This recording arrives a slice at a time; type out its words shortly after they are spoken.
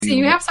See,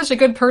 you have such a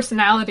good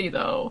personality,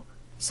 though.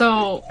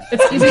 So,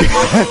 it's easy to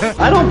watch.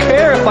 I don't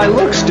care if I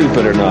look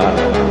stupid or not.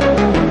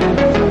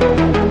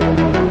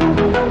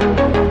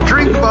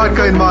 Drink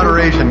vodka in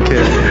moderation,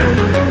 kid.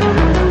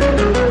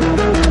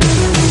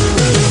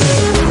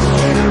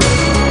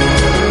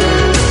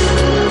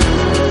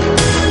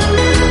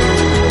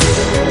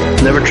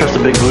 Never trust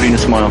a big booty and a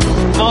smile.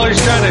 Always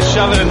trying to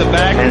shove it in the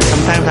back. And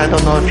sometimes I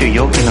don't know if you're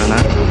joking or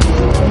not.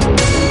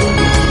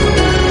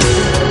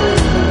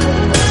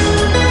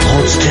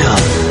 Hold still.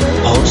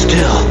 Hold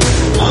still.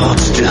 Hold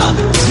still.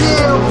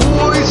 Yeah,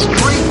 boys,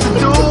 straight the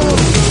door.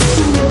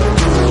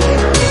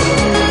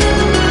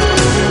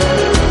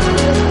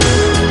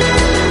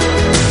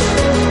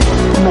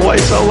 Why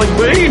you sound like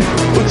Bane?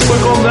 Let's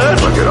look on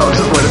that. Look it up,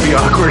 just let it be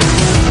awkward.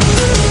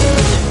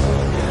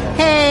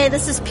 Hey,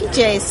 this is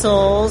PJ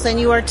Souls, and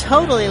you are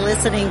totally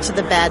listening to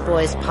the Bad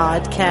Boys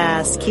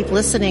podcast. Keep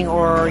listening,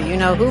 or you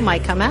know who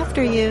might come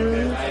after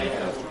you.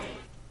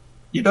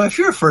 You know, if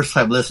you're a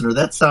first-time listener,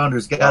 that sound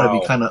has got to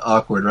be kind of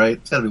awkward, right?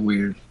 It's got to be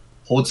weird.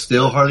 Hold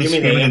still, Harley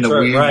screaming in a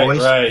weird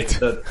voice. Right,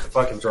 the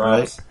fucking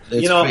drops.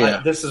 Right? You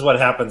know, this is what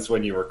happens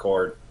when you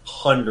record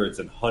hundreds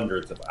and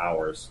hundreds of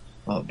hours.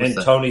 And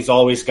Tony's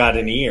always got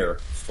an ear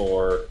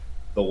for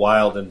the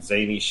wild and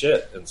zany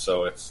shit. And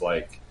so it's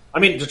like... I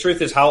mean, the truth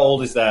is, how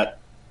old is that?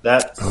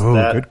 Good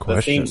The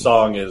question. theme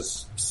song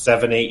is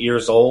 7-8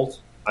 years old.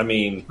 I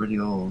mean, pretty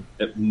old.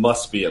 It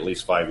must be at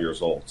least 5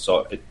 years old.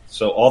 So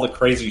all the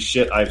crazy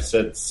shit I've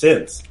said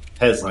since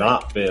has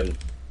not been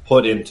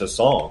put into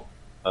song.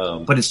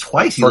 But it's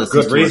twice he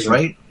listens to us,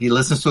 right? He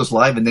listens to us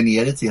live and then he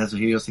edits. He has to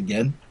hear us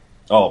again.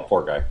 Oh,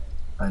 poor guy.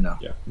 I know.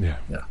 Yeah.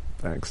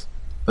 Thanks.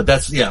 But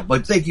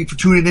but thank you for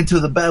tuning into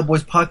the Bad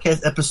Boys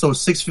Podcast, episode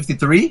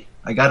 653.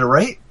 I got it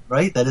right?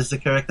 That is the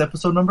correct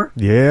episode number?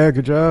 Yeah,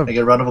 good job. I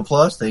get a round of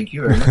applause. Thank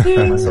you.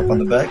 Pat myself on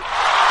the back.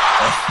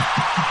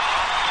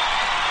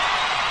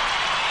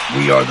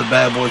 We are the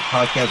Bad Boys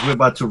Podcast. We're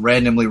about to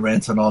randomly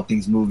rant on all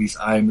things movies.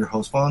 I am your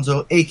host,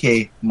 Fonso,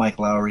 a.k.a. Mike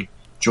Lowry.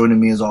 Joining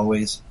me as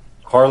always,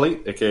 Harley,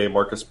 a.k.a.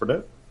 Marcus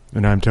Burnett.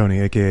 And I'm Tony,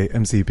 a.k.a.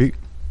 MCP.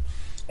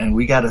 And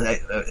we got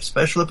a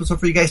special episode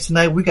for you guys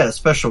tonight. We got a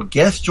special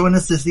guest join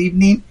us this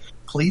evening.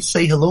 Please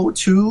say hello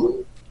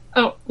to...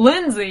 Oh,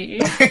 Lindsey.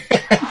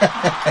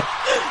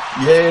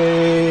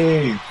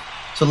 Yay!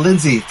 So,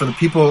 Lindsey, for the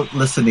people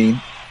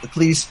listening,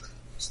 please,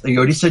 you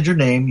already said your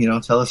name,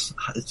 tell us,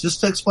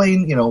 just to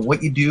explain,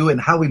 what you do and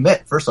how we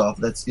met, first off.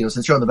 That's,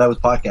 since you're on the Bad Boys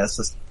Podcast,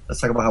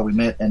 let's talk about how we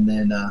met, and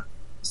then tell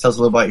us a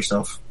little about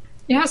yourself.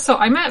 Yeah, so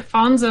I met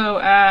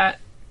Fonso at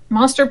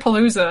Monster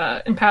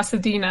Palooza in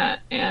Pasadena,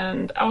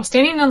 and I was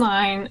standing in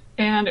line,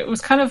 and it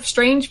was kind of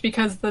strange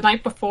because the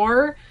night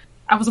before,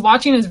 I was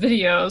watching his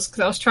videos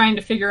because I was trying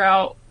to figure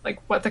out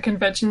what the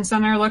convention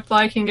center looked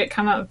like and get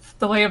kind of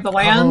the lay of the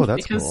land. Oh,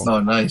 that's because cool. Oh,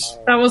 nice.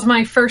 That was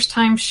my first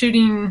time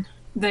shooting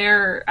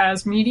there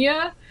as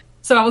media,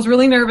 so I was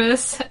really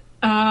nervous.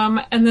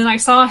 And then I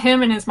saw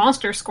him and his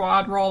Monster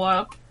Squad roll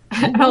up,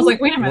 and I was like,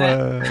 "Wait a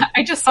minute! What?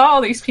 I just saw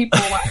all these people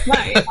last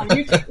night on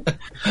YouTube."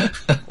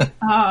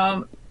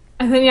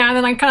 And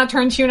then I kind of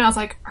turned to you and I was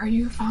like, "Are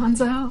you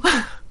Fonso?"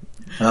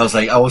 And I was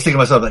thinking to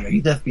myself, are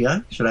you the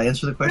FBI? Should I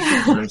answer the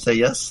question? Should I say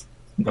yes?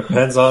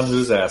 Depends on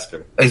who's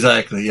asking.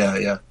 Exactly,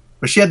 yeah.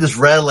 But she had this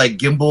red,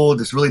 gimbal,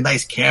 this really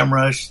nice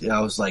camera.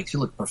 I was like, she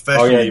looked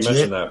professional. Oh yeah, you legit.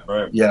 mentioned that,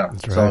 right? Yeah.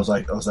 That's So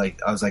right. I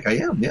was like, I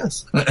am,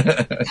 yes.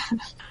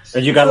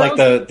 And you got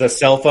the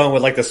cell phone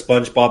with the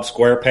SpongeBob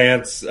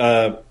SquarePants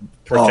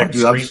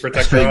screen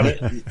protector on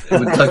it.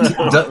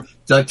 With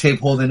duct tape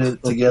holding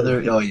it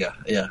together. Oh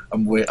yeah.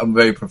 I'm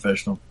very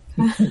professional.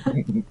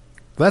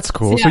 That's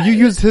cool. Yeah. So you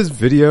used his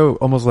video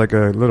almost like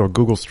a little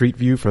Google Street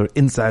View for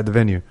inside the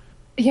venue.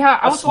 Yeah,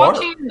 I was smart.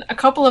 watching a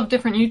couple of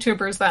different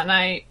YouTubers that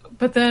night,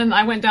 but then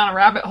I went down a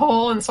rabbit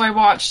hole, and so I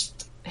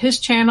watched his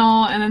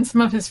channel, and then some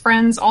of his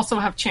friends also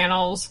have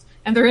channels,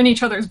 and they're in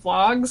each other's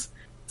vlogs.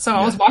 So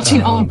I was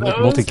watching all of those.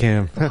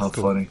 Multicam. How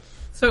funny.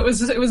 So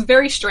it was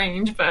very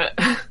strange, but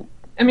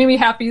it made me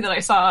happy that I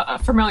saw a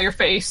familiar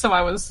face, so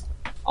I was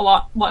a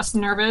lot less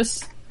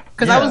nervous.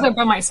 Because I was there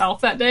by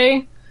myself that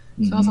day,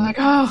 so I was like,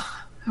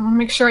 oh, I want to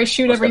make sure I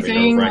shoot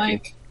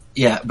everything.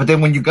 Yeah, but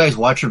then when you guys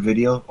watch her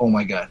video, oh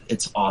my god,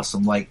 it's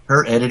awesome.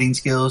 Her editing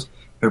skills,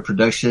 her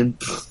production,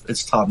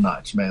 it's top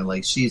notch, man.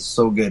 She's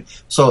so good.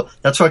 So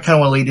that's why I kind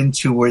of want to lead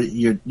into where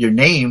your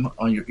name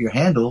on your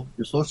handle,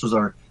 your socials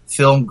are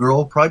Film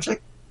Girl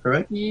Project,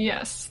 correct?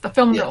 Yes, the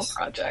Film Girl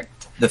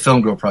Project. The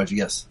Film Girl Project,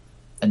 yes.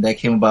 And that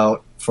came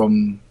about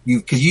from you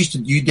because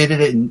you did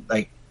it in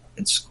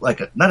it's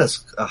not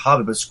a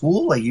hobby, but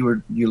school.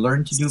 You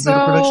learned to do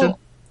video production.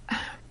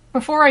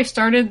 Before I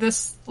started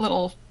this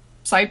little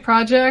side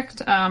project,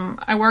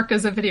 I worked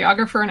as a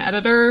videographer and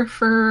editor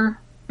for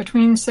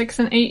between 6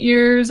 and 8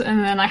 years,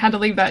 and then I had to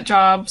leave that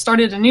job,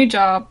 started a new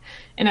job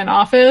in an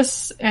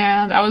office,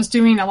 and I was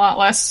doing a lot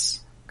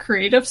less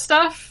creative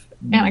stuff,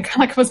 and I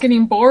kind of was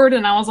getting bored,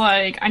 and I was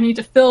like, I need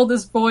to fill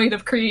this void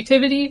of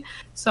creativity,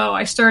 so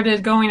I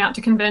started going out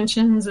to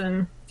conventions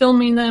and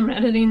filming them,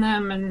 editing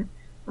them, and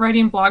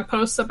writing blog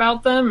posts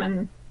about them,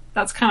 and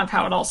that's kind of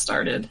how it all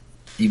started.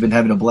 You've been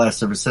having a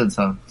blast ever since,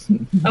 huh?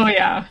 Oh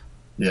yeah.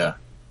 Yeah.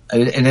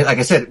 And like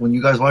I said, when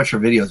you guys watch her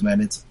videos, man,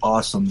 it's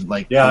awesome.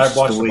 Like, I've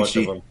watched a bunch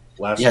of them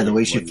last week. The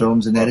way she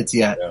films and edits,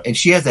 yeah. And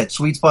she has that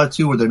sweet spot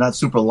too, where they're not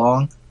super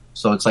long,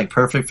 so it's like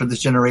perfect for this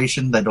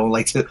generation that don't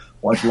like to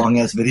watch long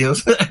ass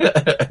videos.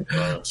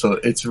 So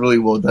it's really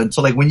well done.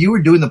 So like when you were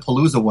doing the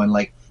Palooza one,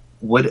 like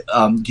what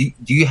do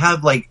you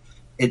have like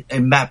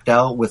it mapped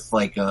out with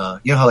like you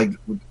know how like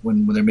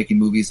when they're making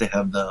movies they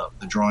have the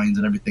drawings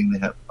and everything, they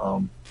have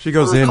she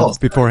goes in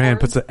beforehand,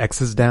 puts the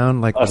X's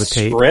down like with a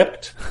tape.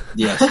 Script?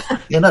 Yes.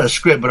 Yeah, not a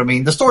script, but I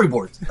mean the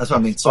storyboards. That's what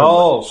I mean.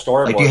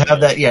 Storyboard. Like, do you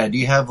have that? Yeah. Do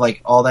you have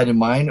like all that in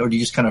mind, or do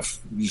you just kind of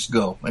just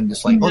go and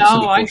just like? No,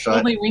 I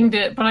totally winged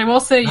it. But I will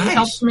say you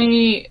helped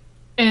me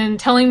in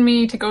telling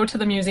me to go to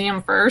the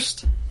museum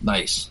first.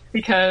 Nice.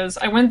 Because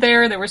I went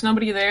there, there was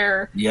nobody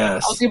there.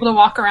 Yes. I was able to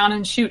walk around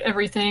and shoot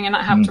everything and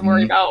not have to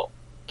worry about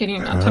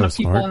getting a ton of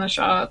people in the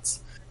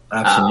shots.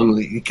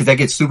 Absolutely, because that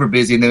gets super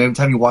busy, and then every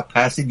time you walk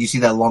past it, you see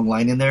that long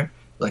line in there.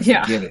 Like,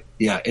 get it.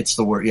 Yeah, it's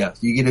the word. Yeah,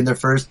 you get in there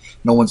first.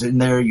 No one's in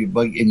there. You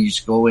bug, and you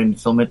just go and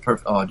film it.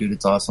 Perfect. Oh, dude,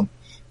 it's awesome.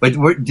 But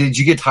did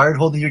you get tired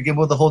holding your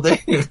gimbal the whole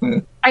day?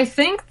 I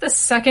think the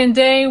second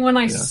day when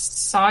I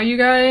saw you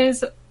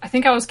guys, I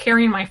think I was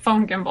carrying my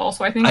phone gimbal,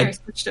 so I think I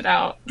switched it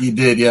out. You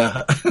did,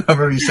 yeah. I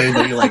remember you saying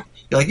that. You're like,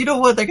 you know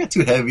what? That got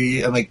too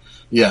heavy. I'm like,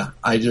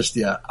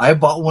 I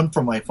bought one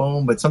for my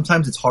phone, but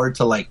sometimes it's hard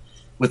to like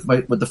with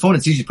the phone.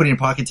 It's easy to put it in your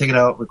pocket, take it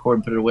out, record,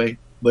 and put it away.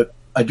 But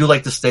I do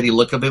like the steady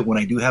look of it when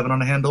I do have it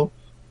on a handle.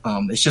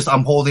 It's just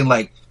I'm holding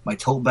like my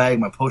tote bag,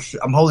 my poster.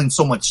 I'm holding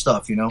so much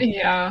stuff, you know.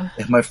 Yeah.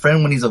 If my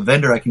friend, when he's a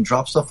vendor, I can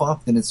drop stuff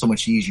off, then it's so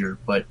much easier.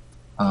 But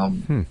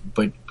the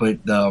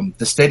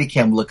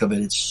Steadicam look of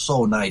it, it's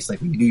so nice.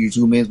 Like when you do your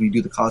zoom ins, when you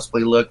do the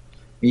cosplay look,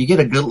 and you get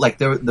a good like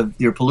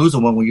your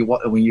Palooza one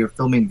when you're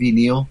filming V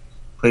Neil,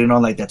 putting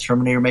on like that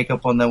Terminator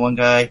makeup on that one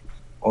guy,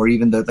 or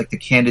even the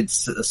candid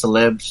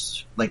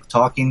celebs like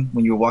talking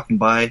when you're walking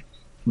by,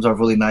 comes out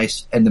really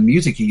nice. And the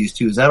music you use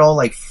too, is that all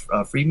like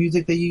free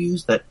music that you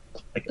use? That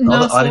like all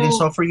the auditing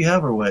software you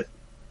have, or what?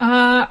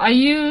 I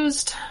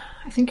used,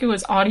 I think it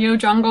was Audio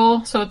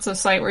Jungle, so it's a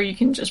site where you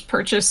can just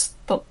purchase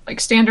the like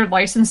standard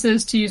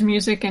licenses to use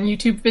music and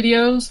YouTube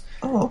videos.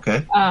 Oh,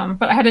 okay.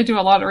 But I had to do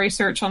a lot of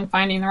research on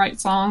finding the right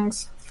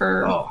songs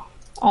for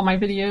all my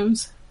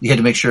videos. You had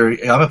to make sure.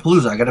 I'm at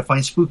Palooza. I got to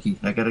find spooky.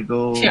 I got to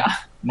go. Yeah,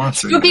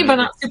 monster. Spooky, but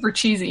not super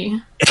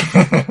cheesy.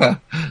 There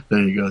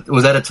you go.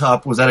 Was that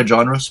a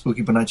genre?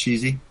 Spooky, but not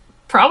cheesy.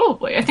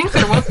 Probably. I think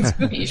there was a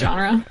spooky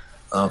genre.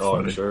 Oh,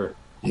 I'm sure.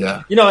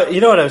 Yeah. You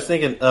know what I was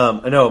thinking.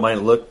 I know it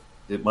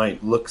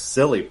might look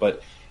silly,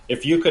 but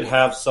if you could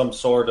have some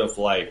sort of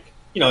like,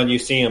 and you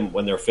see them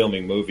when they're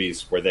filming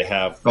movies where they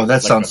have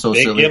that sounds so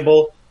big silly.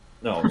 Gimbal.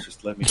 No,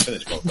 just let me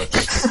finish real quick.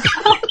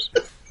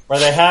 Where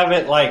they have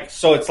it like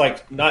so, it's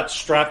like not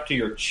strapped to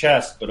your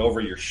chest, but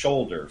over your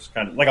shoulders,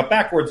 kind of like a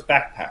backwards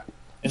backpack.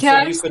 And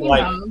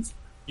so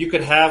you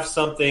could have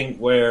something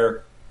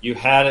where you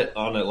had it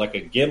on like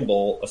a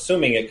gimbal,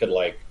 assuming it could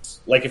like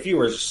if you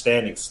were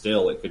standing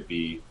still, it could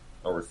be.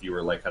 Or if you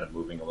were like kind of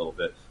moving a little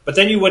bit, but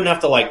then you wouldn't have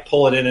to like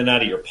pull it in and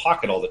out of your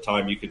pocket all the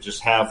time. You could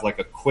just have like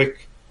a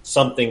quick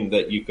something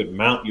that you could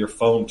mount your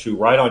phone to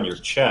right on your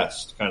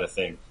chest, kind of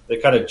thing.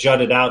 That kind of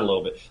jutted out a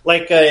little bit,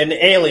 like in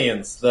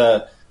Aliens,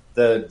 the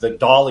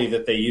dolly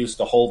that they used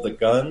to hold the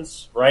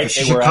guns. Right?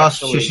 She should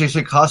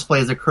cosplay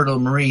as a Colonel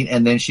Marine,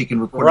 and then she can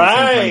record.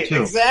 Right? Too.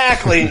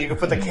 Exactly. You can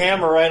put the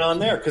camera right on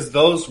there because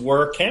those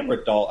were camera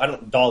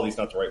dolly's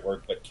not the right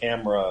word, but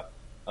camera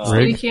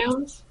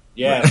Steadicams.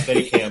 Yeah,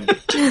 Steadicam.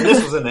 And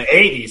this was in the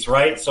 80s,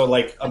 right? So,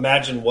 like,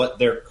 imagine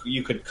what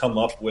you could come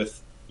up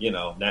with,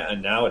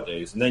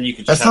 nowadays. And then you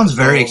could just that sounds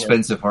very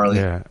expensive, Harley.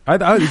 Yeah.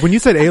 When you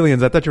said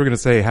Aliens, I thought you were going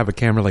to say have a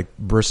camera, like,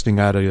 bursting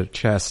out of your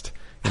chest.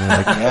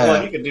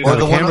 Well, you could do or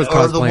that.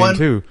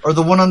 Or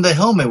the one on the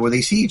helmet where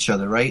they see each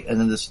other, right? And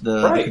then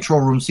the control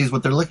room sees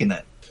what they're looking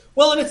at.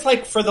 Well, and it's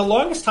like, for the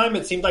longest time,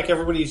 it seemed like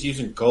everybody's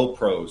using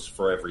GoPros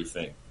for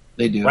everything.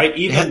 They do. Right?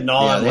 Even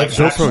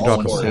GoPro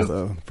dropped the ball,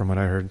 though, from what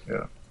I heard.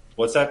 Yeah.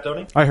 What's that,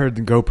 Tony? I heard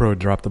the GoPro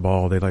dropped the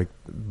ball. They like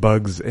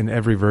bugs in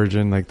every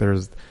version. Like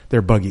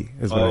they're buggy,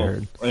 is what I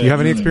heard. Do you have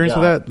any experience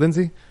with that,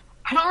 Lindsey?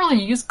 I don't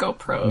really use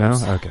GoPros.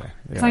 No? Okay.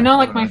 Because I know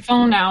like my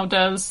phone now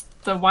does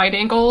the wide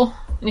angle,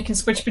 and you can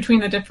switch between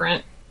the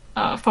different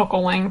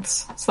focal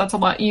lengths, so that's a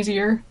lot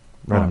easier.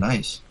 Oh,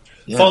 nice.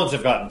 Yeah. Phones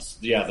have gotten,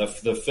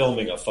 the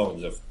filming of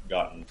phones have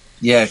gotten.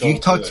 Yeah, if you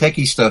talk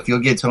techie stuff, you'll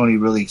get Tony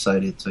really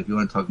excited. So if you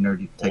want to talk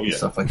nerdy techie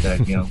stuff like that,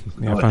 I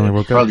finally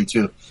woke up. Probably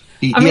too.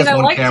 He has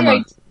one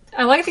camera.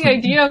 I like the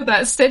idea of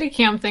that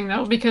Steadicam thing,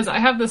 though, because I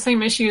have the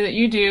same issue that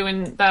you do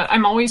in that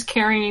I'm always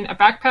carrying a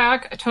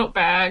backpack, a tote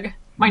bag,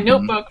 my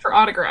notebook for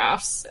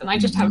autographs, and I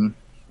just have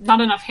not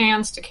enough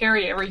hands to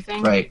carry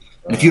everything. Right.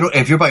 And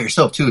if you're by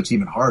yourself, too, it's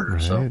even harder.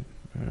 Right. So,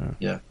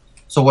 yeah.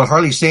 So what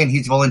Harley's saying,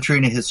 he's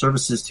volunteering his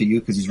services to you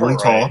because he's really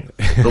tall.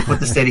 He'll put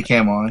the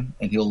Steadicam on,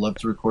 and he'll love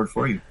to record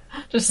for you.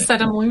 Just set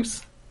him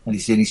loose. And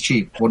he's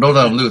cheap. Well, don't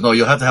let him lose. No,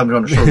 you'll have to have him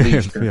on a short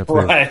leash.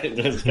 Right.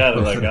 It's kind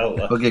of like,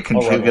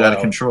 he'll get out of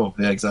control.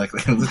 Yeah,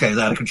 exactly. This guy's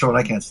out of control and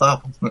I can't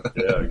stop him.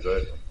 Yeah,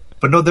 exactly.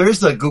 But no, there is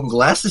the Google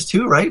Glasses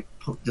too, right?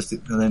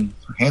 And then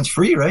hands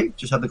free, right?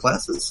 Just have the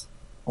glasses.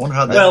 I wonder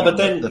how that. Well, but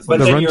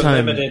then you're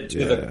limited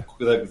to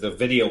the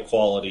video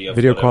quality of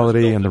video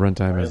quality, and the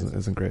runtime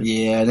isn't great.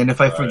 Yeah, and then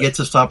if I forget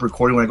to stop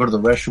recording when I go to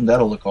the restroom,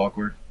 that'll look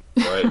awkward.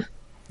 Right.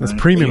 That's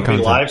premium You'll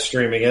content. be live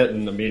streaming it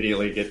and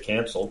immediately get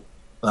canceled.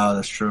 Oh,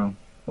 that's true.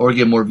 Or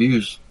get more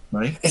views,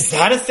 right? Is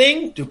that a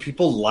thing? Do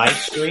people live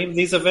stream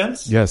these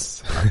events?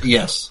 Yes.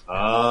 Yes. Oh.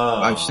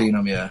 I've seen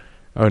them. Yeah.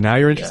 Oh, now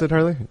you're interested,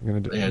 Harley?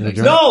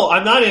 No,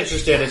 I'm not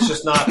interested. It's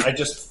just not. I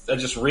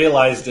just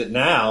realized it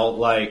now.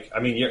 Like, I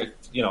mean,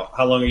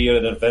 how long are you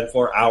at an event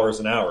for? Hours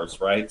and hours,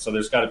 right? So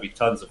there's got to be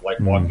tons of like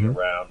walking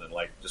around and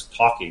like just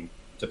talking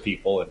to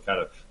people and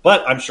kind of.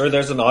 But I'm sure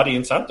there's an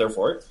audience out there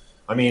for it.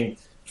 I mean,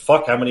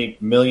 fuck, how many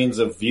millions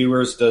of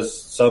viewers does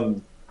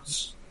some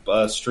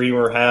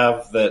streamer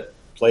have that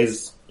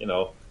plays,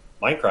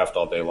 Minecraft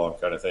all day long,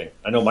 kind of thing?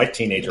 I know my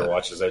teenager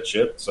watches that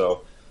shit.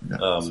 So,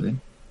 yeah.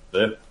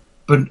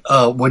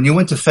 But when you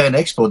went to Fan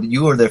Expo,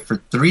 you were there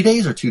for 3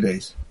 days or 2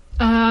 days?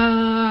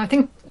 I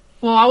think.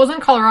 Well, I was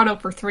in Colorado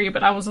for 3,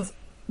 but I was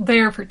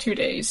there for 2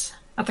 days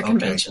at the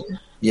convention.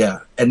 Yeah,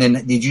 and then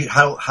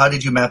how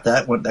did you map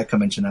that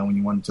convention out when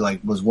you wanted to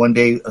was one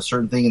day a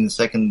certain thing and the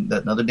second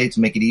another day to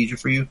make it easier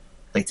for you,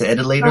 like to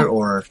edit later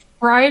or?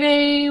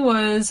 Friday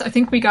was, I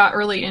think we got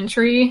early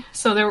entry,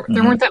 so there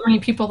weren't that many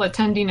people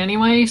attending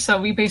anyway.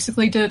 So we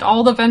basically did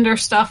all the vendor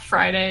stuff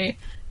Friday.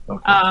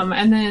 Okay.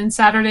 And then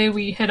Saturday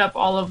we hit up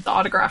all of the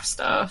autograph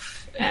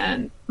stuff,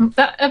 and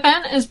that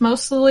event is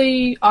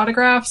mostly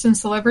autographs and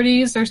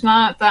celebrities. There's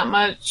not that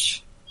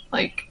much,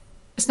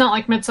 it's not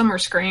like Midsummer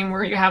Scream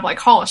where you have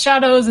Hall of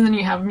Shadows and then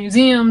you have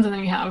museums and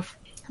then you have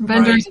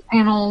vendors and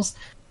panels.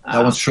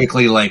 That one's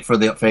strictly for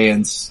the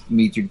fans,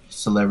 meet your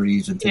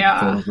celebrities and take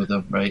photos with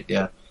them, right?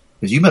 Yeah.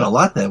 Because you met a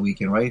lot that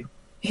weekend, right?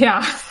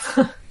 Yeah.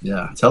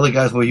 Yeah. Tell the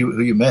guys who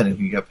you met if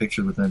you got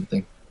pictures with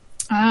anything.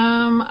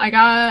 I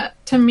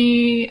got to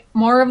meet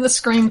more of the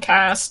Scream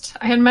cast.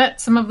 I had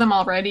met some of them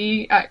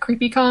already at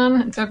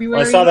CreepyCon in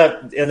February. I saw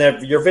that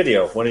in your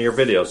video. One of your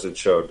videos, it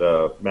showed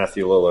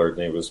Matthew Lillard,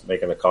 and he was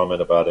making a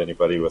comment about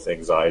anybody with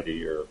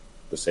anxiety or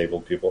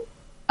disabled people.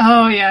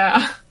 Oh,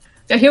 yeah.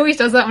 Yeah, he always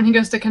does that when he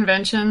goes to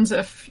conventions.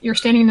 If you're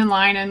standing in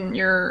line and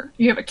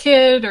you have a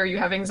kid or you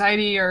have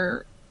anxiety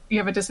or you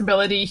have a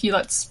disability, he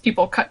lets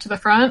people cut to the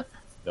front.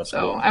 That's so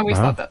cool. I always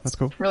thought that's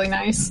cool. Really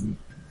nice.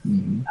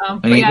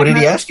 Mm-hmm. What did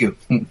he ask you?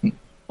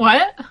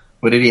 What?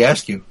 What did he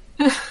ask you?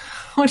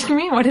 What do you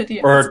mean? What did he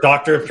ask? Or a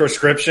doctor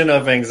prescription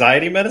of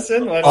anxiety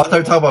medicine? I thought you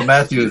were talking about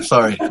Matthew.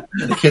 Sorry,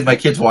 my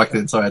kids walked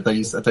in. Sorry, I thought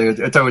we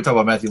were talking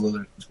about Matthew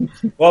Lillard.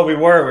 Well, we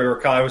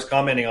were. I was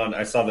commenting on.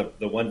 I saw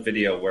the one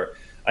video where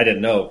I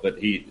didn't know, but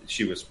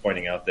she was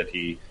pointing out that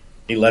he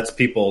lets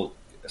people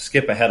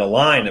skip ahead of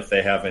line if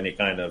they have any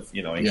kind of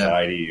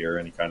anxiety or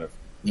any kind of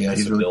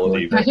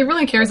disability. Really cool. He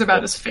really cares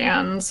about his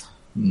fans.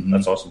 Mm-hmm.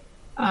 That's awesome.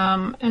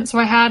 And so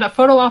I had a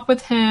photo op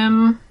with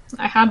him.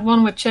 I had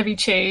one with Chevy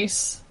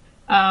Chase.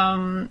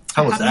 How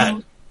was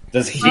that?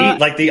 Does he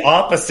like the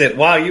opposite?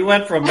 Wow, you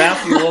went from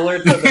Matthew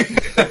Lillard to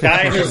the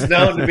guy who's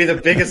known to be the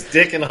biggest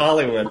dick in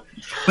Hollywood.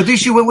 But then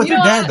she went with her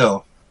dad,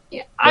 though.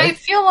 Yeah, right? I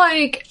feel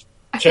like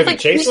Chevy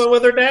Chase went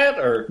with her dad,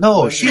 or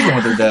no? She went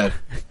with her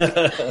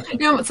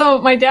dad. So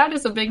my dad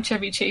is a big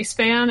Chevy Chase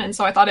fan, and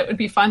so I thought it would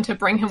be fun to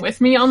bring him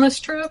with me on this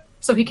trip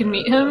so he can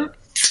meet him.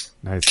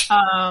 Nice.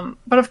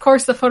 But of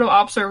course, the photo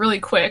ops are really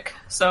quick,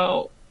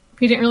 so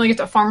we didn't really get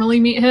to formally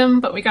meet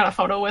him, but we got a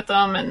photo with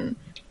him, and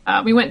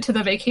we went to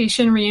the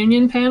Vacation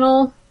reunion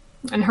panel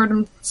and heard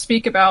him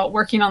speak about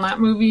working on that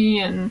movie.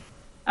 And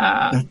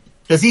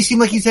does he seem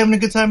like he's having a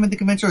good time at the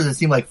convention, or does it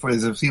seem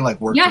like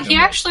work? Yeah, he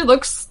actually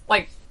looks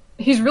like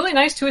he's really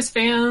nice to his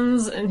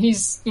fans, and he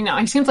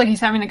seems like he's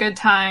having a good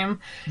time.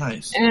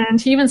 Nice.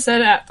 And he even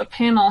said at the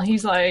panel,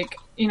 he's like,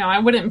 I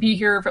wouldn't be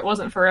here if it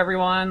wasn't for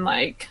everyone.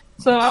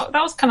 So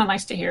that was kind of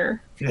nice to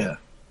hear. Yeah.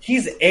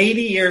 He's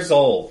 80 years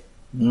old.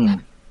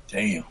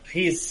 Damn.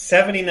 He's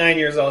 79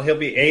 years old. He'll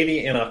be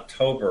 80 in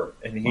October.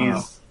 And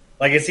he's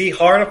is he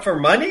hard up for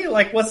money?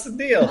 What's the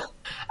deal?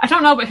 I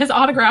don't know, but his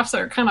autographs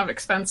are kind of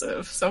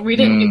expensive. So we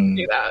didn't get to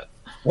do that.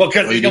 Well,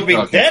 because he's going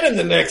to be dead in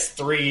the next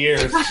 3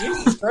 years.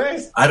 Jesus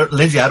Christ.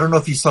 Lindsay, I don't know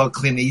if you saw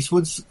Clint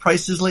Eastwood's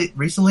prices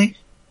recently.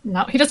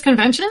 No, he does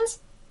conventions?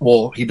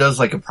 Well, he does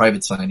a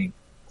private signing.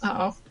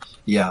 Uh-oh.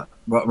 Yeah.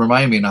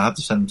 Remind me, and I'll have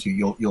to send them to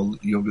you.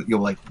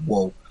 You'll like,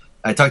 whoa.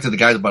 I talked to the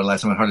guys about it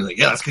last time, and Harley's like,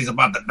 yeah, that's because he's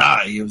about to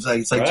die.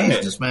 It's like,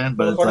 Jesus, man.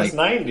 But it's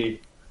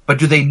 90. But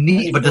do they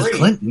need, but does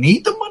Clint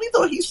need the money,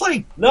 though? He's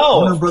no,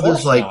 Warner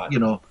Brothers,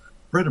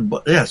 bread and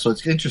butter. Yeah, so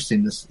it's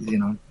interesting,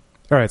 All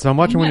right, so I'm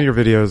watching one of your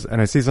videos,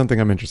 and I see something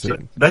I'm interested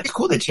in. That's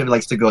cool that Chevy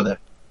likes to go there.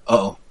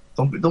 Uh-oh.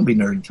 Don't be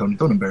nerdy, Tony.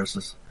 Don't embarrass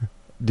us.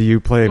 Do you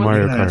play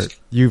Mario Kart?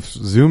 You've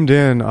zoomed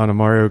in on a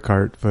Mario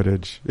Kart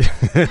footage.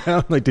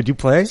 Did you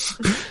play?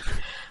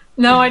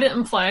 No, I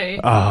didn't play.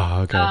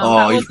 Oh, okay.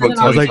 You broke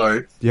Tony's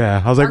heart.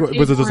 Yeah, I was like,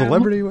 was it a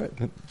celebrity?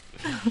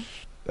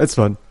 That's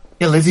fun.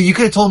 Yeah, Lindsey, you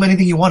could have told him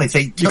anything you wanted.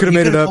 Say you could have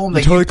made it up. You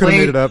totally could have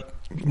made it up.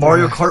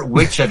 Mario Kart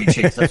with Chevy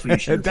Chase. That's what you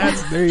should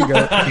have. There you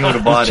go. He would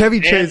have bought Chevy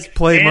it. Chase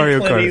played Mario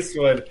Kart.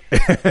 Eastwood.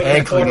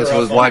 And Clint Eastwood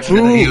was watching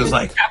it, and he was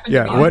like,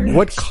 "Yeah,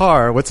 what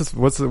car?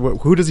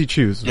 Who does he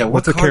choose? Yeah,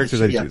 what's the character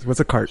that he chooses? What's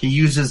a cart? He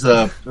uses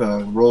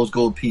Rose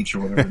Gold Peach or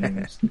whatever her name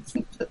is."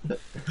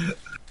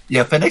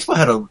 Yeah, Fan Expo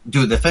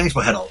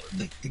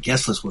the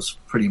guest list was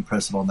pretty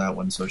impressive on that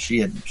one. So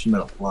she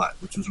met a lot,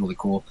 which was really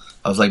cool.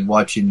 I was like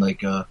watching their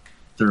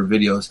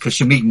videos because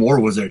Shamik Moore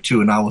was there too,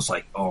 and I was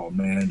like, "Oh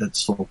man, that's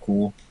so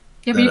cool."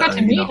 Yeah, but you got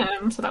to meet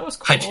him, so that was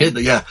cool. I did,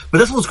 yeah. But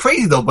that's what was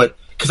crazy though. But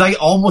because I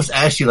almost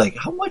asked you like,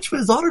 "How much for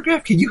his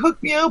autograph? Can you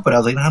hook me up?" But I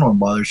was like, "I don't want to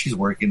bother her. She's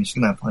working. She's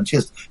gonna have fun. She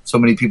has so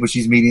many people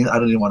she's meeting. I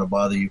don't even want to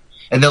bother you."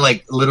 And then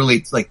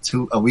literally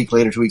a week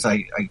later, 2 weeks,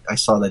 I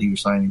saw that he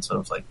was signing, so I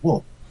was like,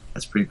 "Whoa,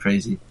 that's pretty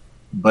crazy."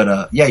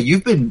 But yeah,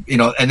 you've been,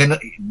 and then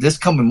this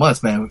coming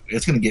months, man,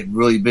 it's going to get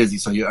really busy.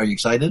 So are you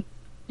excited?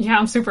 Yeah,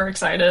 I'm super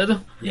excited.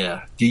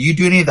 Yeah. Do you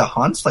do any of the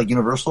hunts like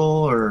Universal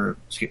or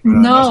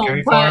no,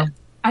 Scary but Farm?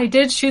 I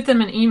did shoot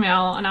them an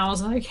email and I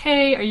was like,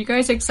 hey, are you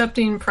guys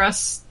accepting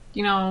press,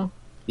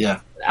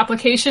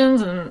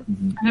 applications?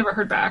 And I never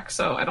heard back,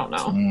 so I don't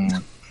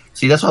know.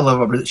 See, that's what I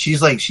love about her.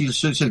 She's like,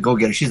 she's a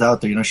go-getter. She's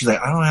out there, She's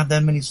like, I don't have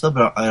that many subs,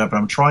 but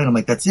I'm trying. I'm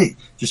like, that's it.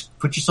 Just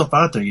put yourself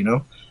out there,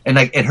 And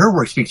and her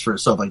work speaks for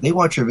herself. Like they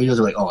watch her videos,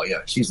 they're like, oh yeah,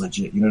 she's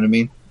legit. You know what I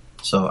mean?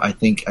 So I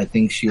think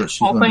she's going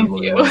to do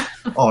really well.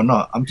 Oh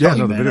no, I'm telling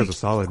you, man. The videos are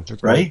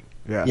solid, right?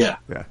 Yeah.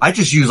 I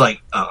just use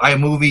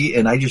iMovie,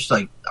 and I just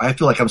I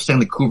feel like I'm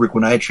Stanley Kubrick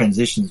when I had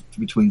transitions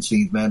between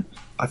scenes, man.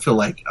 I feel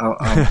like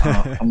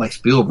I'm like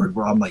Spielberg,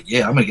 bro. I'm like,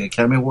 yeah, I'm gonna get an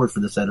Academy Award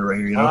for this editor right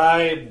here,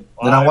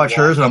 Then I watch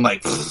hers, and I'm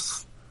like,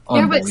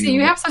 yeah, but see,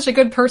 you have such a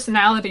good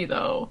personality,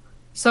 though.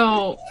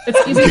 So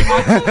it's easy to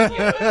watch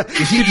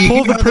with you. You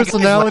pulled the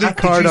personality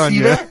card on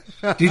you.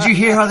 Did you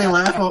hear how they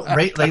laughed?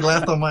 They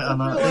laughed on my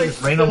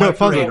rain on my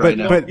parade right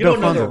now. But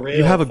Fonso,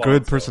 you have a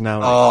good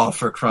personality. Oh,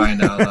 for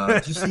crying out loud!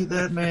 Did you see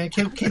that, man?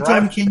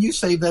 Can you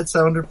save that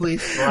sounder,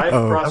 please? I'm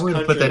going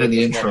to put that in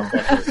the intro.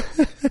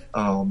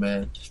 Oh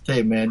man,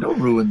 hey man, don't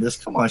ruin this.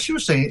 Come on, she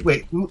was saying.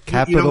 Wait, we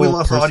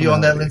lost audio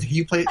on that,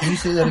 Lindsey. Can you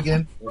say that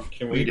again?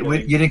 You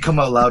didn't come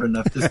out loud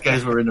enough. These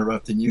guys were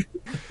interrupting you.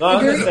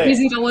 You're very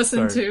easy to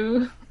listen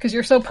to because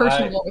you're so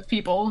personable with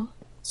people.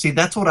 See,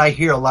 that's what I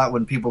hear a lot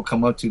when people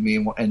come up to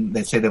me and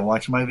they say they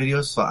watch my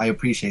videos. So I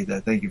appreciate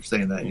that. Thank you for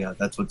saying that. Yeah,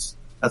 that's what's.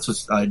 I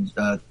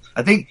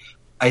think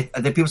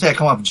people say I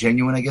come off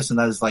genuine, I guess, and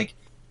that is like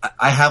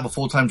I have a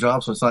full-time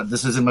job, so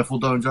this isn't my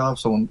full-time job.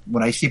 So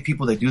when I see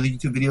people that do the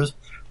YouTube videos,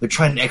 they're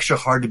trying extra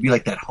hard to be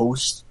like that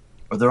host,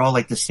 or they're all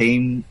like the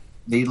same.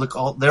 They're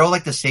all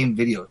like the same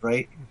videos,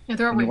 right? Yeah,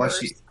 they're all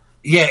rehearsed.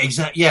 Yeah,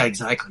 exactly.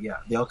 Yeah,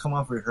 they all come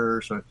off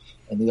rehearsed, and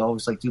they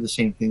always do the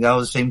same thing. That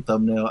was the same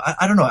thumbnail.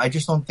 I don't know. I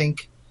just don't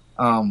think.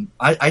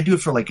 I do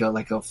it for like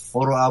a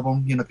photo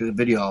album, like a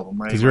video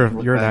album, right? Because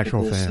you're an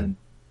actual fan,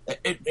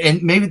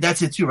 and maybe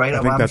that's it too, right?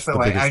 I think that's the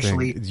biggest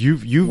thing.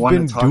 You've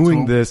been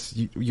doing this.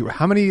 You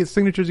how many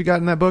signatures you got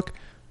in that book?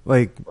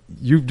 Like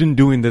you've been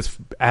doing this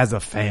as a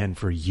fan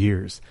for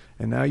years,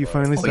 and now you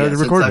finally started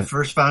recording. Since I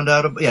first found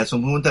out, so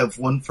we went to that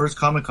one first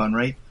Comic-Con,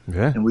 right?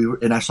 Yeah,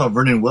 and I saw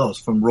Vernon Wells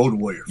from Road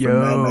Warrior,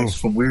 from Mad Max,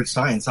 from Weird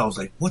Science. I was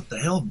like, what the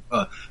hell?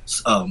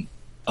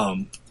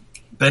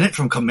 Bennett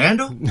from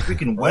Commando,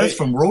 freaking Wes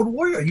from Road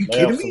Warrior. Are you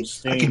kidding me?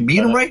 I can meet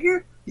him right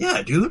here.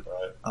 Yeah, dude.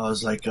 Right. I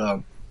was like,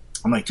 I'm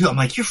like, you're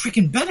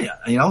freaking Bennett.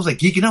 I was like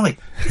geeking out, like,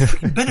 you're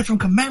freaking Bennett from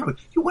Commando.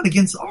 You went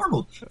against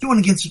Arnold. You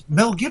went against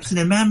Mel Gibson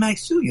in Mad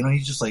Max 2.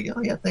 He's just like,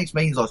 oh yeah, thanks,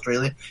 man. He's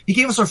Australian. He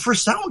gave us our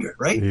first sounder,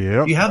 right?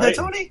 Yeah. You have that,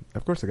 Tony?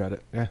 Of course I got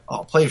it. Yeah.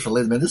 Oh, play it for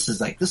Liz, man. This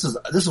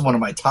is one of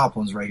my top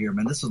ones right here,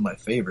 man. This is my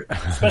favorite.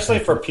 Especially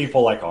for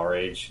people like our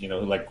age, who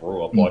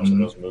grew up watching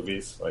those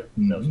movies.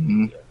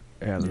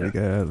 Yeah,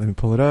 let me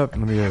pull it up.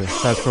 Let me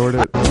fast forward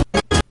it.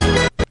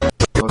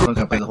 Can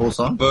I play the whole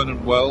song?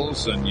 Vernon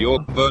Wells, and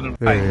you're Vernon.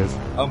 There he is.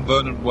 I'm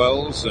Vernon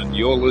Wells, and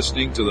you're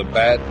listening to the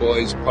Bad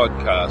Boys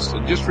podcast.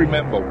 And just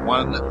remember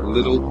one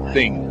little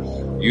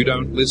thing: you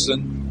don't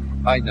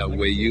listen, I know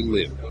where you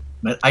live.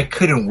 Man, I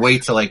couldn't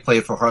wait to play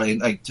it for Harley.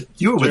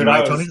 You were with me,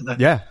 right, Tony?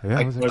 Yeah.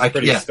 I was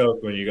pretty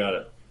stoked when you got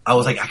it. I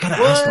was like, I gotta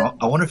ask him.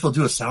 I wonder if he'll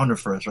do a sounder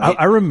for us, right?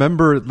 I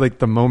remember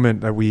the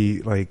moment that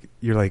we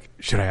you're like,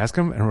 should I ask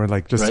him? And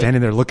we're just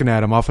standing there looking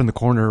at him off in the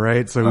corner,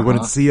 right? So he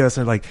wouldn't see us,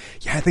 and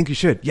yeah, I think you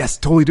should. Yes,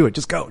 totally do it.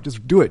 Just go,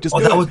 just do it. Just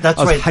do it. That's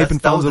I was right. hyping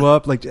Fonso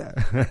up,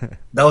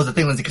 that was the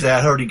thing, Lindsey, because I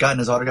had already gotten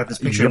his autograph, his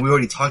picture, and we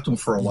already talked to him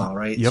for a while,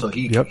 right? Yep. So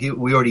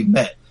we already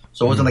met.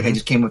 So it wasn't like I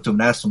just came up to him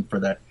and asked him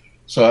for that.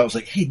 So I was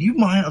like, hey, do you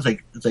mind? I was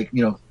like, it's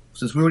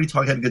since we already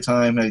talked, had a good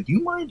time, do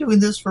you mind doing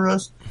this for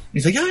us? And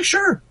he's like, yeah,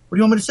 sure. What do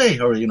you want me to say?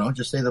 Or,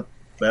 just say the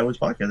Bad Boys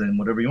podcast and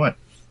whatever you want.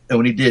 And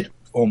when he did,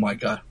 oh my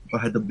God, I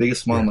had the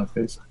biggest smile on my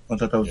face. I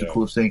thought that was the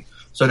coolest thing.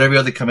 So at every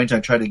other convention,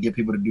 I try to get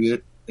people to do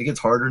it. It gets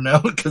harder now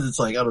because it's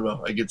I don't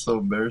know, I get so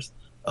embarrassed.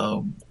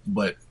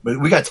 But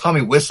we got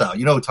Tommy Wiseau.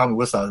 You know who Tommy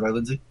Wiseau is, right,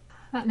 Lindsey?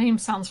 That name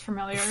sounds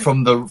familiar.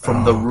 From the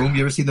Room.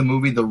 You ever see the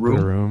movie The Room?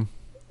 The Room.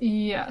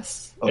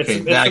 Yes. Okay,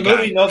 it's a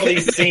movie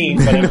nobody's seen,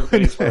 but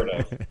everybody's heard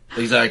of.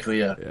 Exactly.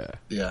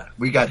 Yeah.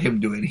 We got him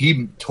doing it.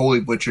 He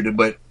totally butchered it,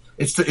 but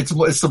it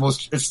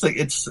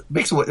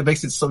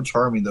makes it so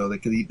charming though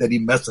that he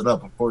messed it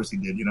up. Of course he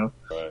did, Right.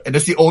 And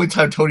that's the only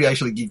time Tony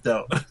actually geeked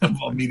out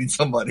about meeting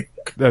somebody.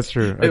 That's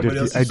true. I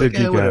did geek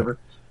out.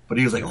 But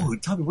he was like, "Oh,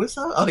 Tommy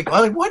Wiseau." I'm like,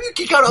 "Why do you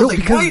geek out?" I was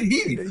like, "Why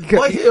he?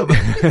 Why him?"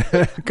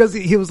 Because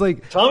he was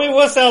like, Tommy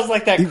Wiseau's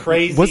like that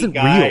crazy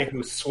guy real.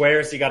 who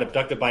swears he got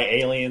abducted by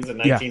aliens in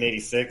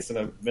 1986 in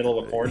the middle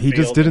of a cornfield. He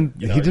just didn't.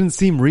 He didn't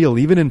seem real,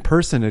 even in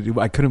person.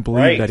 I couldn't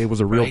believe that it was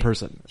a real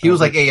person. He was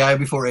like AI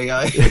before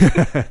AI.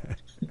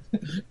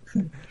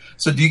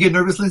 So, do you get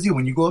nervous, Lindsey,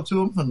 when you go up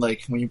to him and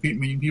like when you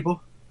meet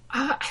people?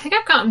 I think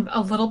I've gotten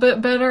a little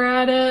bit better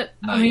at it.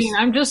 Nice. I mean,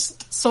 I'm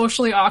just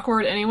socially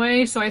awkward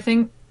anyway, so I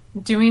think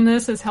doing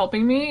this is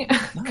helping me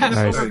kind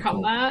of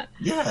overcome that.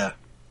 Yeah.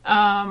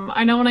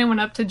 I know when I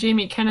went up to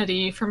Jamie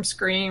Kennedy from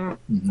Scream,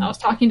 I was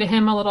talking to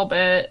him a little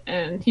bit,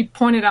 and he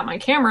pointed out my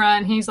camera,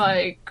 and he's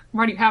like,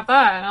 "Why do you have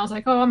that?" And I was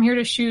like, "Oh, I'm here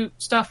to shoot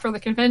stuff for the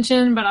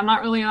convention, but I'm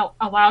not really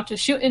allowed to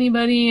shoot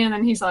anybody." And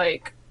then he's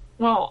like,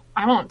 "Well,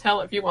 I won't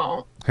tell if you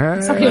won't."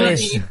 So he let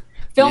me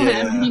film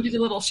him, and he did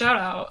a little shout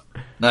out.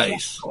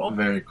 Nice. Cool.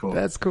 Very cool.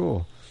 That's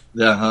cool.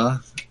 Yeah,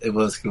 it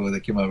was cool.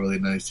 That came out really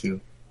nice, too.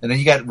 And then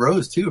you got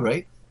Rose, too,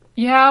 right?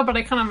 Yeah, but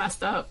I kind of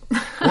messed up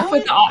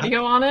with the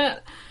audio on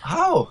it.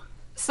 How?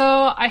 So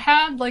I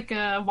had like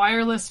a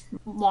wireless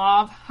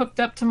lav hooked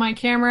up to my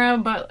camera,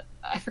 but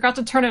I forgot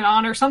to turn it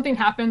on or something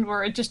happened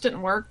where it just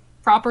didn't work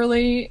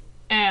properly.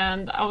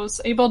 And I was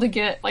able to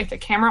get like the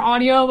camera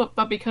audio,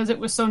 but because it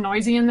was so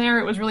noisy in there,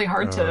 it was really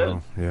hard to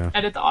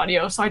edit the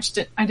audio. So I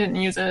didn't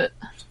use it.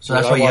 So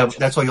that's why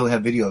you only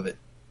have video of it.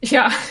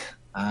 Yeah.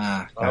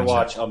 Gotcha. I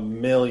watch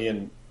 1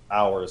 million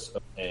hours,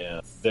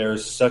 and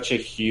there's such a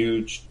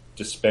huge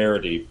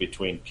disparity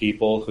between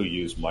people who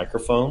use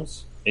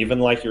microphones, even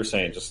like you're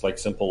saying, just like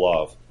simple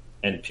love,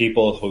 and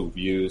people who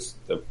use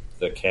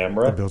the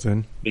camera built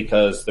in.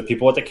 Because the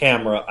people with the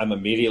camera, I'm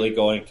immediately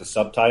going to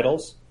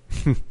subtitles,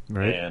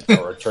 right,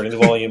 or turning the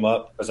volume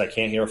up because I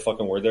can't hear a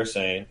fucking word they're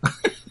saying.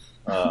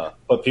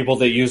 But people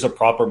that use a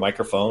proper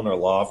microphone or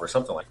lav or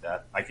something like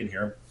that, I can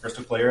hear them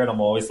crystal clear, and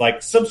I'm always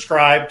like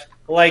subscribed.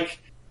 Like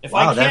if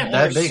I can't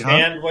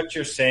understand what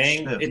you're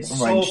saying, it's so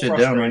frustrating.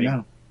 Down right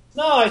now.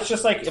 No, it's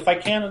just like if I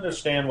can't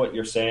understand what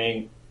you're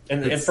saying,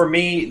 and for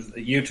me,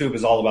 YouTube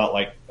is all about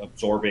like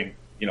absorbing,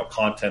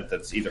 content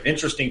that's either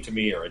interesting to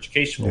me or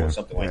educational or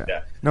something like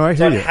that. No, I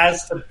hear you. It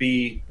has to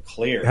be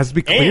clear. It has to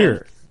be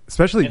clear,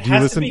 especially it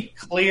has to be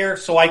clear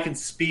so I can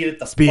speed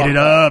it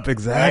up.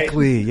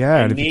 Exactly, right? Yeah.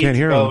 And if you can't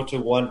hear go to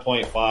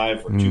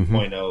 1.5 or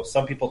 2.0.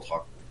 Some people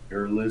talk.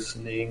 You're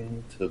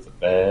listening to the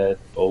Bad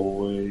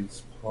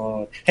Boys.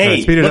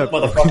 Hey, look,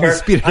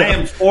 motherfucker, I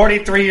am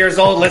 43 years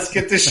old. Let's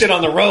get this shit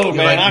on the road,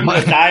 man. I'm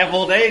going to die of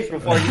old age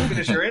before you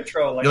finish your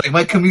intro. You're like,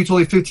 my commute's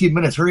only 15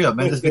 minutes. Hurry up,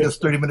 man. This video's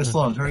 30 minutes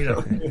long. Hurry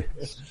up.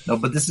 No,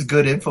 but this is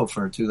good info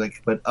for her, too.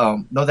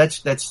 No, that's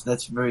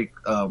very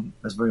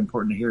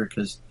important to hear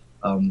because,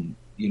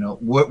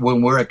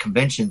 when we're at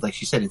conventions, like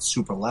she said, it's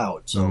super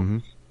loud. So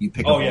you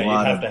pick up a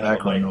lot of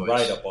background noise.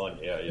 Right up on,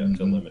 to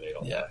eliminate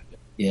all that.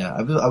 Yeah.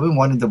 I've been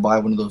wanting to buy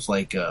one of those,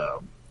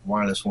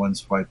 wireless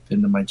ones before I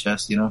pinned to my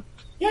chest, Yeah,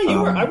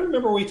 you were. I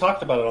remember we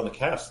talked about it on the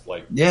cast.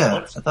 I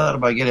thought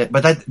about getting it,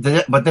 but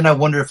then I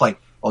wonder if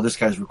this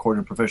guy's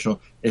recording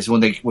professional is when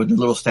they're a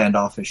little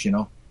standoffish,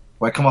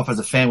 Where I come off as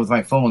a fan with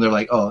my phone, they're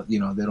like, they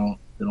don't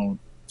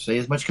say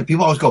as much because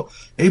people always go,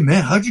 "Hey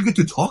man, how'd you get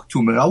to talk to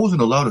him?" And I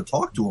wasn't allowed to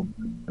talk to him,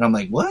 and I'm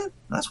like, "What?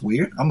 That's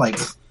weird." I'm like,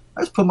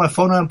 I just put my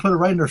phone on and put it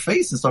right in their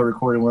face and start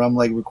recording where I'm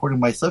like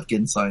recording myself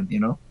getting signed,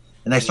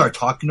 and I start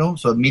talking to them,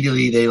 so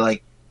immediately they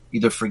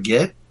either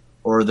forget.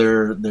 Or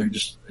they're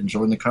just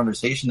enjoying the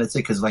conversation. That's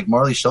it. Because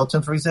Marley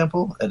Shelton, for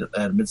example,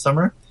 at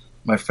Midsummer,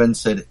 my friend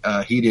said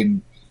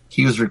he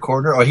was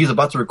recording, or he was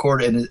about to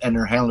record, and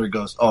her handler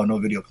goes, "Oh, no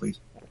video, please."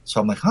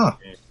 So I'm like, huh.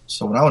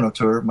 So when I went up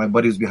to her, my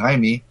buddy was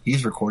behind me.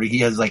 He's recording. He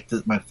has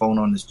my phone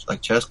on his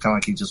chest, kind of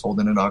like he's just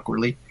holding it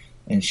awkwardly,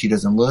 and she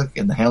doesn't look,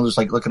 and the handler's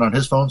looking on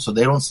his phone, so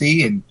they don't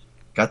see, and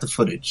got the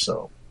footage.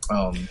 So,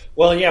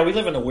 well, yeah, we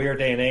live in a weird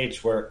day and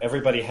age where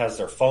everybody has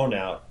their phone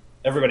out.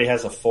 Everybody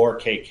has a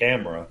 4K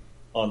camera.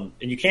 And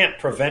you can't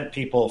prevent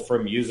people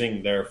from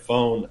using their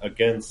phone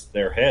against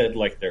their head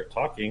like they're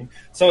talking.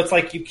 So it's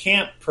like you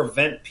can't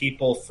prevent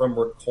people from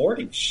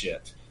recording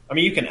shit. I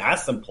mean, you can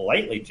ask them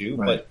politely to,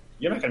 but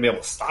you're not going to be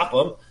able to stop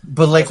them.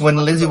 But when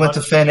Lindsey went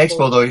to Fan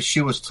Expo, though, she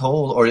was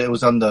told, or it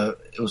was on the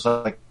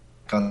site,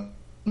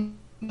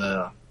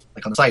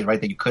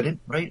 right, that you couldn't,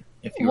 right?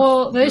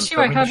 The issue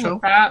I had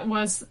with that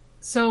was,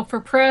 so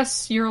for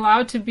press, you're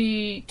allowed to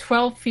be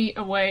 12 feet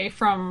away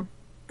from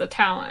the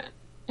talent.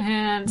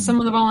 And some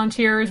of the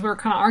volunteers were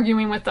kind of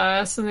arguing with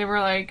us, and they were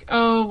like,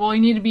 "Oh, well,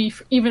 you need to be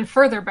even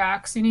further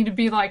back, so you need to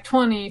be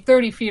 20,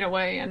 30 feet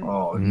away." And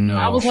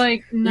I was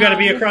like, "No. You got to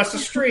be across the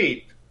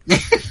street." I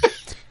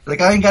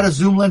ain't got a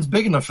zoom lens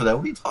big enough for that.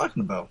 What are you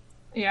talking about?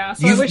 Yeah,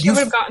 so I wish I would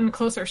have gotten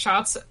closer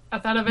shots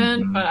at that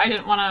event, but I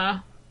didn't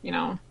want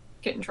to,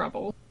 get in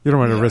trouble. You don't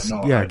want to risk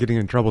getting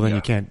in trouble, then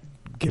you can't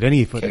get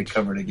any footage. Can't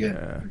cover it again.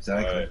 Yeah.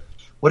 Exactly. Right.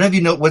 What have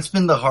you what's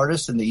been the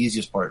hardest and the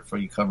easiest part for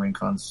you covering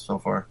cons so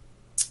far?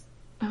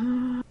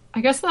 I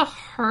guess the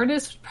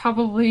hardest would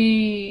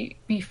probably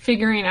be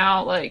figuring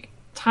out, like,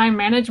 time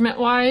management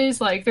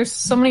wise. Like, there's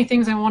so many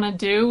things I want to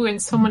do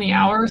and so many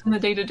hours in the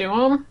day to do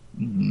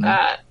them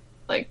that,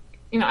 like,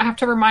 you know, I have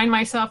to remind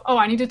myself,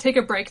 I need to take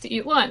a break to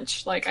eat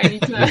lunch. Like, I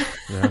need to...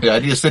 I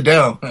need to sit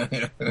down.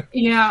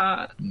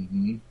 Yeah.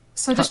 Mm-hmm.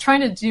 So just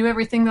trying to do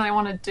everything that I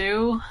want to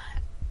do.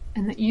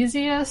 And the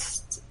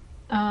easiest...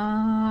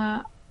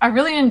 I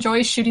really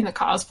enjoy shooting the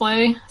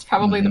cosplay. It's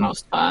probably the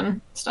most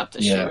fun stuff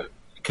to shoot.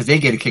 Because they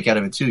get a kick out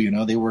of it too, you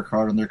know. They work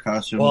hard on their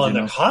costumes. Well, and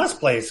the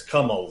cosplays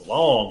come a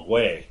long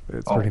way.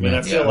 It's pretty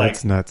nuts. I feel like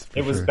it's nuts.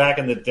 It was back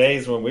in the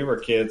days when we were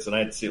kids, and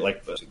I'd see,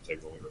 like, I shouldn't say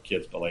when we were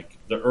kids, but like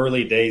the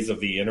early days of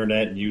the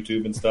internet and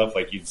YouTube and stuff.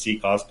 Like, you'd see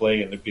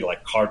cosplay, and it'd be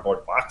like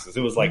cardboard boxes.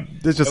 It was like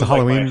it's just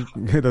Halloween,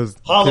 like those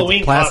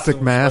Halloween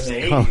plastic masks.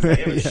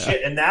 It was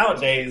shit. And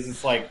nowadays,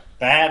 it's like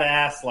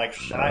badass, like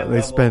high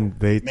level.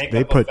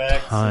 They put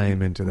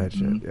time into that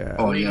shit. Yeah.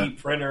 3D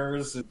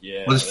printers.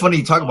 Yeah. Well, it's funny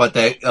you talk about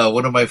that.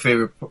 One of my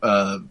favorite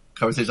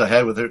conversations I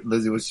had with her,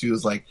 Lindsey, was she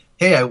was like,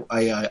 "Hey,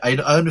 I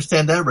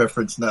understand that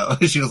reference now."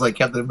 She was like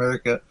Captain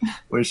America,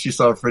 where she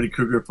saw Freddy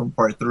Krueger from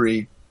Part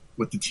 3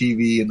 with the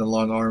TV and the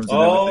long arms and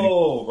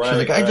everything. Right.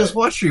 She's like, "I just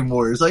watched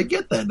Remorse. I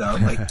get that now."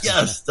 I'm like,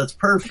 "Yes, that's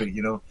perfect,"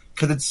 you know.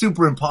 Because it's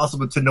super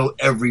impossible to know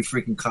every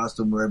freaking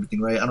costume or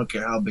everything, right? I don't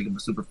care how big of a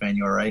super fan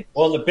you are, right?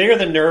 Well, the bigger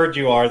the nerd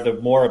you are, the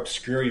more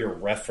obscure your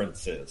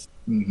reference is,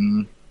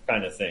 kind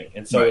of thing.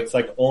 And so it's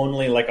like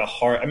only like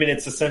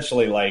it's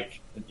essentially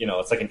like, you know,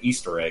 it's like an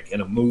Easter egg in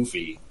a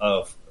movie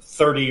of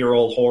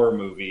 30-year-old horror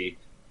movie,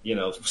 you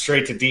know,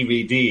 straight to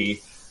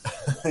DVD.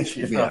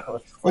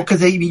 Well,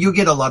 because you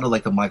get a lot of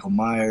like the Michael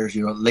Myers,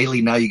 you know.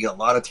 Lately now you get a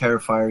lot of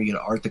Terrifier, you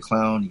get Art the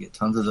Clown, you get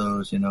tons of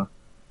those, you know.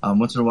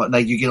 Once in a while,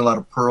 like you get a lot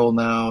of Pearl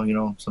now, you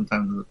know,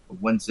 sometimes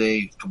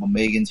Wednesday, a couple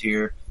Megans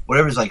here,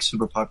 whatever's like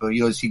super popular.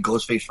 You always see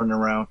Ghostface running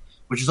around,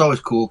 which is always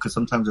cool because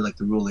sometimes they're like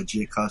the real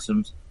legit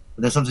costumes.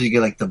 But then sometimes you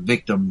get like the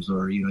victims,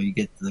 or, you know, you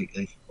get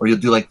like or you'll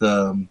do like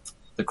the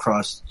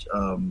cross,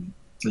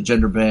 the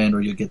gender bend,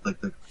 or you'll get like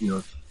the, you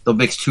know, they'll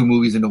mix two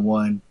movies into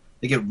one.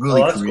 They get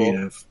really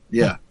creative. Cool.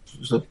 Yeah.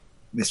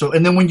 So,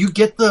 and then when you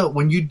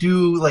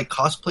do like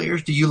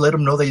cosplayers, do you let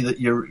them know that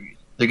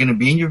they're going to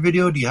be in your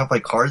video? Do you have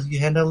like cards that you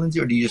hand out,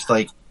 Lindsey, or do you just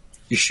like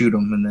you shoot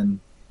them and then?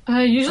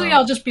 Usually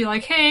I'll just be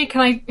like, "Hey,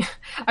 can I?"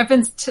 I've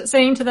been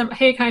saying to them,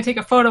 "Hey, can I take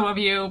a photo of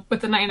you?"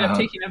 But then I end up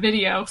taking a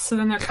video, so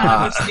then they're kind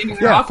of just standing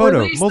there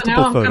awkwardly. Multiple so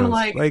now I'm photos, kind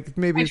of like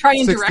maybe I try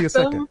and 60 direct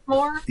them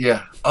more.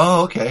 Yeah.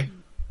 Oh, okay.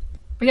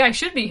 But yeah, I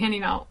should be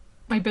handing out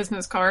my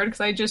business card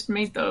because I just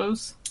made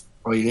those.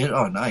 Oh, you did?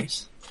 Oh,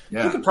 nice.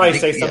 Yeah. You could probably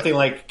say something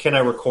like, "Can I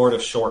record a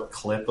short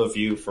clip of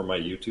you for my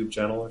YouTube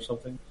channel or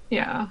something?"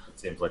 Yeah. It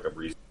seems like a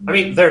reason. I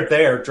mean, they're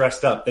there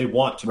dressed up. They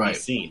want to be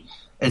seen.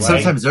 And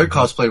sometimes they're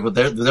cosplayed with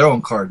their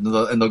own card,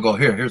 and they'll go,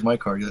 here's my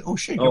card. You're like, "Oh,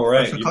 shit. Oh,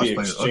 right.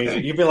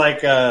 You'd be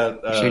like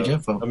exchange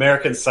info.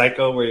 American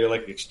Psycho, where you're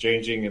like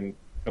exchanging and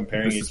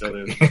comparing each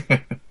other.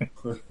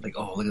 Like,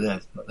 oh, look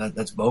at that.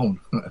 That's bone.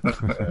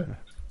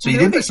 So you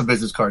did make some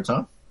business cards,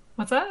 huh?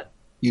 What's that?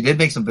 You did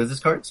make some business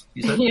cards,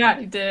 you said? Yeah,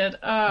 I did.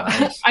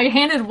 Nice. I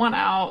handed one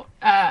out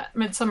at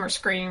Midsummer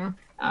Scream.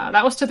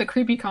 That was to the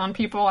CreepyCon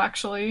people,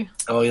 actually.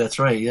 Oh, that's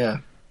right, yeah.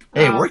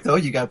 Hey, it worked, though.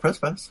 You got press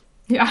pass.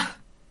 Yeah.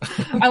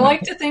 I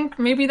like to think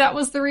maybe that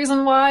was the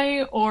reason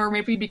why, or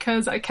maybe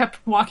because I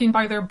kept walking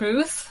by their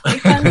booth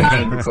like 10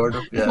 times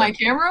with my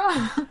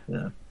camera.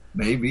 Yeah,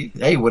 maybe.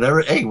 Hey, whatever.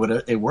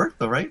 It worked,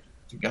 though, right?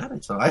 You got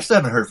it. So I still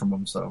haven't heard from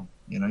them, so,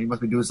 you know, you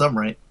must be doing something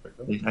right.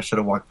 I should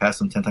have walked past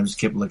them 10 times,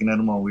 just kept looking at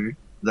them all weird.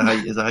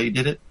 Is that how you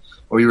did it?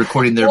 Or were you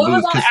recording their booth? It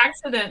was on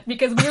accident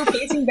because we were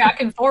pacing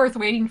back and forth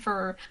waiting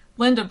for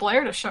Linda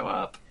Blair to show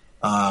up.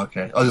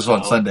 Okay. Oh, this was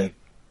on Sunday.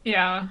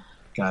 Yeah.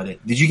 Got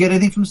it. Did you get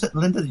anything from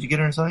Linda? Did you get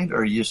her signed,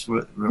 or you just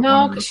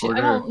no? Because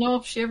I don't know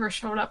if she ever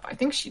showed up. I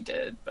think she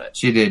did, but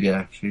she did.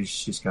 Yeah,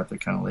 she's got there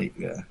kind of late.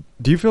 Yeah.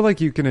 Do you feel like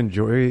you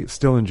can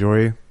still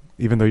enjoy,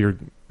 even though you're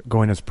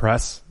going as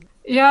press?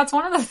 Yeah, it's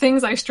one of the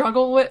things I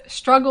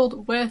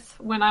struggled with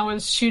when I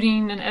was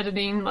shooting and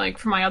editing, like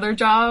for my other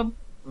job,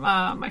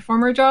 my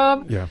former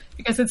job. Yeah.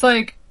 Because it's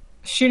like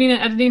shooting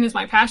and editing is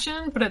my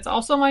passion, but it's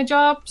also my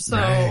job.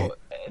 So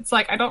it's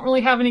like I don't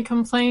really have any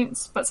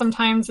complaints, but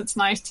sometimes it's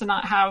nice to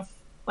not have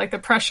like the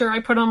pressure I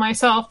put on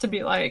myself to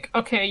be like,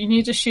 okay, you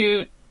need to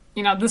shoot,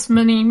 you know, this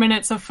many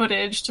minutes of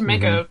footage to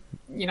make a,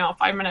 you know,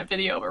 5-minute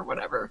video or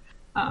whatever.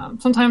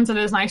 Sometimes it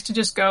is nice to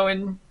just go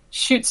and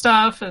shoot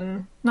stuff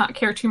and not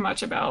care too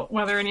much about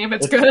whether any of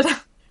it's good.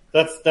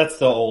 That's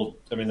the old,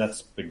 I mean,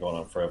 that's been going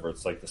on forever.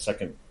 It's like the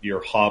second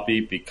your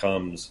hobby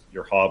becomes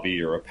your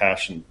hobby or a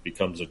passion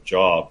becomes a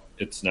job,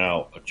 it's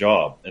now a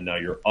job, and now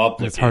you're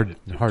obligated.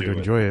 It's hard to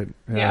enjoy it.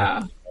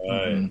 Yeah.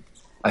 Right.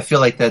 I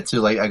feel like that too.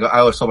 Like I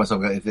always told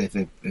myself, if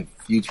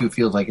YouTube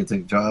feels like it's a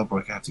job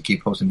or I have to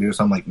keep posting videos,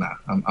 I'm like, nah,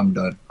 I'm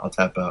done. I'll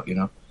tap out. You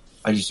know,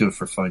 I just do it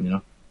for fun.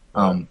 You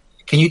know.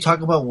 Can you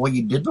talk about what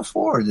you did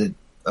before? Or did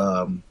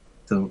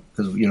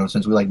because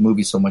since we like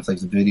movies so much, like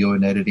the video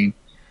and editing.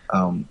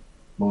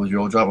 What was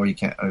your old job, or you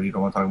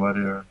don't want to talk about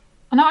it, or?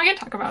 No, I can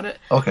talk about it.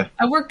 Okay.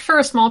 I worked for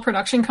a small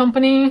production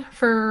company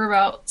for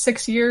about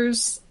 6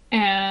 years,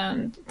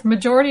 and the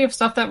majority of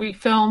stuff that we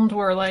filmed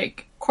were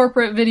like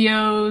corporate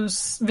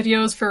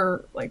videos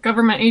for like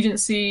government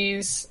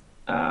agencies.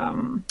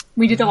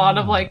 We did a lot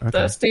of like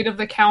the state of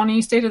the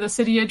county, state of the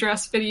city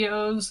address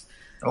videos.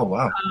 Oh,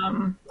 wow.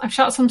 I've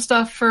shot some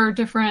stuff for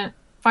different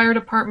fire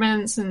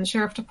departments and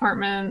sheriff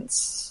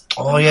departments.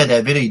 Oh, yeah,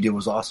 that video you did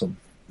was awesome.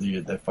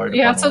 That fire department.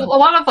 Yeah, so a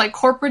lot of like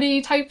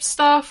corporate-y type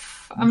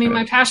stuff. Okay. I mean,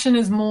 my passion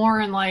is more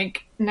in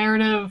like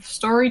narrative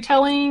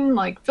storytelling,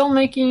 like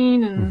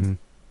filmmaking, and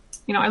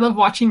I love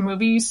watching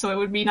movies, so it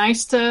would be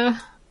nice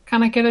to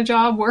kind of get a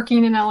job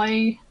working in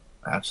LA.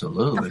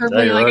 Absolutely.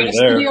 Preferably like in a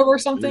studio or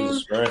something.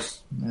 Jesus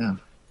Christ. Yeah.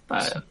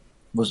 But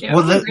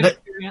that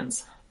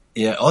experience.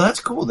 Yeah. Oh, that's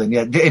cool then.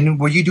 Yeah. And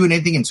were you doing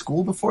anything in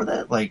school before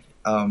that? Like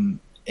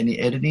any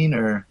editing,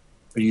 or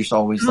you just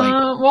always like?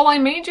 Well, I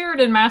majored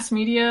in mass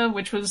media,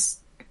 which was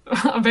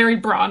a very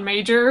broad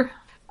major.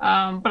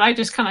 But I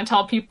just kind of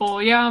tell people,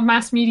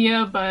 mass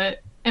media,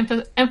 but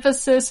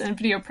emphasis in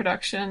video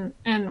production.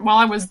 And while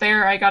I was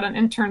there, I got an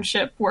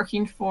internship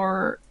working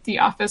for the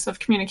Office of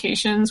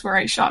Communications, where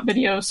I shot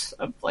videos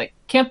of like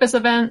campus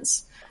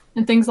events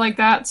and things like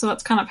that. So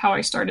that's kind of how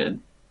I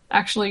started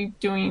actually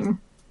doing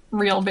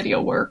real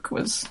video work,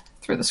 was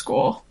through the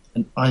school.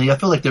 And I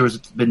feel like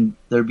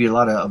there'd be a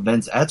lot of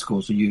events at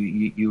school, so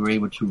you were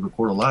able to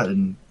record a lot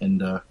and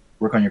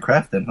work on your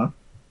craft then, huh?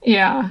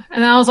 Yeah,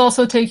 and I was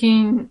also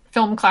taking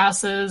film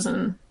classes,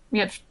 and we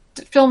had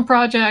film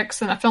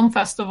projects and a film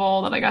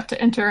festival that I got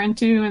to enter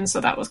into, and so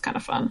that was kind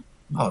of fun.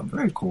 Oh,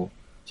 very cool.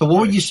 So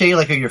what would you say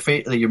like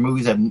are your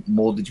movies that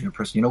molded you in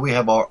person? We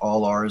have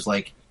all ours,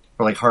 like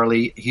for like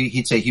Harley,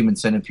 he'd say Human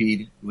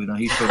Centipede.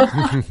 He showed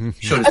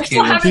his I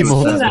still haven't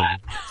seen that.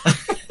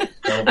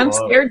 I'm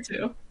scared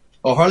to.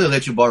 Oh, Harley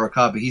let you borrow a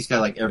copy. He's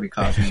got like every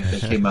copy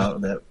that came out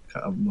of that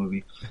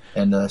movie.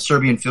 And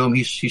Serbian film,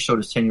 he showed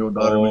his 10-year-old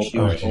daughter when she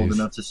was old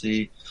enough to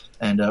see.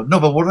 And no,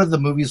 but what are the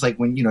movies like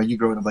when you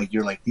growing up? Like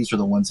you're like, these are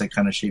the ones that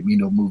kind of shaped me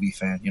into a movie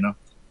fan.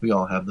 We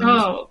all have those.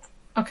 Oh,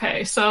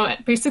 okay. So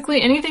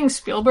basically anything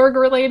Spielberg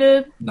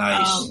related.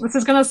 Nice. This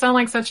is gonna sound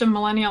like such a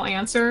millennial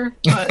answer,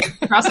 but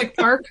Jurassic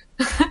Park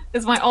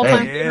is my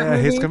all-time favorite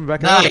movie. He's coming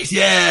back out. Nice,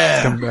 yeah.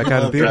 He's coming back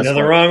out of theaters.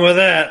 Nothing wrong with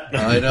that.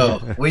 I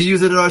know. We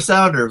use it in our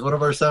sounders, one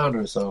of our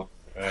sounders. So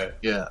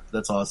yeah,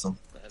 that's awesome.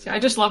 I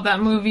just love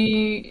that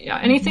movie. Yeah,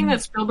 anything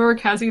that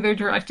Spielberg has either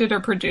directed or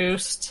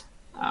produced.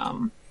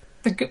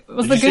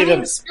 Was The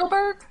Goonies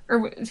Spielberg?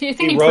 Or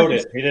he wrote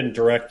it. He didn't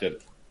direct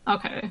it.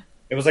 Okay.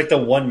 It was like the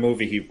one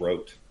movie he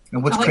wrote.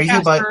 And what's crazy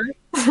Casper.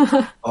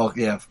 about? Oh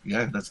yeah,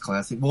 that's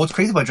classic. Well, what's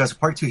crazy about Jurassic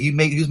Park 2? He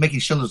was making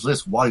Schindler's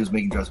List while he was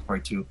making Jurassic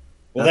Park 2.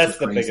 Well, that's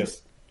the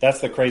biggest. That's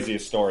the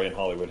craziest story in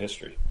Hollywood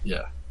history.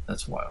 Yeah,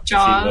 that's wild.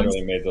 Jaws. He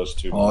literally made those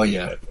two. Oh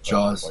yeah,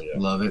 Jaws. Oh, yeah.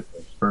 Love it.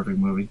 Perfect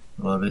movie.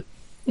 Love it.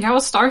 Yeah, I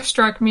was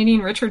starstruck meeting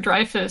Richard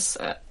Dreyfuss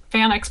at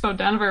Fan Expo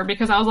Denver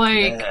because I was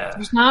like,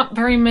 there's not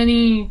very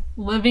many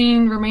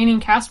living remaining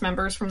cast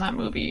members from that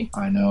movie.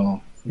 I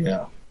know.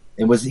 Yeah.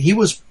 He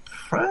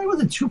probably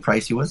wasn't too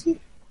pricey, was he?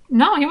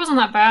 No, he wasn't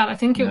that bad. I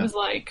think he was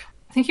like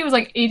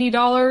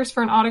 $80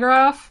 for an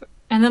autograph,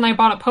 and then I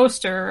bought a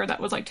poster that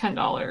was like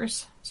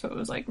 $10. So it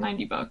was like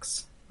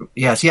 $90.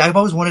 Yeah, see, I've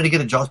always wanted to get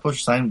a Jaws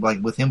poster signed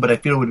like with him, but I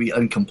feel it would be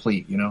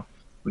incomplete,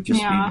 would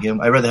just be him.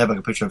 I'd rather have like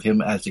a picture of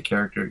him as the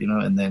character,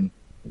 and then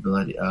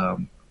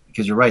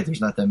because you're right, there's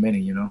not that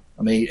many,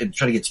 I mean,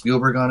 try to get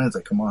Spielberg on it, it's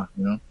like, come on,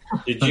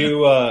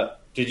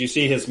 Did you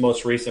see his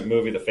most recent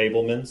movie, The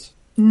Fabelmans?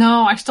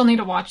 No, I still need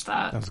to watch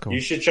that. That's cool.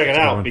 You should check it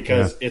out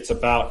because it's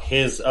about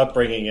his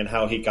upbringing and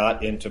how he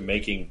got into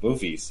making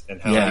movies and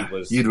how he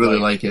was. You'd really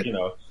like it,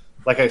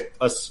 like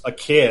a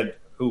kid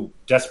who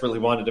desperately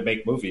wanted to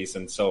make movies,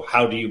 and so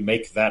how do you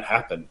make that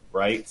happen,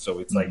 right? So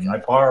it's like I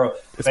borrow,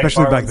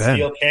 back then,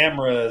 steel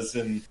cameras,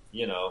 and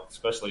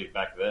especially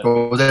back then.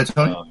 Oh, was that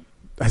Tony?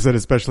 I said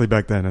especially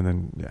back then, and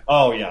then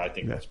Oh yeah, I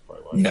think that's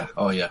probably why. Yeah.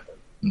 Oh yeah.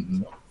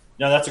 Mm-hmm. So,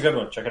 no, that's a good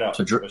one. Check it out.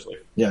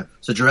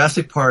 So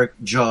Jurassic Park,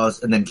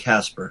 Jaws, and then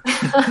Casper.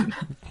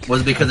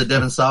 Was it because of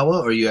Devon Sawa,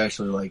 or you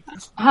actually like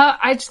this?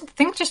 I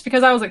think just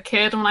because I was a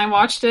kid when I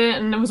watched it,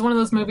 and it was one of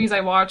those movies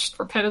I watched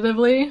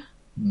repetitively.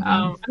 Mm-hmm.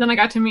 And then I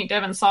got to meet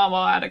Devon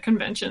Sawa at a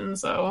convention.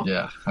 So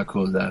yeah, how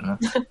cool is that,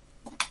 huh?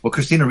 Well,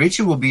 Christina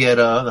Ricci will be at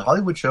the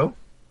Hollywood show.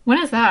 When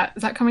is that?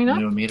 Is that coming up?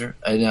 You don't meet her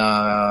in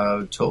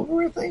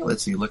October, I think.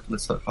 Let's see.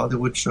 Let's look.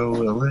 Hollywood show,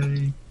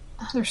 LA.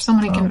 There's so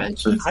many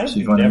conventions. So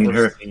you want to meet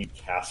her? Seen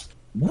Casper.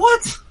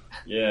 What?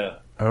 Yeah.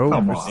 Oh,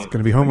 it's going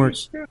to be homework.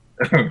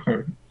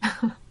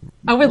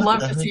 I would love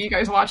to see you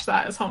guys watch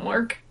that as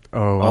homework.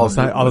 Oh,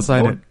 I'll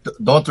assign it.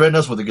 Don't threaten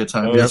us with a good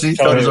time. Oh, See,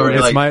 Tony's already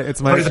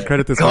it's my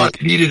credit this God,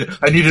 week.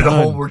 I needed a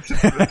homework.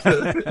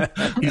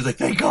 He's like,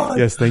 thank God.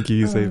 Yes, thank you.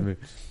 You saved me.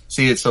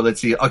 So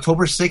let's see.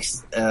 October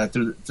 6th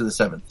through to the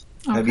 7th.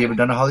 Okay. Have you ever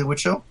done a Hollywood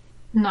show?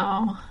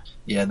 No.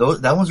 Yeah,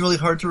 that one's really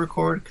hard to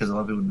record because a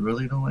lot of people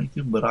really don't like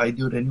it, but I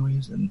do it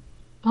anyways, and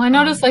Well, I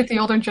noticed like the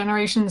older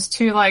generations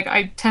too. Like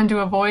I tend to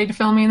avoid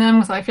filming them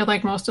because I feel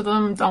like most of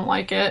them don't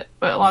like it,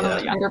 but a lot of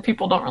the younger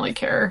people don't really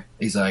care.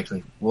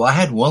 Exactly. Well, I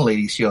had one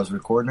lady. I was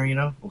recording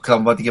her, because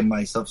I'm about to get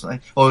my stuff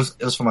signed. Oh,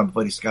 it was for my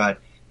buddy Scott,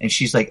 and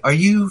she's like, "Are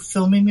you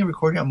filming me,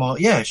 recording?" I'm all,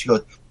 "Yeah." She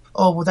goes,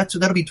 "Oh, well,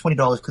 that'll be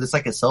 $20 because it's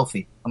like a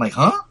selfie." I'm like,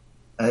 "Huh?"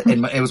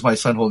 And it was my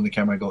son holding the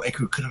camera. I go, "Hey,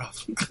 crew, cut it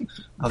off."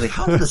 I was like,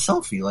 "How is it a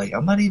selfie? Like,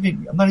 I'm not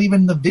even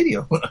in the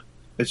video.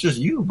 It's just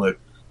you." But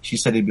she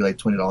said it'd be like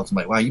 $20. I'm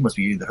like, "Wow, you must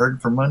be either hurting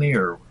for money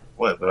or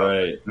what?"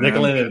 Right,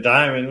 nickel and a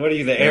diamond. What are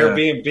you, the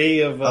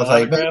Airbnb of? I was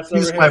like,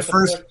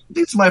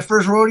 "This is my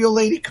first rodeo,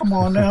 lady. Come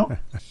on now."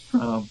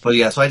 But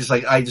yeah, so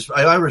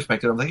I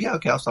respect it. I'm like, "Yeah,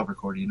 okay, I'll stop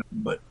recording."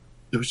 But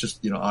it was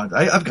just odd.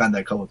 I've gotten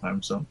that a couple of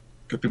times. So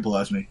good people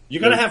ask me. You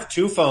gotta have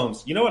two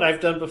phones. You know what I've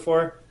done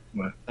before?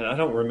 What? And I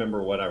don't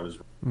remember what I was.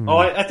 Oh,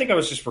 I think I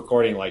was just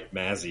recording like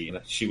Mazzy,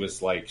 and she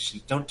was like,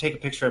 "Don't take a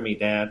picture of me,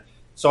 Dad."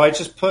 So I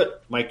just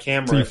put my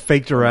camera. So you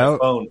faked her out,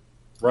 phone,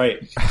 right,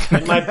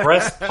 in my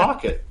breast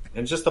pocket,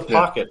 and just the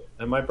pocket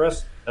and my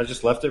breast. I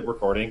just left it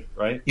recording,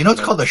 right. It's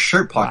called a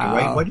shirt pocket,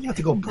 right? Why do you have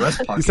to go breast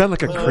pocket? You sound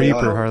like a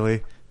creeper,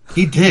 Harley.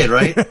 He did,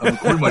 right? I'm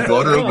recording my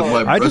daughter with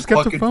my breast I just kept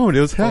pocket. the phone.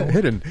 It was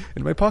hidden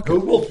in my pocket.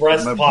 Google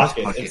breast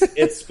pocket.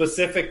 It's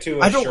specific to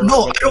a I don't shirt.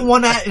 know. I don't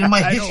want that in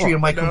my history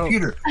in my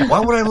computer. Why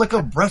would I look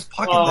up breast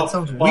pocket? That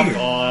sounds weird.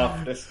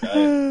 Off, this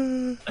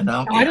guy.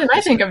 Why didn't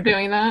I think of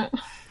doing that?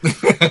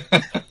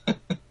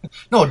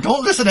 No,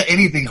 don't listen to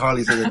anything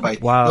Harley says.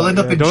 Wow, you'll end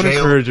up in don't jail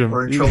encourage him.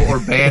 or in trouble or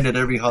banned at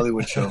every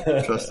Hollywood show.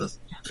 Trust us.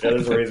 Yeah,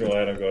 there's a reason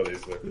why I don't go to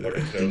these fucking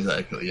shows.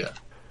 Exactly, yeah.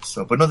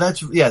 So, but no,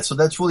 that's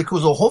really cool.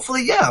 So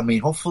hopefully,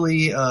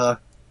 so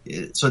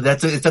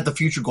is that the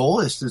future goal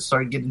is to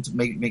start getting to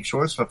make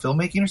shorts for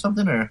filmmaking or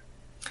something, or?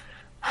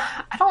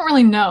 I don't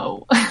really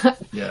know.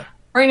 Yeah.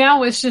 Right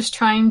now, it's just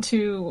trying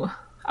to.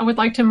 I would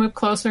like to move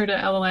closer to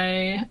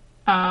LA.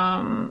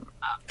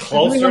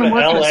 Closer to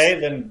LA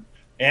than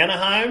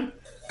Anaheim?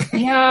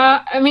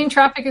 Yeah, I mean,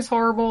 traffic is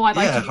horrible. I'd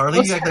like to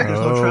Harley, you act like there's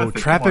no traffic.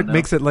 Traffic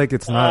makes it like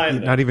it's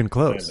not even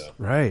close,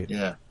 right?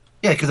 Yeah.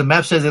 Yeah, because the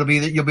map says you'll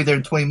be there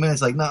in 20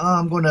 minutes. Like, no,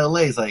 I'm going to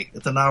LA. It's like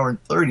it's an hour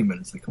and 30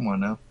 minutes. Like, come on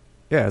now.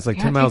 Yeah, it's like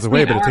 10 miles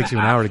away, but it takes you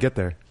an hour to get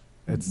there.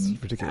 It's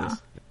ridiculous.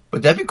 Yeah.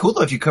 But that'd be cool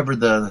though if you covered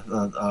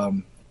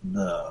the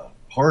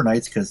horror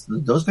nights, because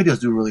those videos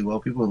do really well.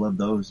 People would love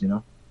those,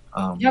 Yeah,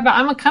 but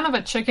I'm a kind of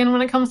a chicken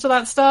when it comes to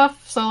that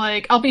stuff. So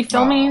like, I'll be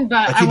filming,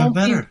 but I won't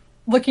be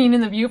looking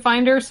in the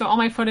viewfinder. So all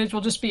my footage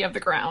will just be of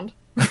the ground.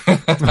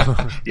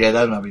 Yeah,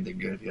 that'd not be that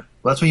good. Yeah,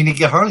 well, that's when you need to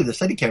get Harley, the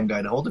Steadicam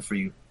guy, to hold it for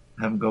you.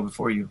 Have him go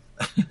before you.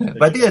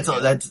 But I think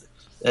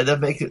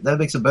that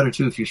makes it better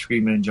too if you're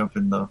screaming and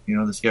jumping though.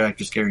 The scare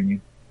actor scaring you.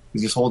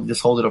 You just hold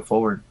it up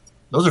forward.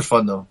 Those are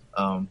fun though.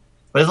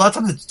 But a lot of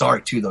times it's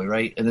dark too though,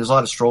 right? And there's a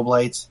lot of strobe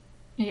lights.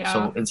 Yeah.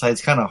 So inside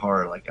it's kind of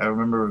hard. Like I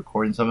remember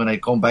recording something, I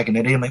going back and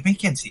editing. I'm like, man, you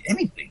can't see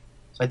anything.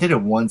 So I did it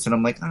once, and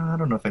I'm like, I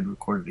don't know if I'd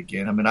record it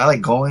again. I mean, I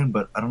like going,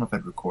 but I don't know if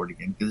I'd record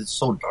again because it's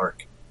so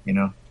dark.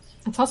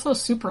 It's also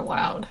super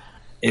loud.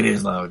 It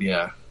is loud.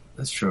 Yeah,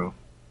 that's true.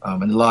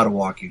 And a lot of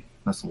walking.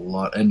 That's a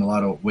lot, and a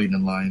lot of waiting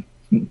in line.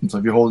 So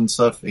if you're holding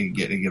stuff, it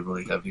get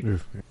really heavy.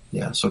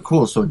 Yeah, so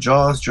cool. So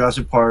Jaws,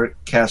 Jurassic Park,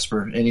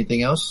 Casper.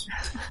 Anything else?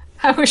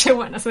 I wish I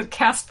wouldn't have said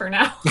Casper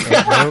now.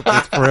 Nope,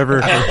 it's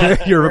forever.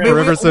 You're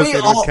forever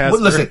associated with Casper.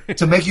 Listen,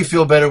 to make you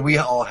feel better, we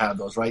all have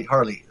those, right?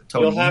 Harley,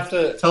 you'll have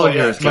to tell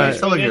yours.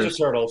 Tell yours. Ninja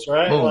Turtles,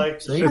 right? Boom.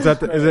 Like,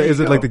 is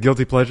it like the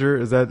guilty pleasure?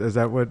 Is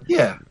that what?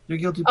 Yeah, your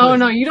guilty pleasure. Oh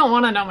no, you don't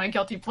want to know my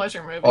guilty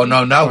pleasure movie. Oh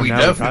no, now we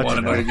definitely want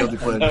to know your guilty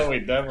pleasure. No,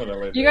 we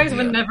definitely. You guys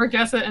would never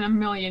guess it in a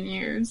million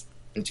years.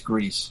 It's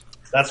Grease.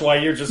 That's why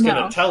you're just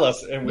going to tell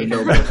us, and we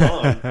can move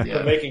on.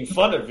 We're making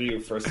fun of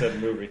you for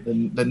said movie.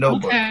 The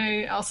Notebook.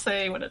 Okay, I'll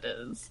say what it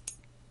is.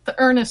 The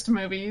Ernest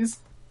movies.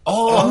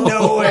 Oh,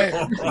 no way.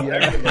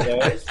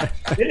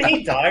 Didn't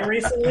he die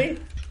recently?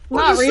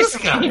 Not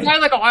recently. He died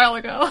like a while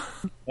ago.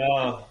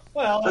 Well,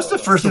 that's the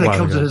first thing that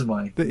comes to his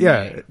mind.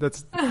 Yeah,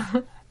 that's...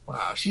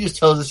 Wow, she just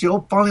tells us. She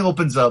finally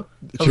opens up.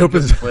 She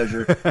opens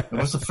pleasure. And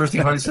what's the first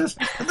thing Harley says?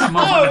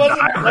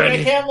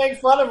 I can't make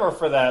fun of her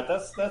for that.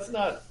 That's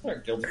not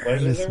guilty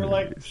pleasures. They were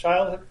like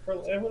childhood.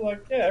 They were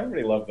like, yeah,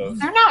 everybody loved those.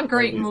 They're not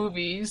great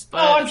movies, but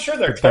I'm sure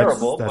they're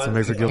terrible. That's what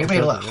makes it guilty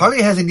pleasure.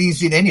 Harley hasn't even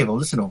seen any of them.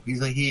 Listen to him.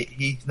 He's like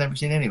he's never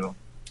seen any of them.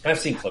 I've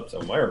seen clips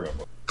of them. I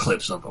remember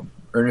clips of them.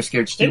 Ernest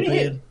Scared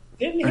Stupid.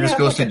 Didn't Ernest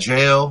Goes to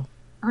Jail.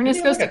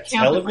 Ernest Goes to a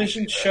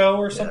television show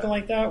or something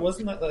like that.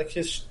 Wasn't that like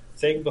his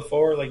thing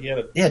before? Like he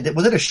had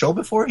was it a show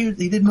before he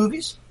did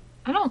movies?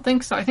 I don't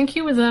think so. I think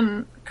he was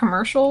in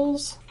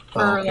commercials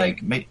for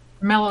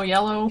Mellow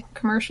Yellow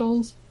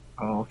commercials.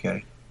 Oh,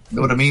 okay. You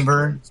know what I mean,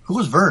 Vern? Who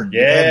was Vern?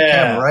 Yeah.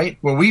 Camera, right?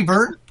 Were we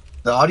Vern?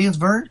 The audience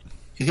Vern?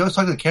 Because he always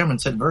talked to the camera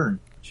and said Vern.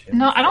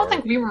 No, I don't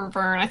think we were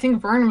Vern. I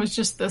think Vern was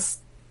just this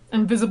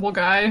invisible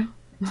guy.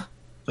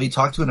 So you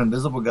talked to an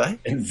invisible guy?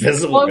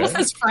 Invisible Well, it was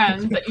his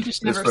friend that you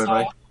just never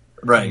saw.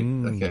 Right.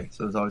 Okay.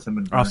 So it's always him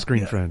and Vern.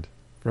 Off-screen friend.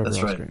 Forever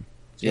That's right. Off-screen.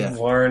 Yeah.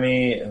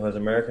 Varney was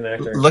an American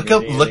actor. Look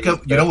up.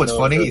 You know what's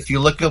funny? If you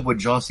look up what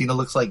John Cena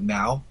looks like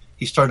now,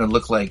 he's starting to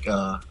look like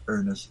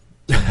Ernest.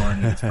 and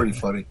Barney. It's pretty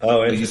funny.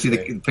 Oh, you see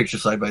the picture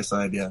side by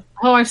side, yeah.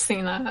 Oh, I've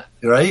seen that.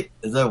 Right?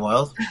 Is that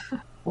wild?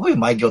 What would be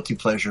my guilty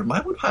pleasure?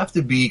 Mine would have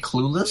to be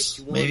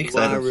Clueless, maybe, because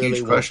I had a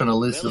huge crush on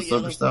Alyssa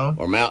Silverstone.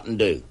 Or Mountain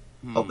Dew.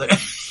 Oh, there.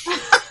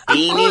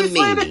 Eeny,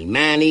 meeny,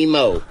 miny,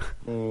 mo.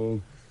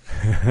 Well,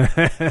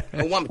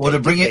 to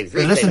bring it,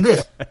 listen to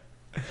this.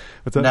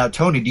 What's up? Now,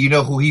 Tony, do you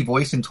know who he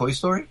voiced in Toy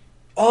Story?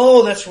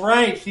 Oh, that's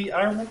right.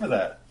 I remember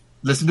that.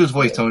 Listen to his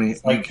voice, Tony.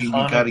 Like you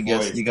gotta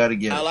guess. You gotta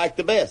guess. I like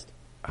the best.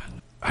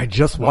 I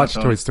just watched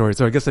Toy Story,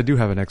 so I guess I do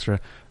have an extra.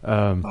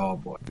 Oh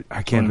boy,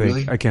 I can't think.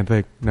 Really? I can't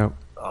think. No.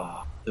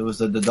 Oh, it was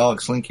the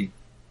dog Slinky.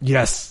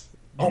 Yes.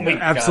 Oh my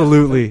God.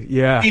 Absolutely.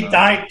 Yeah. He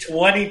died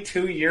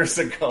 22 years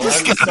ago. I'm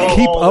so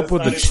Keep old, up it's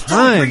with not the even-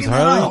 times,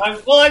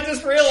 Harley. I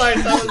just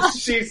realized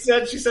she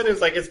said it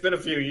was like it's been a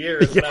few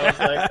years. And I was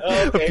like,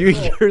 oh, okay, A few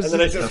cool. years. And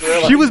then I just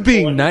realized She was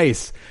being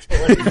nice.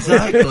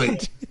 Exactly.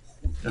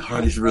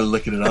 Harley's really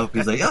looking it up.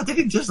 He's like, "Oh, did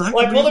he just like?"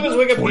 Well, I pulled up his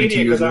 22 Wikipedia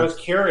years because I ago. was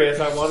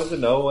curious. I wanted to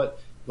know what,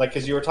 like,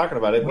 because you were talking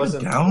about it. It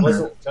wasn't.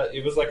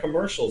 It was like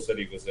commercials that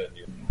he was in,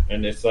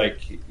 and it's like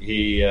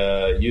he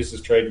used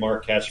his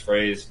trademark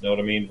catchphrase. Know what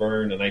I mean,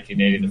 Vern? In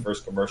 1980, the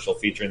first commercial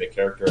featuring the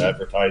character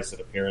advertised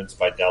an appearance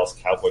by Dallas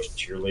Cowboys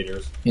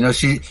cheerleaders. You know,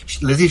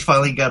 Lindsey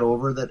finally got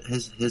over that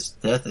his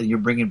death, and you're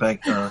bringing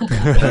back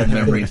bad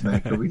memories,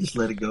 man. Can we just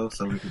let it go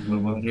so we can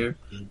move on here?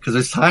 Because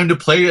it's time to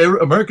play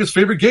America's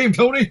favorite game,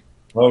 Tony.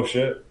 Oh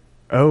shit!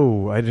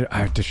 Oh,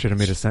 I just should have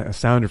made a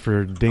sounder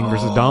for Ding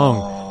versus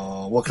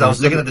Dong. Well, because I was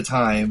looking at the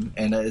time,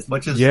 and as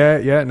much as no,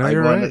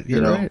 you're right.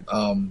 You're right.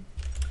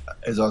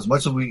 As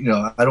much as we,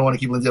 I don't want to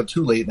keep Lindsey up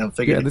too late, and I'm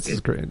figuring this is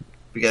great.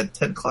 We got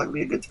 10 o'clock would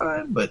be a good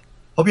time, but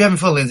hope you're having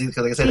fun, Lindsey.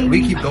 Because like I said,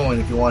 we keep going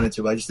if you wanted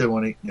to. But I just didn't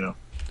want to,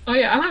 Oh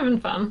yeah, I'm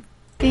having fun.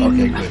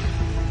 Okay, good,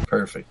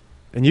 perfect.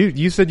 And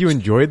you said you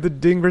enjoyed the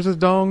Ding versus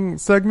Dong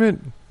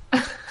segment.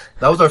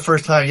 That was our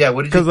first time. Yeah,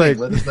 what did you think?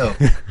 Let us know.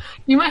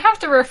 You might have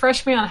to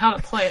refresh me on how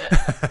to play it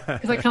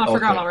because I kind of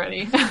forgot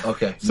already.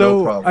 Okay, so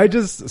no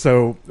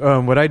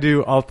problem. What I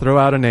do, I'll throw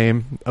out a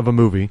name of a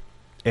movie,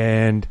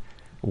 and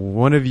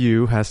one of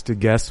you has to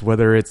guess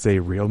whether it's a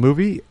real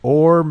movie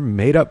or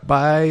made up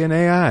by an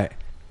AI.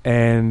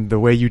 And the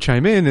way you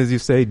chime in is you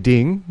say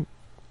Ding.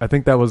 I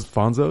think that was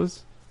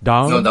Fonso's.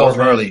 Dong. No, that was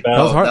Harley.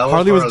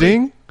 Harley was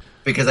Ding.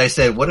 Because I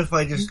said, what if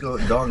I just go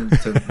Dong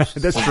to...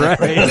 That's right.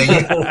 And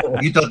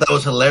then you thought that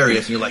was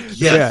hilarious. And you're like,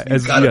 yes,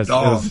 you got a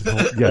Dong.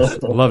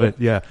 Yes, love it.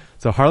 Yeah.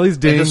 So Harley's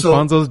Ding,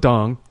 Fonso's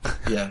Dong.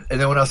 Yeah. And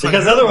then when I was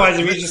because otherwise,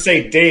 if you just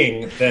say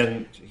Ding,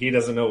 then he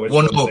doesn't know which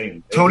one's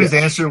Ding. Tony's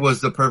answer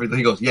was the perfect...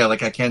 He goes, yeah,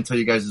 like I can't tell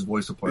you guys'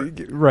 voice apart.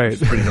 Right.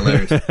 It's pretty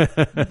hilarious.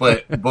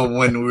 But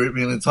when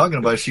we were talking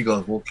about it, she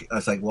goes, well, I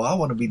was like, well, I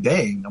want to be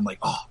Dang. I'm like,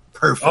 oh,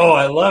 perfect. Oh,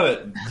 I love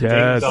it.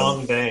 Yes. Ding,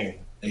 Dong, Dang.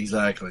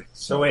 Exactly.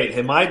 So wait,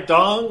 am I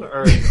Dong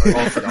or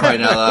right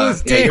now?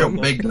 Yeah, you're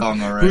a big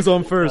Dong, all right. Who's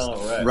on first?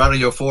 Right on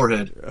your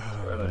forehead.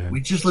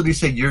 We just literally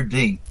said you're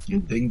Ding. You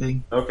Ding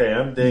Ding. Okay,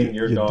 I'm Ding.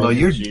 You're Dong. No,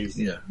 you're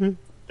yeah.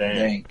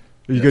 Dang.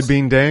 Are you good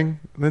being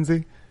Dang,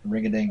 Lindsey?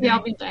 Ring a ding. Yeah,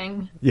 I'll be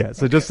Dang. Yeah.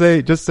 So just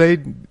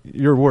say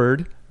your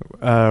word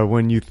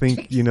when you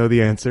think you know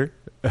the answer,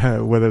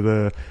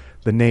 whether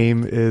the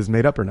name is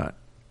made up or not.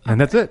 And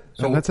that's it.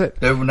 So that's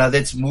it. Now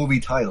that's movie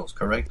titles,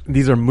 correct?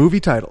 These are movie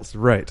titles,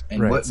 right?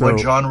 And right. what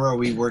genre are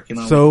we working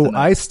on? So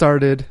I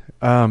started.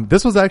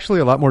 This was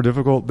actually a lot more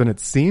difficult than it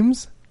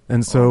seems.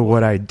 And so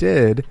what I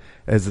did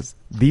is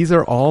these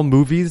are all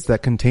movies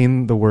that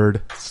contain the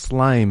word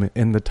slime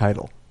in the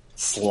title.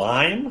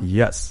 Slime?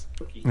 Yes.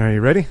 Are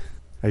you ready?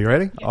 Are you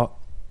ready? Yeah.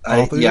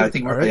 I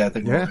think we're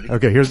ready.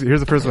 Okay. Here's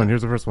the first one.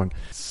 Here's the first one.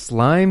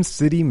 Slime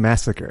City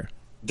Massacre.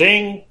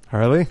 Ding.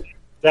 Harley.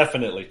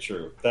 Definitely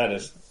true. That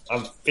is.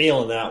 I'm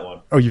feeling that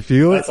one. Oh, you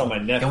feel That's it? on my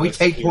Netflix. Can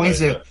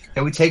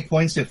we take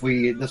points if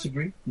we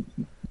disagree?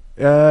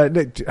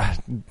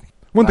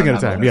 One thing at a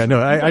time. Yeah,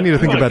 no, I need to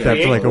think about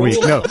that for like a week.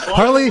 No,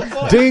 Harley,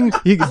 ding,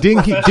 ding.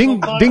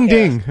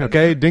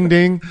 Okay, ding,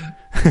 ding.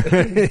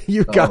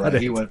 You got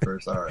it. He went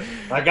first. All right.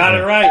 I got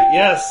it right.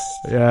 Yes.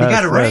 Yeah, you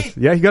got it right. Yes.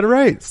 Yeah, you got it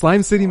right.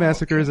 Slime City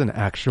Massacre is an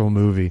actual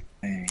movie.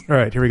 Dang. All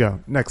right, here we go.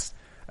 Next,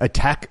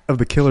 Attack of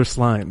the Killer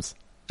Slimes.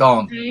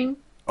 Dong. Dang.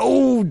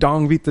 Oh,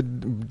 Dong beat the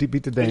ding.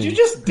 Did you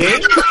just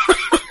ding?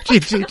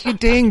 she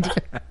dinged.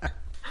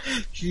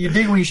 You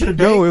ding when you should have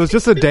dinged. No, it was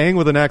just a dang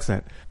with an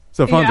accent.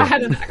 So Fonso. Yeah, I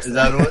had an accent. Is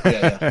that what?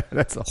 Yeah.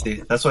 That's all.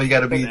 See, that's why you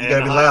got to be. You got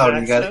to be loud.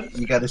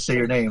 You got to say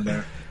your name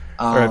there.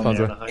 All right,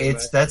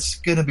 Fonso. That's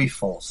gonna be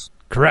false.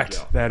 Correct.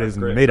 Yeah, that is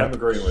made up. I'm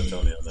agreeing with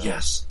Tony on that.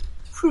 Yes.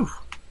 Whew.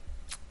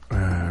 All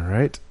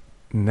right.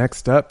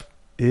 Next up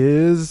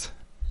is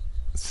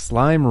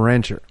Slime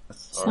Rancher.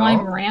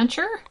 Slime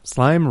Rancher?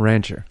 Slime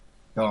Rancher.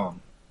 Dong.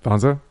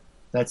 Fonso?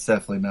 That's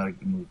definitely not a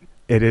good movie.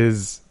 It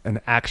is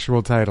an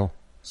actual title.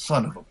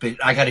 Son of a bitch.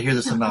 I got to hear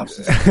the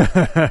synopsis. You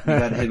got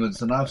to hit with the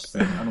synopsis.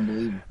 I don't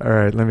believe it. All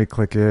right, let me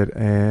click it.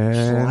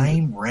 And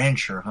Slime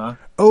Rancher, huh?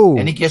 Oh.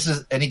 Any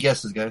guesses,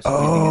 guys?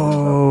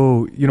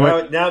 Oh, you know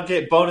what? Now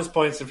get bonus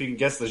points if you can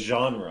guess the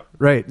genre.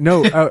 Right.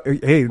 No,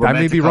 hey, I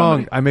may be Romantic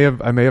wrong.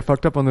 comedy. I may have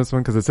fucked up on this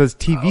one because it says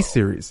TV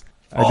series.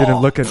 I didn't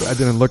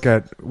look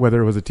at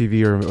whether it was a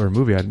TV or a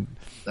movie.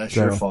 That's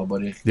your fault,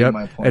 buddy. Yep.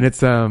 My point. And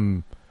it's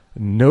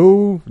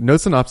no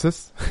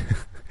synopsis,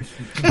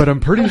 but I'm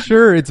pretty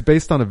sure it's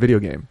based on a video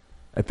game.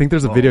 I think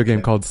there's a video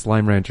game called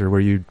Slime Rancher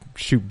where you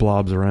shoot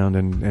blobs around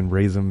and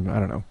raise them. I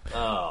don't know.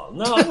 Oh,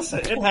 no,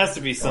 it has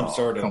to be some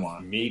sort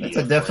of media. It's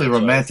a definitely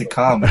romantic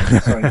comedy.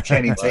 Sorry,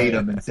 Channing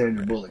Tatum and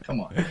Sandra Bullock.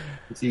 Come on.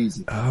 It's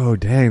easy. Oh,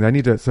 dang. now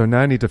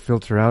I need to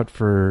filter out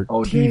for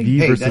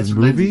TV versus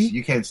movie.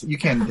 You can't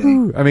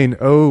dang. I mean,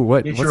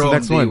 what's the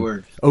next one?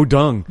 Word. Oh,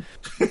 dung.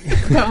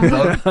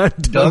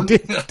 Dung?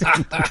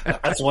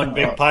 That's one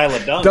big pile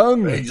of dung.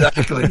 Dung.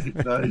 Exactly.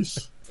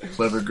 Nice.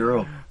 Clever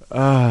girl. All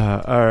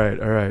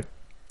right.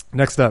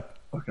 Next up.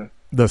 Okay.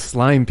 The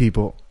slime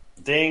people.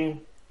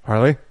 Ding.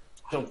 Harley?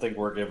 I don't think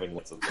we're giving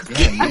what's up. Too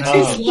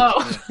slow.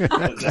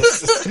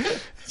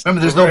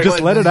 Remember, there's no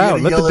just let it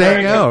out. Let the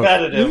dang out.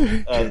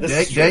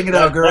 Dang it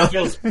out, girl.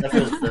 That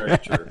feels very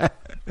true.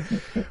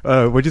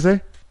 What'd you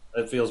say?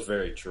 That feels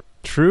very true.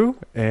 True,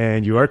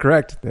 and you are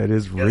correct. That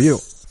is real.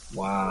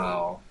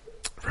 Wow.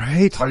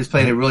 Right. Hardy's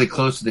playing it really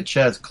close to the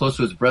chest, close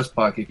to his breast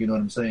pocket, if you know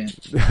what I'm saying.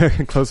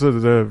 Close to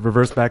the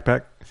reverse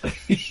backpack.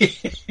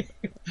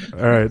 All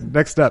right,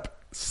 next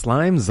up,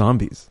 slime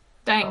zombies.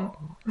 Dang.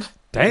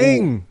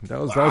 Dang! That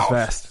was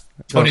fast.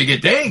 Tony,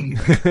 get dang!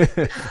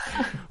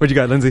 What you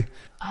got, Lindsay?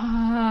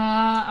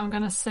 I'm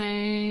gonna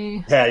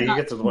say. Yeah, you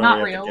get to the one not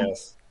where you have to real.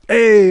 guess.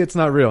 Hey, it's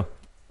not real.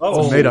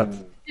 Oh, it's made up.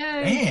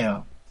 Yay.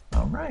 Damn.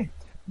 All right.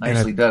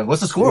 Nicely done.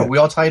 What's the score? We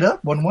all tied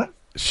up? 1-1?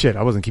 Shit,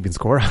 I wasn't keeping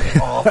score.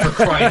 Oh, for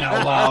crying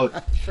out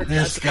loud.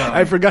 This guy.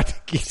 I forgot to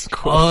keep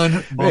score.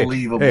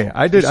 Unbelievable. Hey,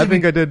 I did. I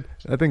think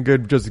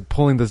good just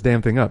pulling this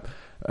damn thing up.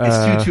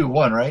 It's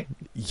 2-2-1, right?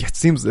 Yeah,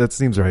 that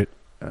seems right.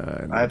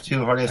 I have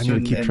 2. Hardy has 2. I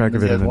need to keep track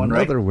of it in one,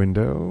 another right?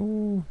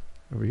 window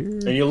over here.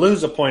 And you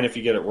lose a point if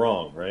you get it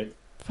wrong, right?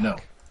 No.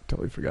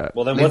 Totally forgot.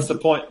 Well, then what's the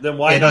point? Then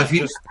why Yeah, not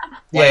just?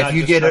 if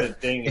you get it,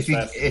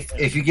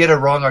 if you get it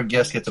wrong, our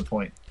guest gets a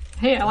point.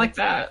 Hey, I like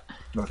that.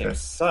 Okay. It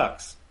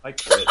sucks. I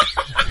quit.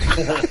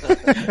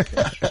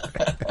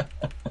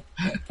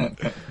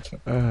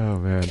 Oh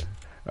man!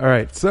 All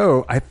right,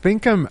 so I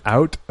think I'm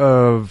out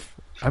of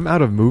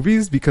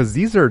movies because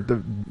these are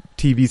the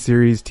TV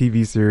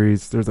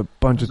series. There's a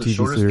bunch of TV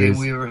shortest series. game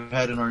we ever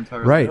had in our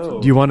entire right?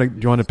 life. Do you want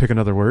to pick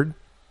another word?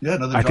 Yeah,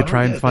 another. I could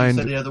try and find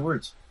any other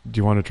words. Do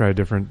you want to try a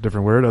different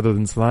word other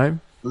than slime?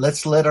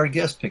 Let's let our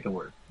guest pick a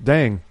word.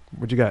 Dang,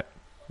 what you got?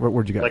 What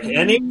word you got? Like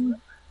any?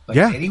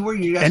 Any word?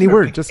 Any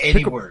word. Just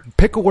any word.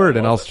 Pick a word,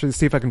 and I'll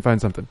see if I can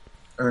find something.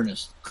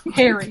 Ernest.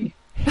 Harry.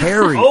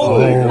 Harry.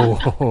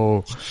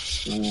 Oh,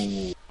 this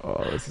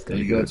is there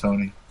you go,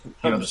 Tony.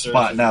 You're on the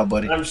spot now,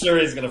 buddy. I'm sure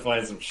he's gonna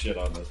find some shit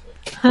on this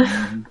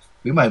one.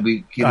 We might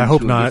be. I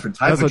hope not. Those are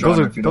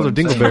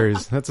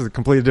dingleberries. That's a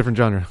completely different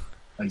genre.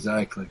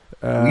 Exactly.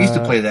 We used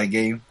to play that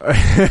game.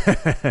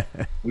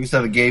 We used to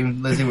have a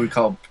game, Lindsay, we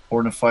called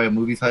Pornify a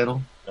movie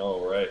title.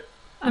 Oh, right.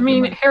 I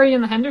mean, Harry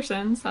and the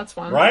Hendersons. That's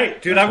one.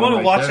 Right, dude. I want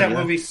to watch that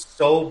movie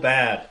so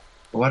bad.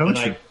 Well, why don't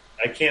you?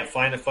 I can't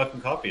find a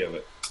fucking copy of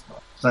it.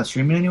 It's not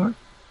streaming anywhere?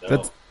 No.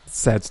 That's a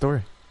sad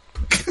story.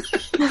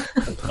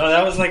 No,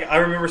 that was like, I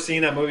remember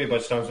seeing that movie a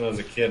bunch of times when I was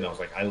a kid, and I was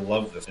like, I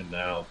love this. And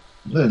now,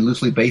 is it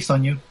loosely based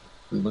on you?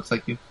 It looks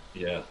like you.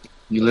 Yeah.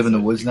 You live in the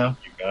woods now.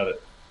 You got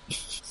it.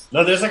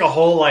 No, there's like a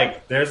whole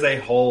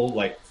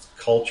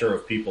culture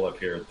of people up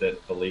here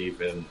that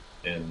believe in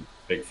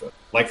Bigfoot,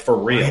 like for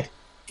real. Right.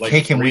 Like,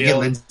 hey, can we get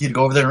Lindsay to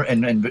go over there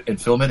and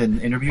film it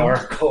and interview her?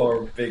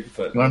 Hardcore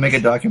Bigfoot. You want to make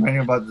a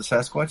documentary about the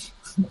Sasquatch?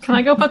 Can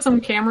I go put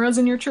some cameras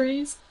in your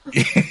trees?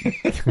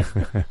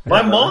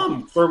 My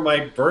mom, for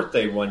my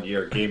birthday one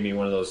year, gave me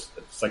one of those.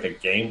 It's like a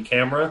game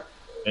camera,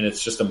 and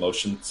it's just a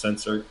motion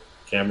sensor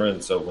camera,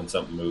 and so when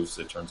something moves,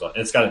 it turns on.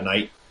 And it's got a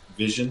night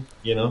vision,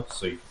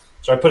 So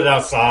I put it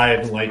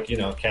outside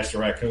and catch the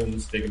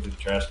raccoons, dig into the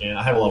trash can.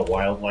 I have a lot of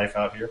wildlife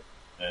out here,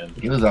 and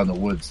he lives out in the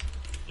woods.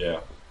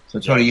 Yeah. So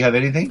Tony, you have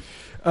anything?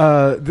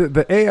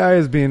 The AI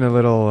is being a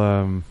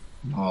little.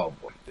 Oh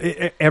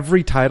boy!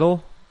 Every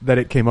title that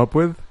it came up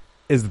with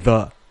is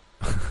the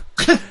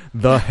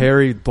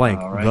Harry blank.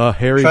 Right. The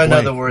Harry Try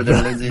blank. another word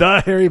there, Lindsay.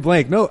 The Harry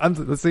blank. No,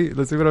 let's see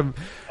what I'm.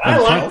 I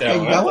like that.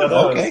 Okay, you got one.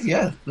 Okay,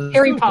 yeah.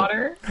 Harry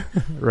Potter.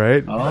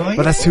 Right. Oh,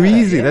 but that's too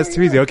easy. That's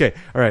too easy. Okay.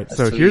 All right.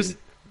 So here's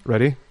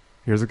ready.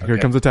 Here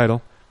comes the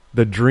title.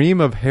 The Dream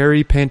of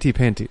Harry Panty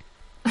Panty.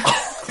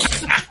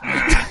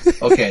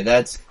 Okay,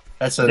 that's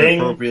an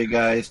appropriate,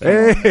 guys.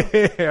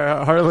 Hey,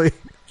 Harley.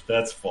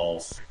 That's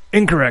false.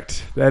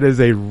 Incorrect. That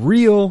is a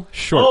real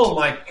short. Oh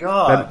my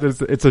god!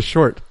 It's a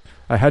short.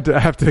 I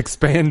have to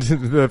expand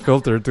the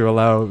filter to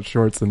allow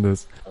shorts in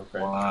this.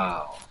 Okay.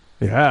 Wow.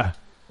 Yeah.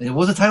 And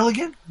what was the title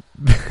again?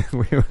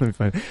 Wait, let me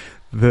find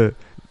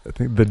I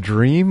think The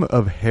Dream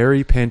of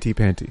Harry Panty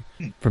Panty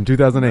from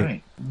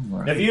 2008.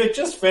 Right. If you had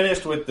just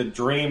finished with The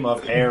Dream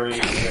of Harry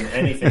and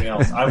anything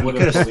else, I would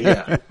have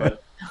believed you.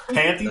 But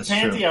Panty,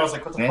 true. I was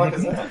like, what the fuck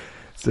is that?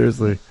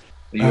 Seriously.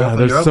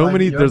 There's so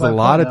many. There's a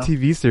lot of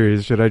TV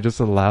series. Should I just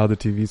allow the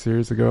TV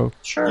series to go?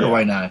 Sure. Yeah.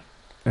 Why not?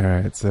 All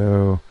right.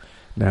 So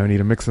now we need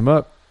to mix them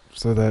up.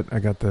 so that I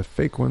got the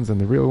fake ones and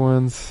the real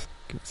ones.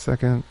 Give me a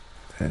second.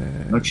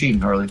 No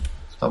cheating, Harley.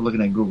 Stop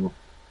looking at Google.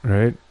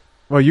 Right.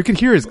 Well, you can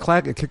hear his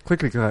clickety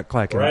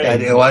clack.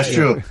 Right. Yeah, well, that's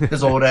true.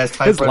 His old ass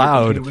typewriter. It's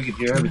loud. We could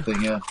hear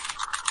everything. Yeah.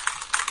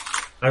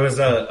 I was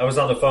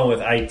on the phone with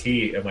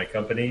IT at my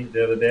company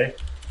the other day,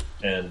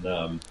 and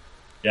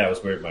it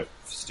was weird. My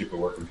stupid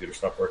work computer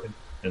stopped working,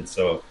 and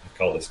so I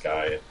called this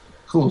guy.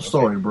 Cool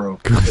story, bro.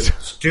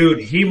 Dude,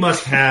 he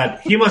must had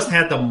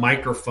the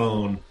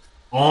microphone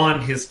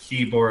on his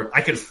keyboard.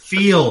 I could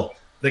feel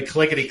the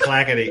clickety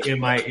clackety in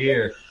my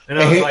ear, and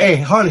I was hey,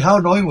 Harley, how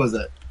annoying was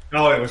that?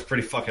 Oh, it was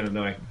pretty fucking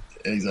annoying.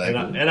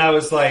 Exactly. And I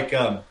was like,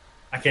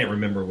 I can't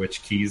remember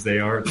which keys they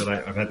are.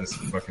 I've had this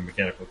fucking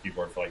mechanical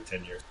keyboard for like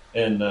 10 years.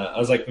 And I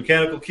was like,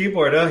 mechanical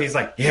keyboard, huh? He's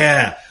like,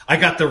 yeah, I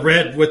got the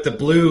red with the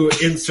blue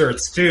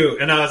inserts too.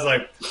 And I was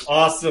like,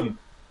 awesome.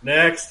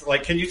 Next.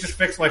 Like, can you just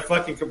fix my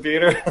fucking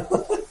computer?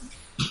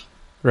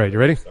 Right, you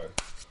ready? Sorry.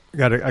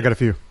 I got a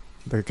few.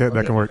 That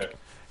can work. Okay.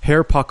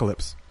 Hair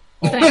apocalypse.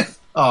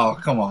 Oh,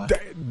 come on.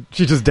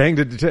 She just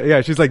danged it.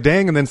 Yeah, she's like,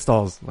 dang, and then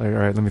stalls. Like, all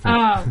right, let me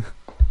think.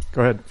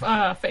 Go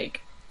ahead.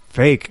 Fake.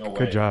 Fake. No Good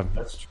way. job.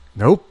 That's true.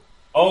 Nope.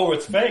 Oh,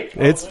 it's fake.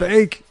 It's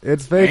fake.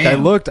 It's fake. Damn.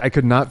 I looked. I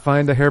could not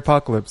find a hair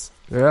apocalypse.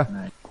 Yeah.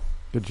 Nice.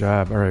 Good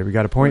job. All right, we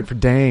got a point for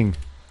dang.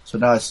 So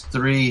now it's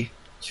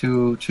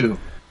 3-2-2,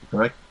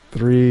 correct?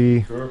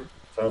 3. Sure.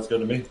 Sounds good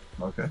to me.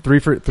 Okay. 3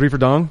 for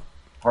dong.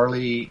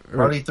 Harley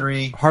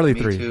 3. Harley me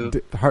 3. 2,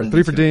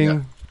 3 for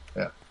ding.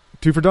 Yeah.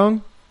 2 for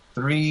dong.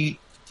 3.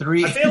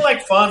 I feel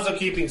like Fonso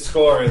keeping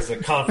score is a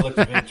conflict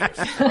of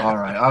interest. All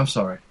right. I'm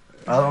sorry.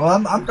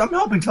 I'm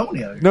helping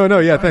Tony out. No.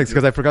 Yeah, thanks,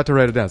 because I forgot to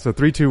write it down. So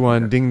 3, 2,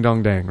 1, ding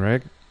dong dang,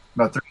 right?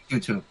 No,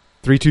 3-2-2.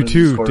 3, 2,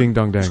 2, ding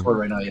dong dang. Score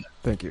right now, yeah.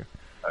 Thank you.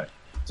 All right.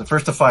 So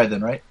first to 5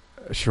 then, right?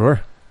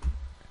 Sure.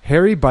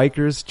 Harry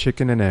Biker's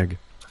chicken and egg.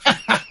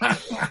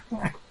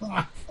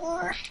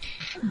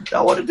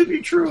 I want it to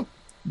be true.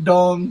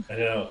 Dong. I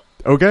know.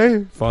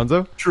 Okay,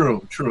 Fonzo.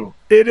 True.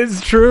 It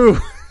is true.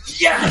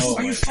 Yes! Oh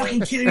Are you my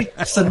fucking kidding me?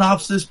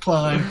 Synopsis,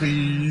 Klein,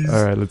 please.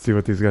 All right, let's see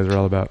what these guys are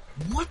all about.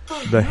 What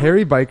The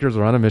Harry Bikers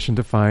are on a mission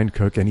to find,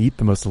 cook, and eat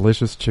the most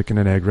delicious chicken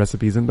and egg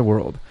recipes in the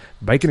world.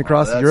 Biking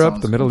across that Europe,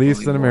 sounds the Middle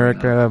East, and completely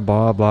America.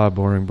 Blah, blah,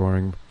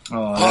 boring.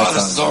 Oh,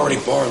 this is already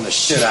boring the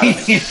shit out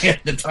of me.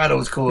 The title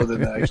was cooler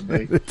than that,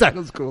 actually. The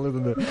title's cooler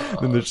than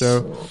the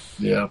show.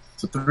 Yeah.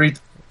 So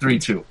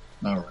 3-2.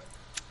 All right.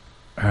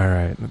 All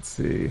right, let's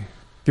see.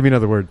 Give me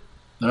another word.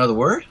 Another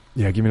word?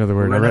 Yeah, give me another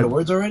word. Ran out of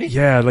words already?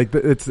 Yeah, like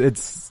it's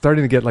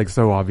starting to get like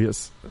so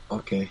obvious.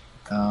 Okay.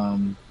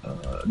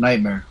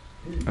 Nightmare.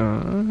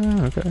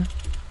 Okay.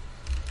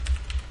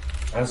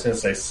 I was going to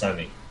say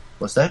sunny.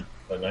 What's that?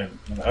 But I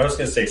was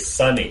going to say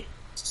sunny.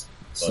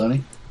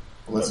 Sunny?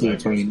 Let's see what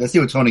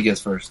Tony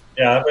gets first.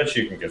 Yeah, I bet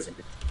you can get some.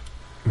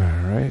 All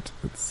right,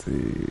 let's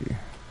see.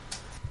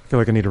 I feel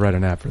like I need to write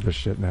an app for this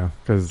shit now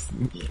because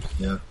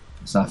Yeah.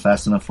 It's not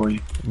fast enough for you?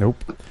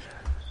 nope.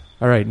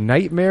 All right,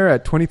 nightmare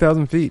at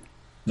 20,000 feet.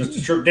 Just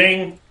a trip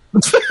ding.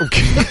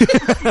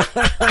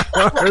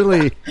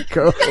 Harley,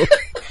 go.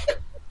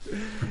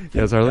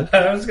 Yes, Harley.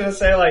 I was gonna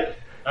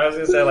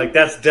say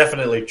that's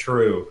definitely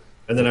true,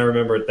 and then I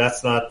remembered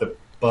that's not the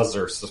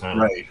buzzer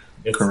sound. Right.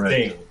 It's Correct.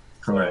 ding.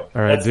 Correct.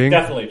 All right, That's ding.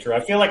 definitely true.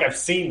 I feel like I've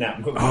seen that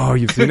movie. Oh,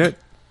 you've seen it?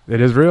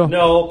 It is real.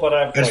 No, but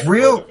I've. It's like,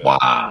 real? heard of it.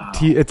 Wow.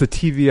 It's a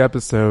TV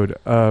episode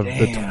of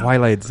The Damn.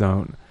 Twilight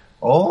Zone.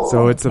 Oh,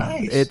 So it's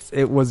nice.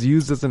 it was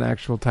used as an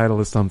actual title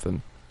of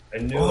something. I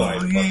knew Oh, I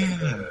fucking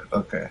heard yeah. it.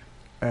 Okay.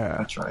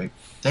 That's right.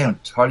 Damn,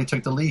 Hardy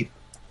took the lead.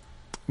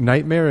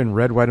 Nightmare in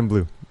red, white, and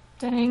blue.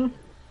 Dang.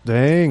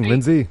 Dang, Fake.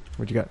 Lindsay,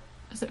 what you got?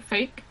 Is it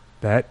fake?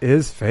 That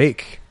is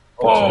fake.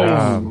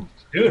 Oh,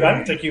 dude, I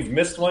don't think you've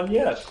missed one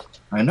yet.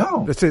 I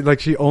know. That's it. Like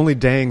she only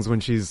dangs when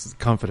she's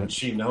confident.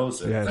 She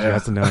knows it. Yeah, she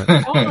has to know it.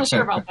 I'm not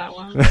sure about that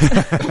one.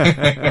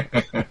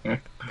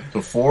 So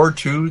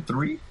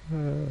 4-2-3.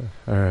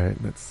 All right,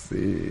 let's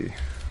see.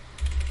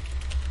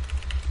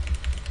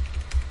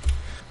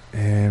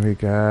 And we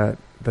got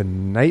The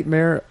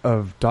Nightmare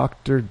of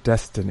Dr.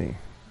 Destiny.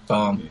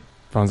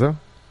 Fonzo?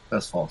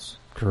 That's false.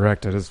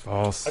 Correct, it is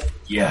false.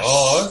 Yes.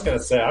 Oh, I was gonna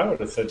say I would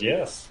have said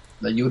yes.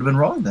 That you would have been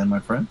wrong then, my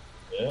friend.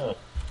 Yeah.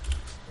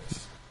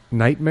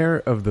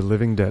 Nightmare of the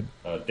Living Dead.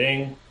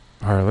 Ding.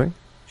 Harley?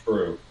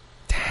 True.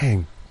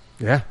 Dang.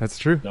 Yeah, that's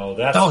true. No,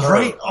 that's That was her.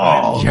 right?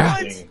 Oh,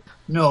 Yeah. what?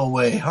 No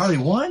way. Harley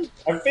won?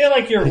 I feel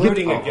like you're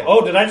rooting again.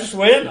 Oh, did I just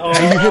win? Oh,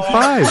 You hit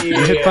 5.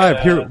 You hit 5.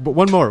 yeah. Here, but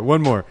one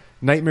more.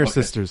 Nightmare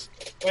Sisters.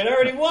 Wait, I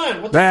already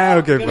won. What the Ah,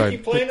 fuck? okay, You gonna fine.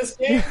 keep playing this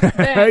game?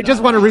 I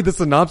just want to read the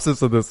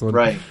synopsis of this one.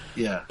 Right.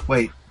 Yeah.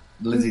 Wait.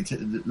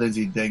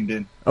 Lindsay danged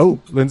in. Oh,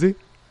 Lindsay?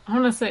 I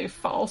want to say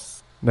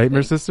false.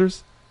 Nightmare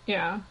Sisters?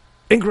 Yeah.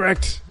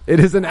 Incorrect. It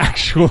is an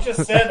actual. You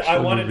just said I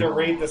wanted to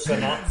read the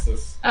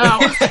synopsis. Oh.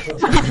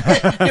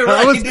 You're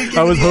right.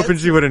 I was hoping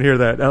she wouldn't hear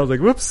that. I was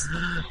like, whoops.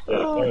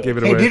 Gave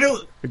it Hey, away.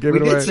 we Gave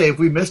it away. did say if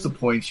we missed a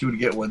point, she would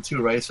get one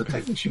too, right? So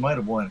technically she might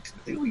have won. I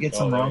think we get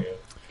some wrong.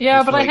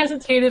 Yeah, It's but I like-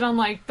 hesitated on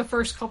like the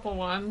first couple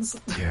ones.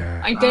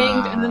 Yeah. I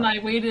danged and then I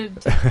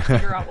waited to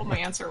figure out what my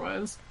answer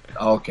was.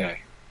 Okay.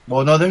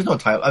 Well, no, there's no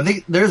time. I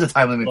think there's a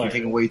time limit if you're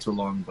taking way too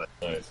long. But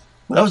nice.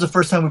 Well, that was the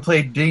first time we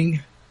played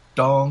Ding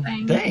Dong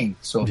Dang.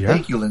 So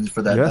thank you, Lindsey,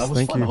 for that. Yes, that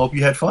was fun. I hope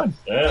you had fun.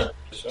 Yeah,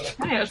 sure.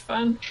 I had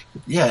fun.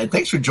 Yeah, and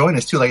thanks for joining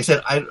us too. Like I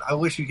said, I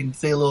wish we can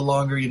stay a little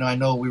longer. You know, I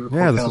know we were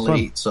kind of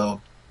late,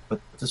 but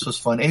this was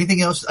fun.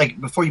 Anything else? Like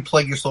before you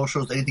plug your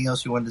socials, anything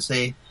else you wanted to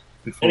say?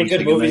 Any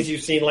good movies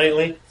you've seen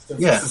lately?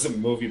 Since this is a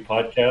movie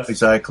podcast.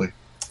 Exactly.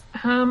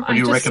 Would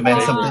you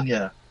recommend something?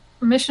 Yeah.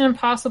 Mission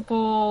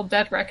Impossible: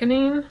 Dead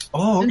Reckoning.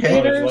 Oh,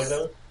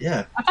 okay.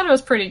 Yeah. I thought it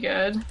was pretty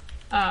good.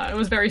 It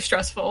was very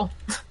stressful.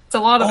 It's a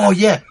lot of. Oh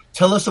yeah,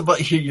 tell us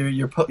about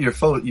your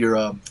phone.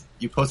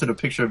 You posted a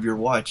picture of your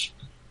watch.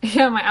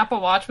 Yeah, my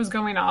Apple Watch was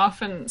going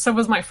off, and so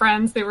was my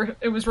friends.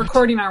 It was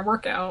recording our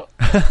workout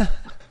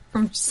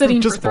from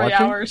sitting for 3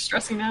 hours,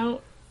 stressing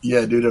out.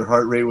 Yeah, dude, her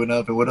heart rate went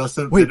up, and what else?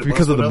 Wait,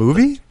 because of the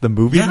movie? The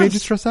movie made you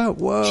stress out?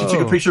 Whoa! She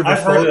took a picture of her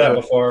phone. I've heard of that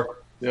before.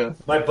 Yeah,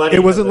 my buddy.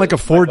 It wasn't like a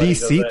 4D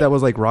seat that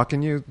was like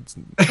rocking you.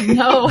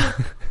 No,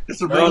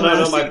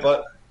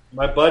 no.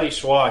 My buddy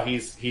Schwa,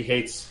 he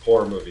hates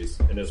horror movies,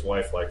 and his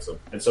wife likes them.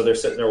 And so they're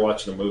sitting there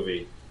watching a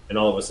movie, and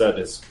all of a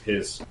sudden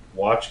his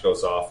watch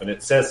goes off, and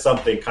it says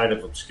something kind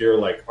of obscure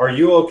like, "Are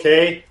you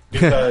okay?"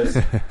 Because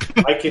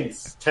I can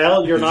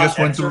tell you're not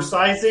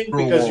exercising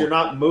because you're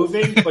not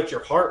moving, but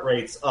your heart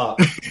rate's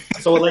up.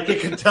 So like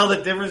it can tell the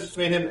difference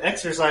between him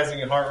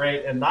exercising and heart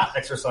rate and not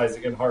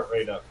exercising and heart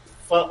rate up.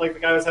 Felt like the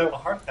guy was having a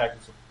heart attack.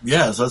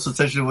 Yeah, so that's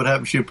essentially what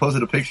happened. She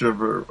posted a picture of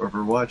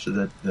her watch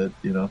that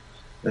you know.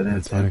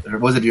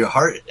 Was it your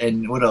heart?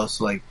 And what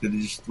else? Like,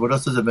 what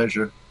else does it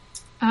measure?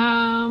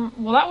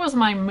 Well, that was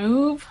my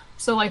move.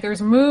 So, like,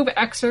 there's move,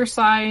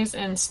 exercise,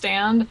 and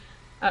stand.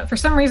 For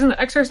some reason,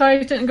 the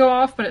exercise didn't go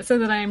off, but it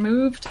said that I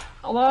moved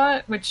a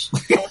lot, which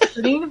I was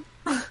sitting.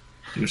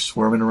 You're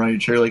squirming around your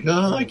chair like,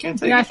 oh, I can't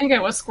take it. Yeah, I think I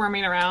was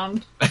squirming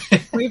around,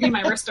 waving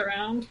my wrist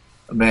around.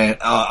 Man,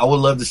 I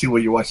would love to see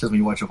what your watch does when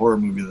you watch a horror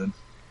movie then.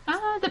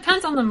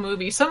 Depends on the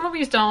movie. Some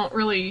movies don't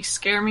really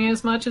scare me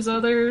as much as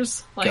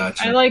others. Like,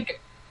 gotcha. I like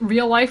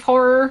real life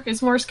horror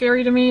is more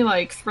scary to me,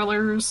 like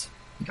thrillers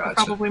are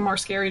probably more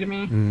scary to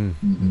me.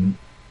 Mm-hmm.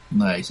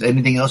 Nice.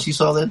 Anything else you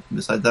saw then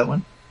besides that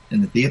one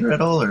in the theater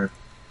at all, or?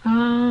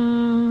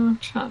 Trying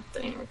to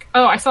think.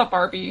 Oh, I saw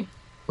Barbie.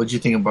 What'd you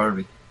think of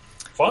Barbie?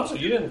 Fonso,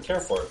 you didn't care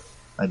for it.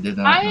 I did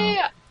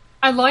not.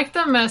 I liked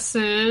the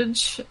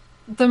message.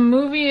 The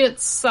movie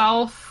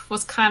itself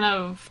was kind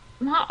of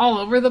not all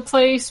over the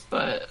place,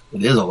 but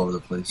it is all over the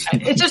place.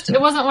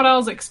 it wasn't what I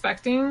was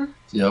expecting.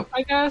 Yep.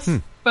 I guess.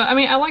 But I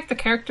mean, I like the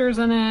characters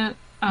in it.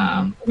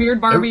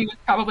 Weird Barbie was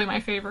probably my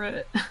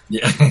favorite.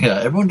 Yeah,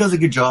 everyone does a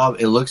good job.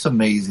 It looks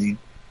amazing,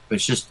 but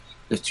it's just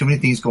there's too many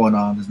things going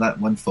on. There's not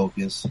one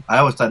focus. I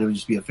always thought it would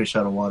just be a fish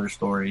out of water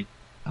story,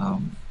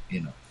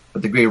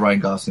 But the great Ryan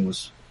Gosling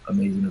was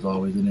amazing as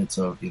always in it.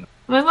 So and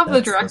I love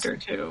the director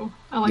too.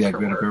 I like her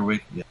Greta work.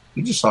 Gerwig. Yeah,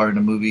 we just saw her in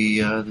a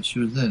movie that she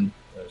was in.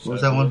 What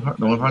was that one?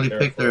 The one Harley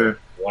picked there.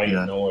 White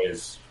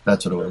Noise.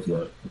 That's what it was.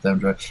 Yeah, with them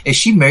driving. Is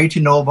she married to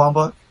Noah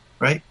Baumbach?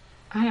 Right.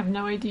 I have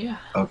no idea.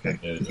 Okay.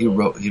 He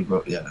wrote,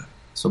 yeah.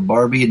 So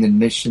Barbie and then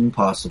Mission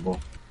Impossible.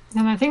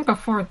 And I think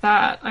before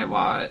that I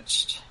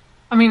watched,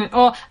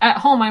 at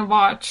home I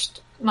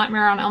watched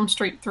Nightmare on Elm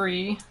Street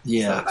 3.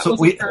 Yeah. So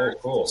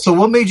cool. So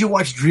what made you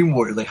watch Dream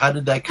Warrior? Like, how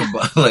did that come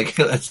about? Like,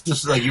 that's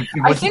just like, you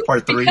went to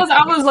part 3. Because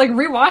I was like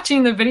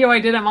rewatching the video I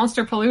did at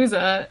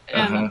Monsterpalooza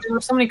and there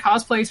were so many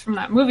cosplays from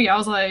that movie. I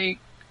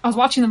was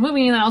watching the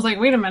movie and I was like,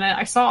 wait a minute,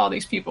 I saw all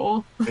these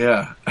people.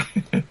 Yeah.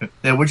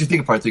 Yeah, what'd you think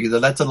of part 3? Because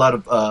that's a lot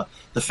of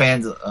the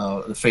fans'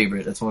 the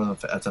favorite. That's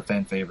that's a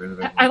fan favorite.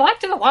 I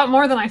liked it a lot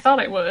more than I thought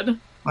I would.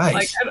 Nice.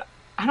 Like,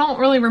 I don't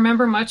really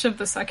remember much of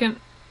the second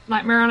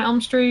Nightmare on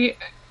Elm Street.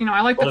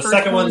 I like the first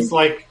second one.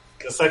 The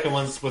second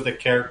one's with a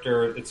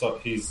character.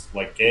 He's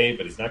like gay,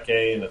 but he's not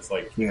gay, and it's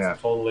like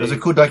totally. There's a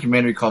cool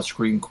documentary called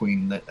Scream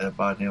Queen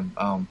about him.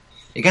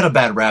 It got a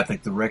bad rap.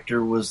 Like the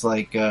director was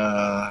like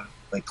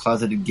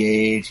closeted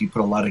gay. He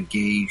put a lot of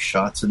gay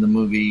shots in the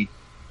movie.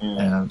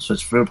 So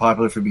it's very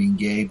popular for being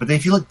gay. But then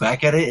if you look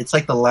back at it, it's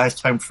like the last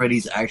time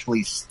Freddy's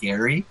actually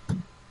scary,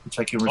 which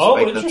I can respect. Oh,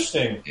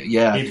 interesting.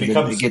 Yeah. He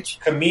becomes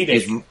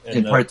comedic.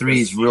 In part 3,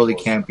 he's really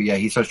campy. Yeah,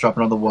 he starts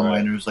dropping all the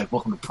one-liners like,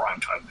 welcome to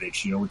primetime,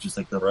 bitch, which is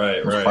like the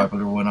most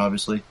popular one,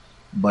 obviously.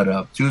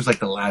 But 2 is like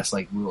the last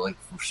real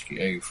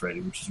scary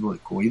Freddy, which is really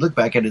cool. You look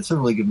back at it, it's a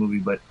really good movie,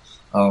 but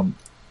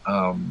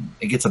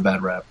it gets a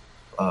bad rap.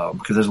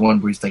 Because there's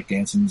one where he's like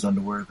dancing in his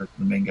underwear, but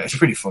the main guy's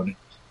pretty funny.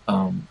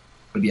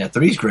 But yeah,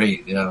 3's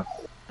great, yeah.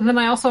 And then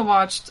I also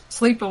watched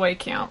Sleepaway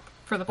Camp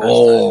for the first time.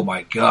 Oh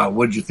my god,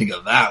 what did you think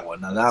of that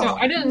one? Now that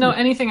one. I didn't know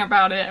anything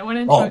about it. I went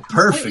into it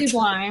completely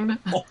blind.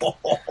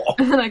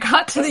 And then I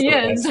got to the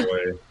end.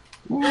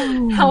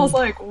 I was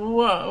like,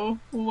 whoa,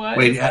 what?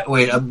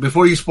 Wait,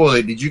 before you spoil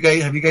it,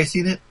 have you guys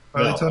seen it?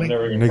 No, Tony? I've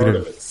never even heard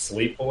of it.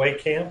 Sleepaway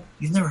Camp?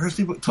 You've never heard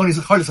Sleepaway? Tony's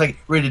hard as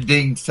ready to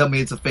ding to tell me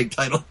it's a fake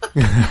title.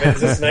 Is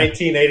this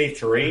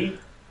 1983?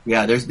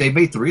 Yeah, they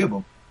made 3 of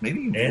them.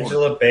 Maybe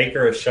Angela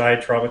Baker, a shy,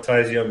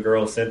 traumatized young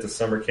girl, is sent to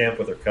summer camp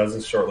with her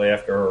cousins shortly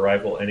after her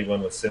arrival.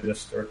 Anyone with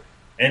sinister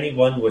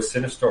anyone with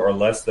sinister or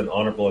less than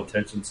honorable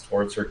intentions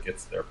towards her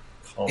gets their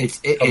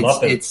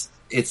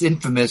it's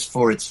infamous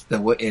for its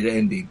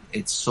ending.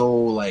 It's so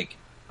like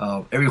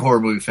every horror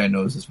movie fan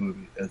knows this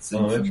movie. It's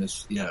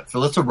infamous. Yeah,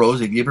 Felissa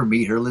Rose. If you ever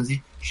meet her,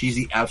 Lindsay, she's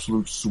the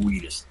absolute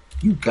sweetest.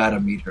 You gotta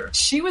meet her.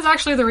 She was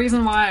actually the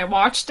reason why I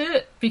watched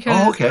it,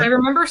 because I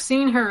remember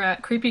seeing her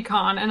at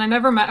CreepyCon, and I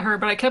never met her,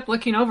 but I kept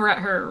looking over at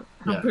her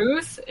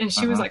booth, and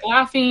she was like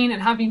laughing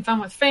and having fun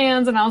with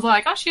fans, and I was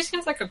like, oh, she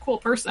seems like a cool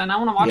person. I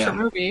want to watch her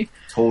movie.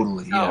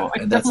 Totally, so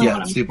and that's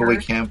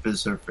Sleepaway Camp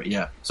is her.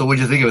 Yeah. So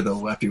what'd you think of it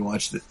though after you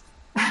watched it?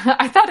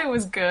 I thought it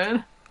was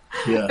good.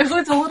 Yeah. It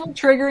was a little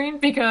triggering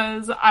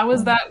because I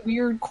was that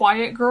weird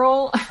quiet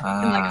girl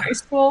in like high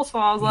school, so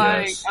I was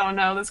like, oh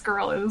no, this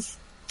girl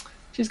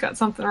she's got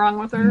something wrong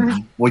with her.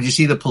 Mm-hmm. Well, did you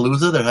see the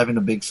Palooza? They're having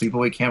a big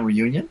Sleepaway Camp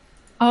reunion.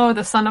 Oh,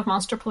 the Son of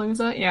Monster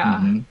Palooza? Yeah.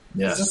 Mm-hmm.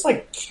 Yeah. Is this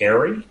like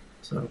Carrie?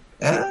 So,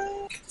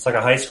 it's like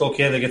a high school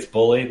kid that gets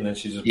bullied and then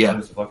she just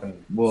runs the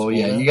fucking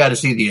you got to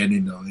see the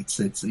ending though. It's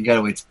you got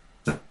to wait.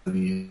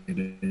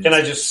 Can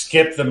I just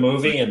skip the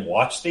movie and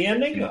watch the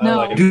ending?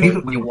 No.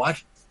 Dude, when you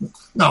watch...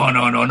 No.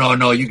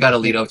 You got to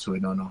lead up to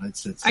it. No.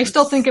 It's I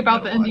still think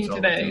about the ending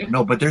today.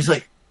 No, but there's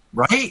like...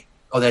 Right?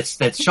 Oh,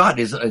 that shot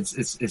is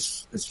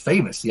it's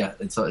famous. Yeah,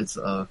 it's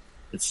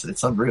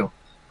unreal.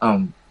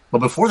 But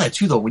before that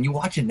too, though, when you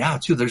watch it now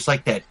too, there's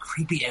like that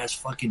creepy ass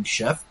fucking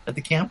chef at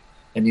the camp,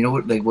 and you know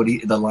what? Like what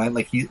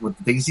the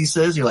things he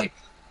says, you're like,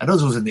 I know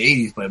this was in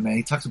the '80s, but man,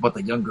 he talks about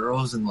the young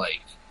girls and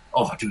like,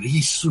 oh, dude,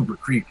 he's super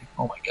creepy.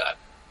 Oh my god,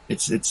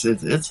 it's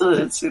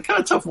kind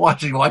of tough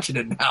watching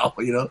it now,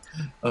 you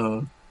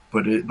know.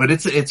 But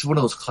it's one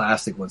of those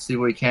classic ones.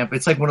 Sleepaway Camp.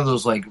 It's like one of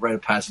those like rite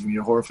of passage when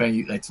you're a horror fan.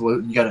 You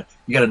gotta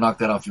knock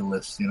that off your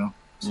list, you know.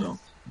 So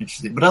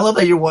interesting. But I love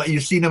that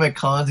you're seeing them at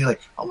cons. You're like,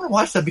 I'm gonna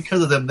watch that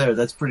because of them there.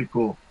 That's pretty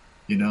cool,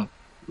 you know.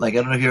 Like I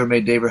don't know if you ever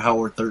made David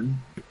Howard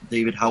Thornton.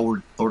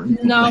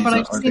 No, but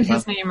I've seen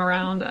his name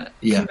around at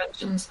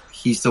conventions.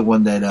 He's the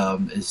one that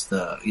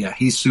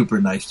he's super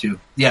nice too.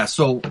 Yeah.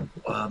 So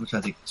I'm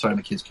trying to think. Sorry,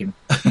 my kids came.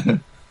 Got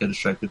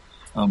distracted.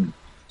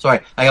 Sorry,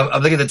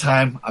 I'm looking at the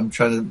time. I'm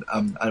trying to.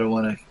 I don't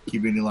want to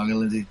keep you any longer,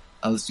 Lindsay.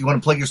 Do you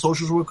want to plug your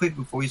socials real quick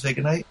before we say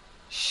goodnight?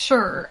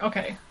 Sure.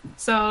 Okay.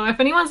 So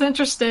if anyone's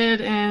interested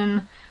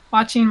in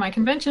watching my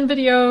convention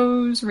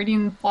videos,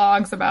 reading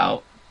blogs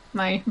about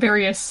my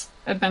various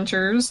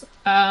adventures,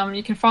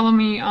 you can follow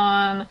me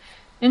on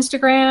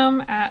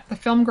Instagram at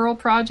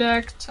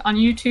thefilmgirlproject, on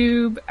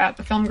YouTube at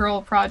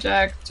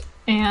thefilmgirlproject,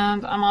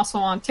 and I'm also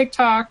on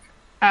TikTok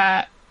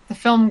at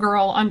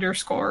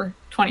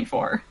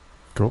thefilmgirl_24.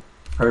 Cool.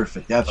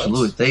 Perfect.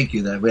 Absolutely. Thank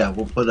you. That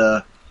we'll put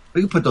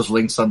we can put those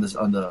links on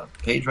the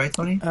page, right,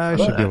 Tony? I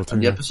should be able to. On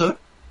the episode.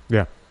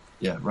 Yeah.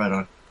 Yeah. Right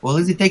on. Well,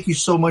 Lindsay, thank you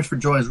so much for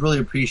joining us. Really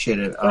appreciate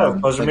it.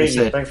 Pleasure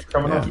meeting you. Thanks for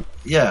coming on.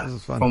 Yeah. This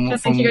was fun.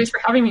 Thank you guys for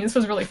having me. This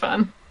was really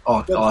fun.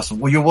 Oh, awesome.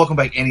 Well, you're welcome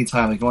back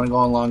anytime. Like, you want to go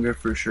on longer,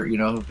 for sure, you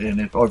know, and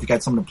if you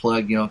got something to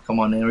plug, you know, come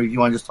on in. Or if you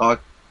want to just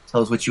talk,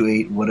 tell us what you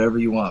ate, whatever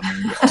you want,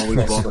 man. You're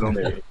always welcome.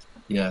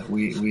 Yeah,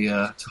 we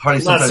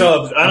Harley. I don't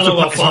know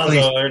about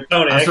Fonso or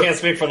Tony. I can't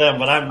speak for them,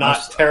 but I'm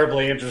not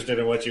terribly interested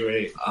in what you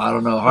ate. I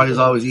don't know. Harley's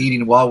always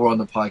eating while we're on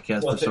the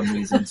podcast for some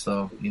reason.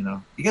 So, you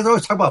know, you guys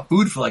always talk about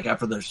food for like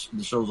after the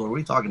show's over. What are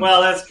you talking about?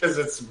 Well, that's because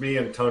it's me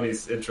and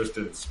Tony's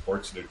interested in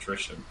sports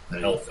nutrition,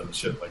 health, and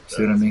shit like that.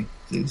 See what I mean?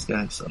 These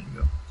guys. So, you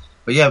know.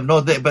 But yeah,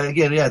 no. But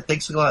again, yeah.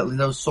 Thanks a lot.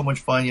 That was so much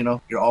fun. You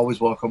know, you're always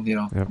welcome. You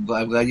know, yep.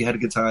 I'm glad you had a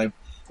good time.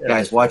 Yeah,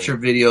 guys, watch her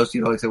videos. You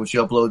know, like I said, when she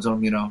uploads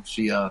them, you know,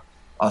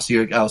 I'll see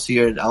her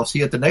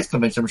at the next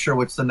convention. I'm sure.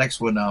 What's the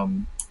next one?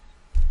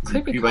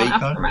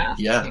 CreepyCon.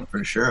 Yeah,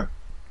 for sure.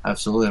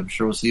 Absolutely. I'm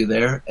sure we'll see you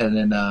there. And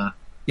then,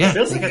 yeah. It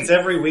feels like it's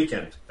every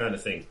weekend kind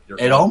of thing.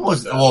 It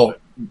almost,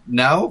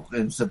 now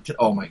in September.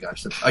 Oh my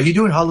gosh. Are you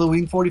doing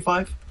Halloween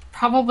 45?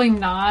 Probably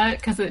not,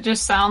 because it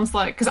just sounds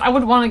like, because I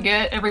would want to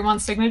get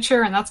everyone's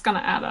signature and that's going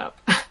to add up.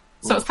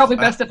 So it's probably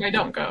best if I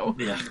don't go.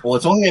 Yeah. Well,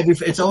 it's only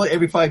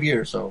every 5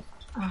 years. So.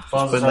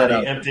 Fonso's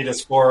already emptied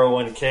his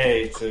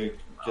 401k to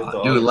get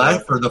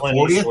the for the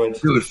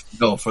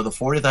 40th, for the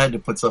 40th, I had to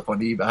put stuff on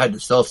eBay. I had to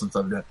sell some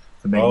stuff to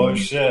make money.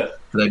 Shit!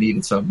 Because I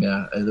needed some.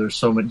 Yeah, there's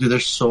so many. Dude,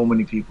 there's so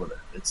many people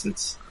there.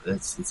 It's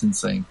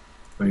insane.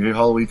 When you're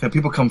Halloween,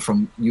 people come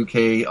from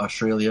UK,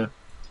 Australia.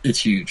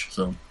 It's huge.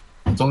 So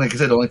it's only, like I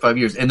said, only 5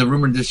 years. And the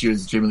rumor this year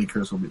is Jamie Lee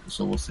Curtis will be there.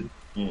 So we'll see.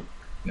 Yeah.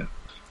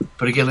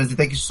 But again, Lindsay,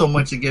 thank you so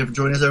much again for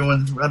joining us.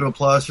 Everyone, round of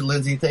applause for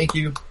Lindsay. Thank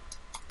you.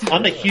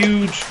 I'm a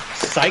huge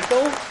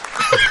psycho.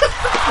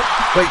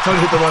 Wait, Tony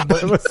hit the wrong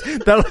button.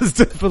 That was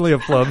definitely a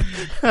flub.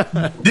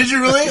 Did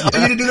you really? Oh,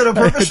 you didn't do that on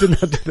purpose? I did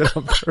not do that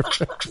on purpose.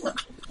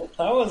 That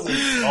was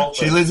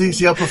See, Lindsay,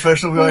 see how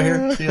professional we are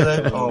here? See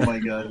that? Oh my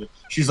god.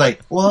 She's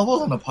like, well, I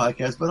was on the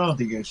podcast, but I don't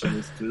think I should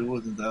listen to it. It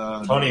wasn't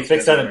Tony,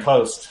 fix that in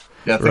post.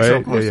 Yeah, fix it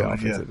in post.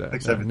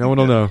 No one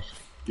will know.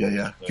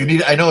 Yeah. If you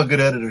need, I know a good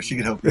editor. She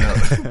can help you out.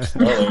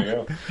 There you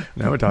go.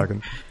 Now we're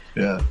talking.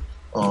 Yeah.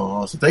 Oh,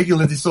 awesome. Thank you,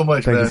 Lindsay, so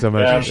much, Thank you so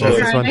much. Yeah,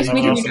 absolutely. Nice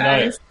meeting you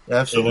guys.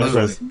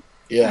 Absolutely.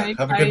 Yeah.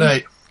 Have a good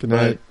night. Good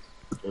night.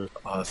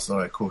 Oh, it's all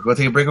right, cool. You want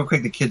to take a break real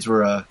quick? The kids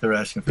were they're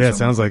asking for Yeah, it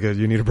sounds like it.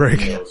 You need a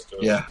break.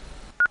 Yeah.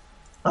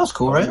 That was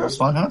cool, right? That was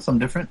fun, huh? Something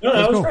different. No,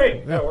 that was cool.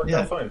 great. Yeah, it worked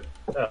out fine.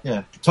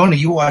 Yeah. Tony,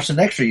 you watched an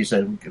extra, you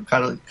said.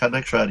 Cut an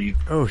extra out of you.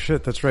 Oh,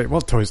 shit, that's right.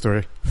 Well, Toy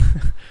Story.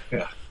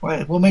 Yeah.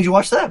 What made you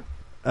watch that?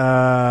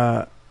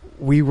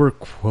 We were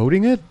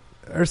quoting it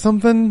or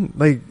something.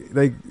 Like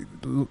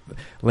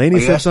Lainey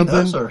said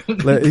something.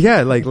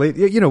 Yeah,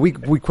 we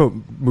quote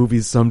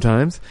movies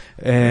sometimes,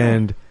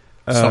 and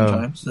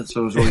sometimes that's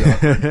what was really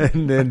awkward.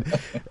 And then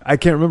I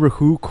can't remember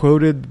who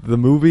quoted the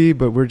movie,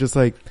 but we're just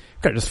like,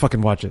 gotta just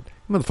fucking watch it.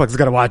 Motherfuckers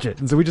gotta watch it,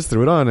 and so we just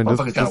threw it on and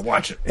just gotta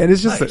watch it. And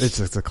it's just nice. It's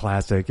just a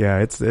classic. Yeah,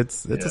 it's a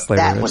slavery.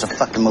 That was a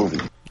fucking movie.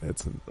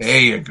 There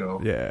you go.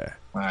 Yeah,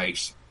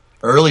 nice.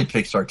 Early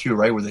Pixar too,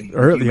 right? Where they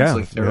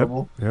look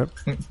terrible. Yep.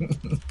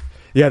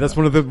 Yeah, that's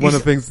one of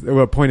the things that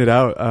were pointed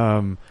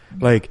out.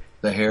 Like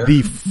the hair,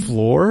 the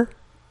floor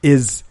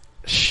is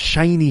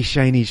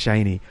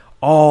shiny.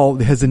 All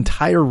his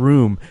entire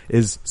room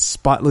is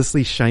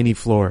spotlessly shiny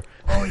floor.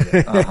 Oh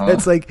yeah,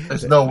 it's like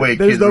there's no way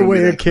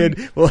a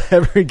kid will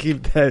ever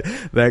keep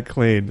that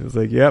clean. It's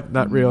like, yep,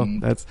 not real.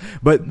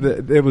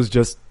 It was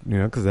just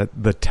because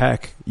the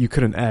tech you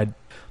couldn't add.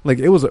 Like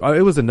it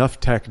was enough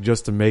tech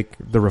just to make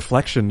the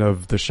reflection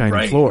of the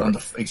shiny floor.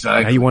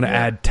 Exactly. Now you want to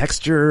add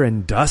texture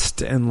and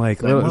dust and it's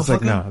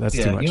like no, that's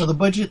too much. The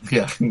budget.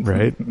 Yeah.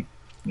 Right.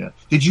 Yeah.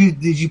 Did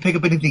you pick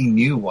up anything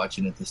new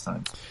watching it this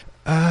time?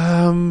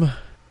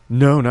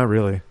 No, not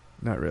really.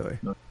 Not really.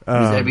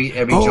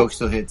 Every joke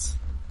still hits.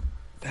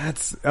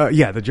 That's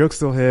the joke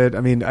still hit.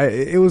 I mean,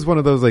 it was one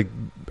of those like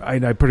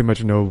I pretty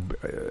much know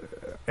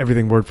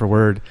everything word for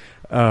word.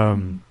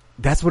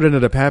 That's what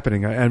ended up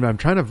happening. And I'm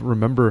trying to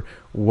remember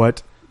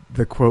what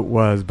the quote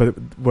was, but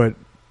what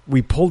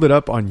we pulled it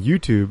up on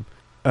YouTube.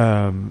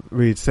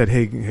 We said,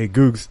 "Hey,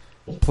 Googs,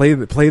 play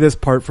this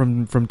part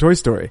from Toy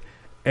Story,"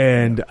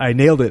 and I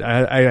nailed it.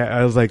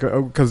 I was like,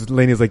 because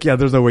Lainey was like, "Yeah,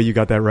 there's no way you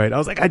got that right." I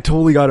was like, "I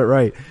totally got it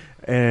right,"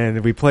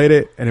 and we played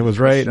it, and it was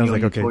right. And I was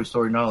like, "Okay, Toy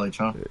Story knowledge,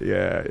 huh?"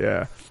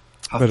 Yeah.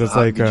 But it's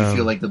like, did you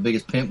feel like the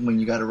biggest pimp when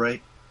you got it right?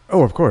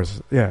 Oh, of course,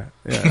 yeah.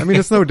 I mean,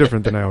 it's no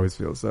different than I always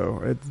feel.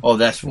 So it's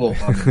that's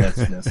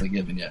a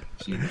given, yeah.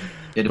 She had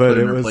to put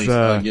it in her place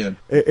again.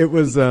 It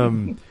was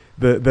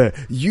the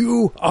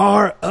 "you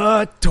are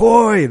a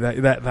toy"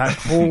 that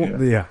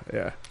whole yeah.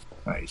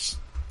 Nice.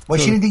 Well,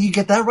 she didn't think you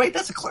get that right.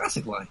 That's a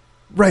classic line.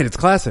 Right, it's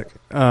classic.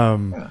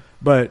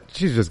 But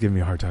she's just giving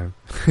me a hard time.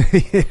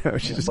 She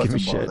just gives me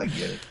shit. I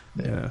get it.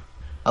 Yeah.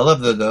 I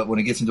love the when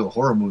it gets into a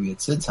horror movie at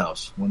Sid's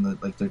house when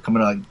they're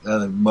coming out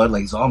of the mud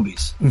like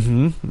zombies.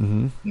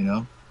 Mm-hmm.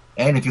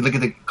 And if you look at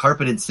the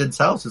carpet in Sid's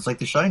house, it's like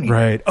The Shining.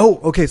 Right. Oh,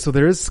 okay. So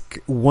there is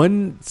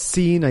one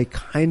scene I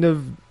kind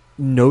of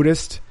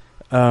noticed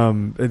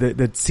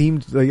that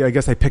seemed like, I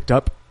guess I picked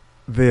up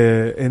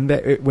when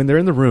they're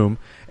in the room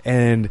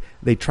and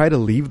they try to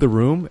leave the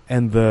room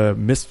and the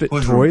misfit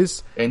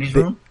toys. Andy's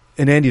room?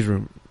 In Andy's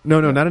room. No,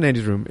 not in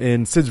Andy's room.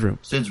 In Sid's room.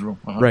 Sid's room.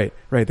 Uh-huh.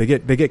 Right. They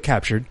get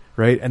captured.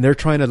 Right, and they're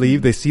trying to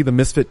leave. They see the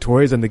misfit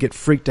toys, and they get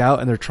freaked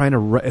out, and they're trying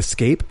to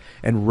escape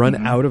and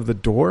run out of the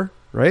door.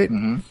 Right,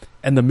 and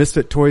the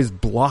misfit toys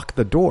block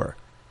the door.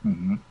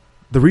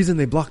 The reason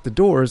they blocked the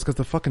door is because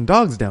the fucking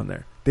dog's down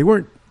there. They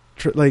weren't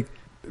they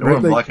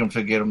weren't blocking them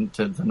to get them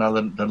to not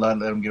let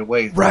them get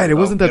away. Right, it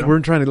wasn't that we're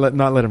trying to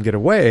not let them get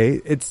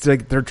away. It's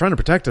like they're trying to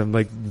protect them.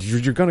 Like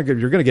you're gonna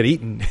get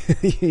eaten.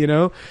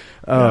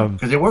 Because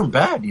they weren't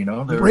bad.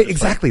 Right,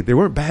 exactly. They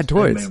weren't bad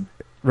toys.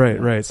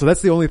 Right. So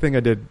that's the only thing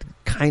I did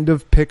kind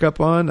of pick up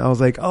on. I was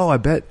like, oh, I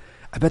bet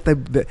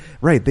they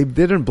right. They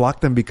didn't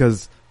block them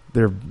because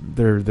they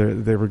were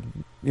going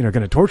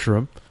to torture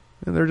them,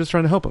 and they're just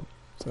trying to help them.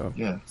 So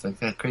yeah, it's like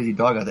that crazy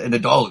dog out there, and the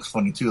dog looks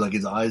funny too, like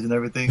his eyes and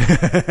everything.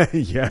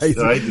 Yeah, he's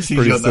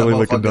pretty silly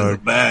looking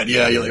dog. Bad,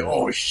 yeah. You're like,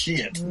 oh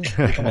shit,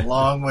 they come a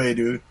long way,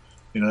 dude.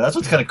 That's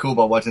what's kind of cool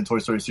about watching the Toy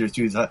Story series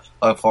too, is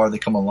how far they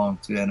come along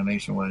to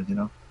animation wise.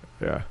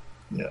 Yeah.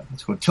 Yeah,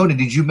 that's cool. Tony,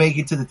 did you make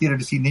it to the theater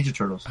to see Ninja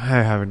Turtles? I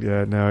haven't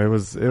yet. No, it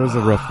was a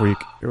rough week.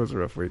 It was a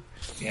rough week.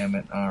 Damn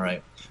it. All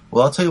right.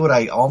 Well, I'll tell you what,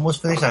 I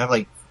almost finished. I have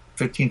like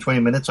 15,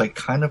 20 minutes, so I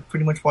kind of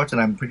pretty much watched it.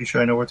 I'm pretty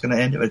sure I know where it's going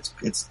to end.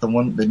 It's the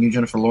new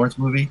Jennifer Lawrence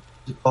movie.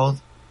 What's it called?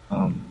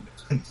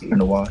 It's been here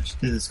to watch.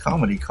 This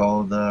comedy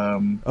called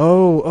No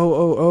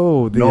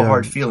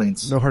Hard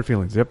Feelings. No Hard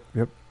Feelings.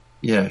 Yep.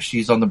 Yeah,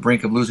 she's on the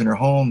brink of losing her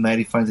home.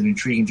 Maddie finds an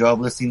intriguing job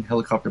listing.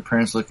 Helicopter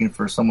parents looking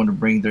for someone to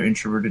bring their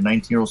introverted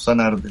 19-year-old son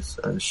out of this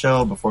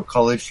shell before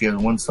college. She has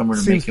one summer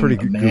to make him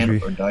a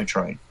man or die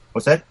trying.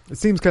 What's that? It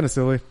seems kind of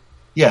silly.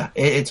 Yeah,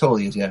 it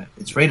totally is, yeah.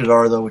 It's rated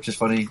R, though, which is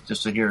funny,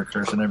 just to hear her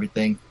curse and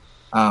everything.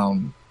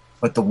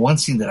 But the one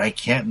scene that I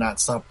can't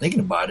not stop thinking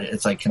about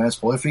it's like, can I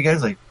spoil it for you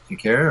guys? Like, do you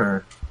care?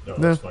 Or No,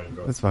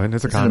 that's fine.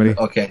 It's a comedy.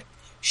 Okay.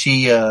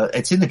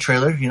 It's in the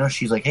trailer.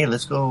 She's like, hey,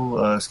 let's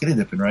go skinny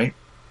dipping, right?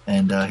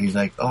 And he's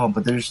like, oh,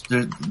 but he's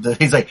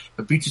like,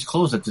 the beach is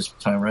closed at this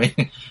time, right?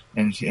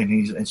 and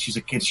she's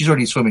a kid. She's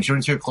already swimming. She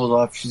already took her clothes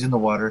off. She's in the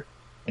water,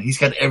 and he's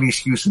got every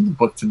excuse in the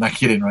book to not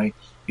get in, right?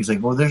 He's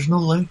like, well, there's no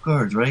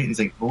lifeguards, right? He's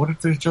like, well, what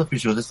if there's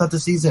jellyfish shows? It's not the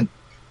season.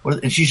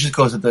 And she just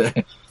goes at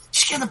the,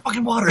 just get in the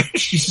fucking water.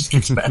 She just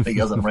gets mad and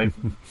yells at him, right?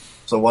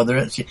 So while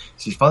they're she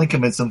finally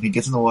convinced him. He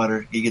gets in the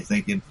water. He gets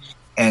naked.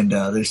 And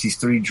there's these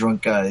 3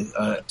 drunk guys,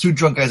 2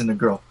 drunk guys and a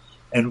girl.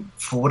 And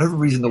for whatever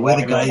reason, the way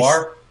the guys,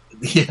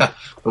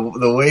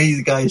 the way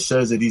the guy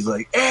says it, he's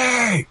like,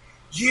 "Hey,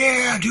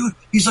 yeah, dude."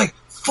 He's like,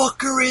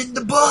 "Fuck her in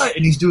the butt,"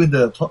 and he's doing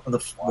the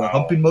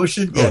humping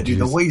motion. Yeah, dude,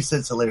 the way he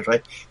says it's hilarious,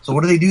 right? So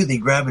what do? They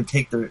grab and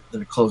take their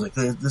clothes. Like,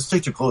 let's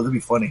take their clothes. It'll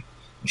be funny.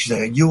 And she's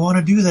like, "You want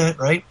to do that,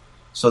 right?"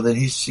 So then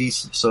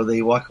so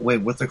they walk away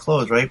with their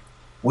clothes, right?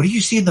 What do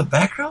you see in the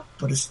background?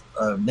 But it's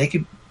a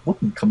naked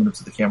woman coming up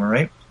to the camera,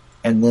 right?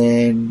 And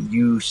then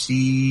you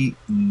see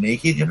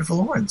naked Jennifer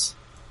Lawrence.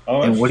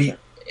 Oh,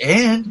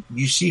 and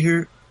you see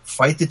her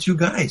fight the 2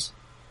 guys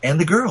and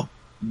the girl,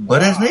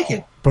 butt ass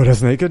naked. Butt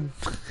ass naked?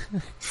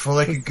 For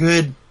like a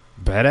good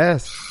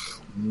badass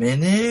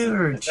minute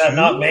or 2. Is that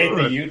not made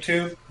the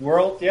YouTube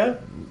world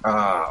yet?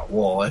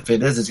 Well, if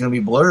it is, it's going to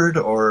be blurred.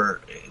 Or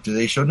do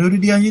they show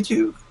nudity on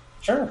YouTube?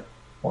 Sure.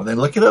 Well, then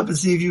look it up and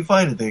see if you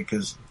find it there,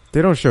 because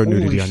they don't show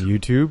nudity on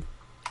YouTube.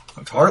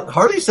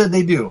 Harley said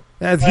they do.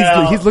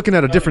 He's looking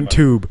at a different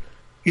tube.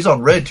 He's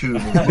on red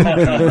tube.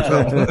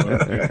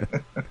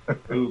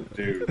 Ooh,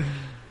 dude.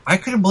 I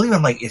couldn't believe it.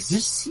 I'm like, is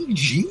this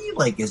CG?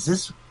 Like, is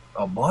this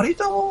a body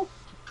double?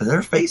 Because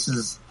their face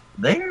is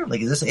there.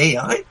 Like, is this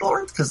AI,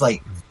 Lord? Because,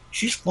 like,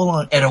 she's full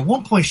on. And at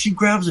one point, she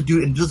grabs a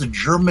dude and does a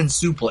German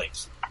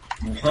suplex.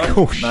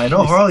 Oh, now, I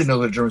know Harley knows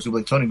what a German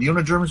suplex. Tony, do you know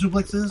what a German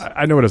suplex is?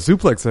 I know what a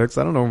suplex is.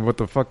 I don't know what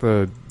the fuck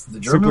the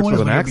German suplex one is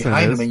with an when you're accent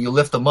behind is. them and you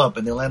lift them up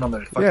and they land on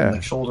their fucking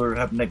like, shoulder,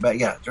 have neck back.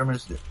 Yeah, German.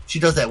 She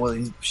does that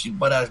with she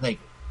butt ass naked.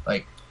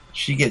 Like,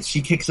 she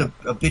kicks a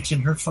bitch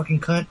in her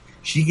fucking cunt.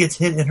 She gets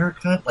hit in her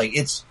cunt. Like,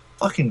 it's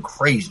fucking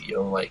crazy,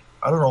 yo. Like,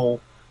 I don't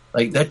know.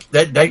 Like,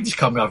 that just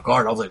caught me off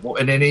guard. I was like, well,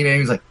 and then he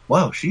was like,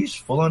 wow, she's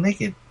full on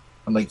naked.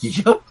 I'm like,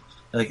 yep.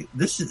 Like,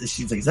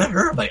 she's like, is that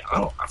her? I'm like,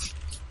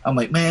 I'm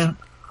like, man,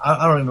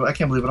 I don't even, I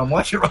can't believe it. I'm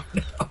watching it right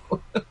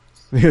now.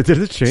 Yeah, did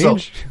it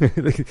change?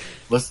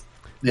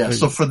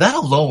 So for that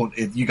alone,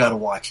 you gotta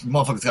watch it. You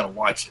motherfuckers gotta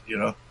watch it, you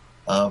know?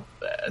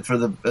 For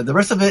the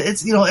rest of it,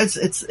 it's, you know,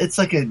 it's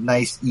like a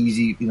nice,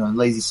 easy, you know,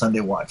 lazy Sunday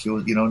watch. It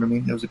was, you know what I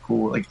mean? It was a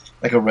cool,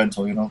 like a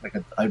rental, you know? Like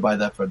I'd buy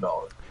that for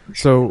 $1.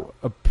 So,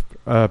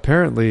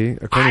 apparently,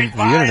 according to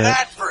the internet,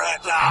 that for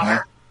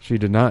 $1. She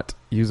did not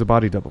use a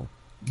body double.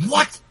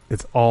 What?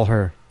 It's all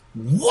her.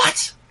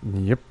 What?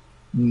 Yep.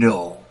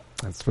 No.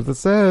 That's what it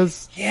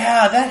says.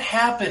 Yeah, that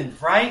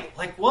happened, right?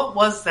 Like, what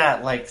was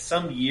that, like,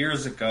 some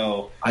years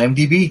ago?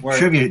 IMDb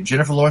trivia.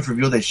 Jennifer Lawrence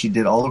revealed that she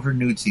did all of her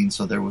nude scenes,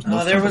 so there was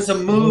no... there was a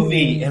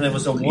movie, and it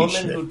was a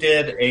woman who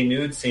did a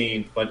nude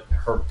scene, but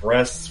her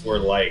breasts were,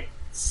 like,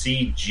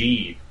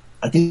 CG'd.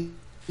 I think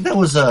that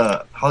was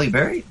Halle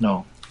Berry?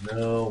 No,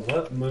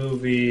 what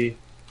movie?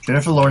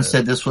 Jennifer Lawrence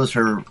said this was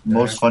her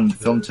most fun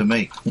film to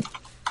make.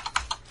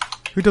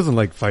 Who doesn't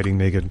like fighting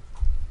naked?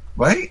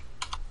 Right?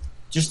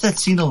 Just that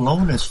scene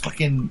alone is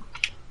fucking...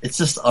 It's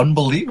just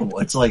unbelievable.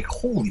 It's like,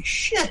 holy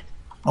shit.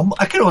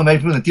 I can only imagine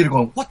people in the theater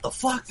going, what the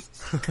fuck?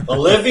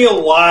 Olivia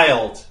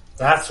Wilde.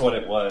 That's what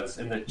it was.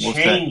 In the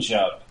Change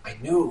Up. I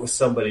knew it was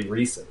somebody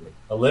recently.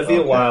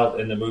 Olivia Wilde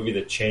in the movie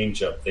The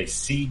Change Up. They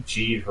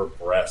CG'd her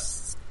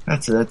breasts.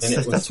 That's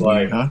like,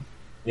 weird, huh?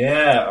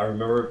 Yeah, I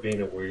remember it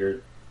being a weird...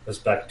 It was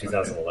back in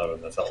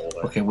 2011. That's how old I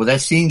am. Okay, well,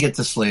 that scene gets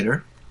us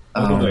later.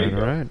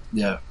 Right.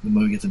 Yeah, the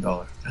movie gets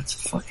 $1.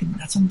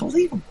 That's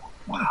unbelievable.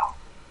 Wow.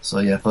 So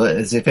yeah,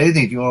 if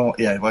anything, if you want,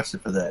 I watched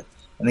it for that.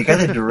 And the guy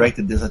that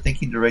directed this, I think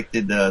he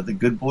directed The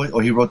Good Boys,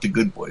 or he wrote The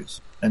Good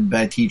Boys and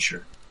Bad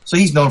Teacher. So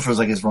he's known for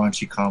his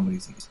raunchy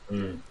comedies.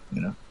 You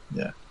know,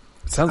 yeah.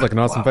 Sounds like an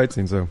awesome fight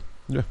scene, so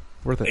yeah,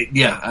 worth it.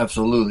 Yeah,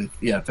 absolutely.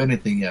 Yeah, if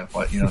anything, yeah.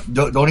 But, you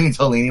know, don't even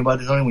tell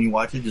anybody. When you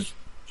watch it, just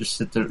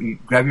sit there,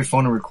 grab your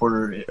phone and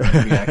record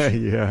a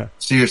reaction. Yeah.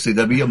 Seriously,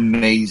 that'd be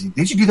amazing.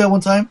 Didn't you do that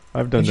one time?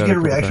 I've done that. Did you get a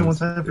reaction one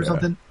time for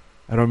something?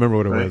 I don't remember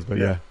what it was, but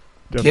yeah.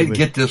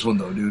 Get this one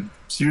though, dude.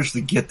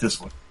 Seriously, get this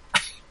one,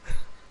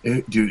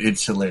 dude.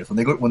 It's hilarious.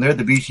 When they're at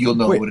the beach, you'll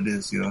know what it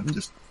is. You know,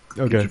 just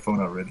get your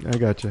phone out ready. I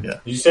got you. Yeah.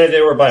 You said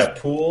they were by a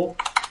pool.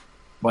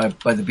 By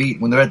the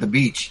beach. When they're at the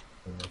beach,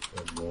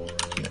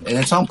 and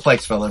it's on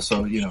Plex, fella.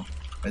 So you know,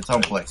 it's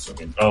on Plex.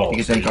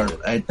 You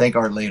can thank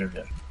Art later.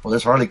 Yeah. Well,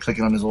 there's Harley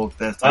clicking on his old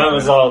desktop.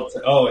 It's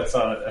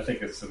on. I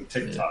think it's on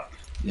TikTok.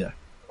 Yeah.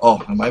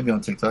 Oh, it might be on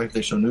TikTok if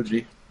they show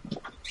nudity.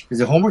 Is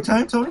it homework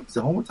time, Tony? Is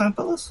it homework time,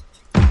 fellas?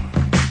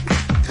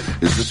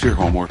 Is this your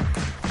homework?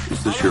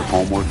 Is this your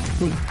homework?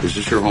 Is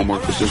this your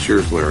homework? Is this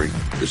yours, Larry?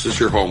 Is this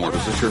your homework?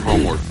 Is this your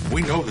homework?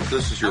 We know that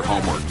this is your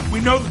homework.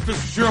 We know that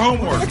this is your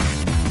homework.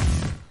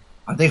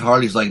 I think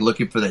Harley's like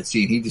looking for that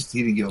scene. He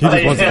didn't give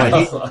a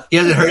fuck. He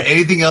hasn't heard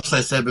anything else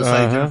I said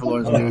besides Jennifer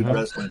Lawrence nude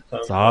wrestling.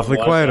 It's awfully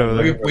quiet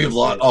over there. We've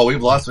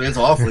lost it. It's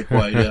awfully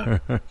quiet,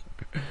 yeah.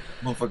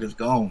 Motherfucker's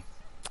gone.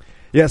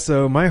 Yeah,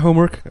 so my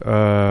homework,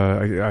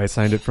 I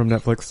signed it from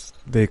Netflix.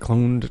 They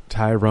cloned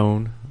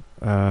Tyrone.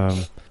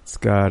 It's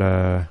got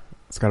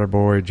our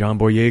boy John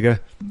Boyega.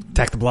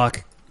 Attack the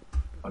block.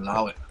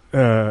 Allow it.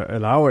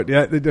 allow it.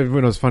 Yeah, when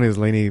it was funny is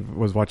Lainey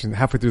was watching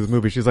halfway through the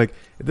movie. She's like,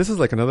 "This is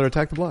like another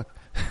Attack the Block."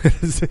 It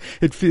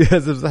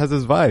has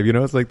this vibe, you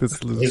know. It's like this.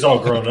 He's all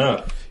grown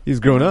up. He's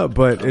grown up,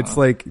 but it's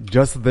like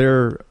just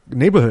their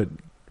neighborhood,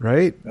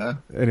 right? Yeah.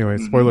 Anyway,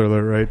 spoiler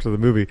alert, right, to the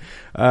movie.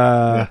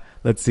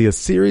 Let's see. A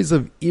series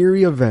of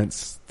eerie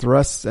events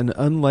thrusts an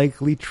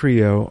unlikely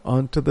trio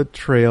onto the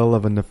trail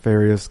of a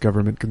nefarious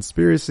government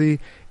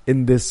conspiracy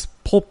in this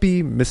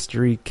pulpy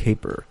mystery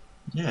caper.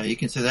 Yeah, you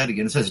can say that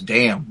again. It says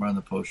 "damn" on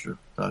the poster. ...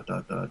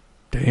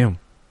 Damn.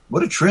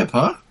 What a trip,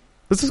 huh?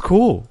 This is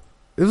cool.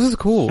 This is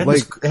cool.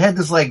 It had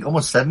this like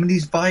almost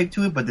 70s vibe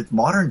to it, but it's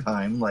modern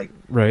time, like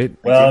right.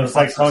 Well, it's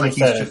like Tony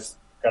said, it's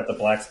got the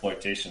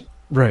blaxploitation.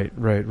 Right.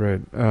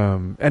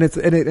 And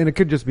it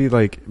could just be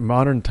like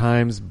modern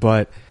times,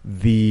 but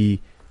the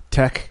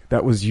tech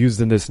that was used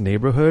in this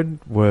neighborhood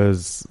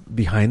was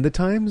behind the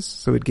times,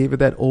 so it gave it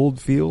that old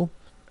feel.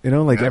 You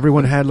know, like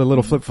everyone had a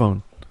little flip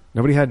phone.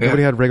 Nobody had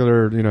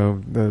regular,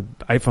 the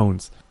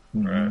iPhones.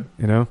 Right.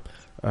 You know,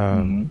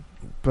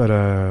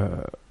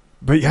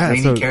 but yeah,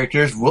 so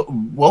characters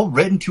well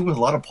written too, with a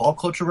lot of pop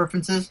culture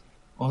references.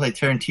 Almost like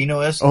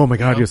Tarantino-esque. Oh my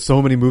god, you have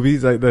so many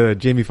movies, like the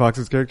Jamie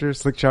Foxx's character,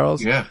 Slick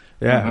Charles. Yeah,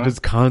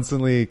 just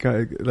constantly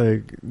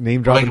like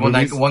name dropping.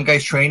 Like when one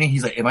guy's training,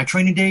 he's like, "Am I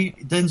training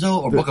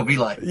Denzel or Book of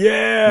Eli?"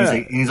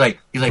 Yeah, he's like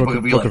Book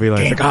of Eli. Book of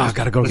Eli. Like,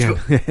 gotta go again.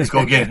 Let's go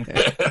again.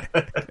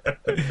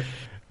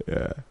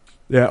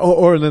 Yeah.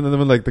 Or then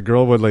like the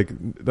girl would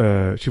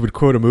she would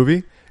quote a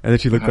movie. And then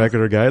she looked back at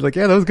her guy, like,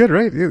 "Yeah, that was good,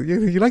 right?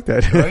 You like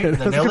that? Right?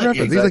 That's a good reference."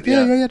 Exactly. He's like,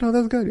 "Yeah, no, that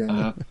was good."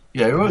 Yeah,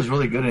 yeah, it was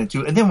really good in it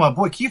too. And then when my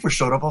boy Kiefer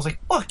showed up, I was like,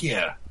 "Fuck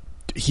yeah!"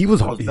 He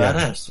was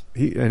badass.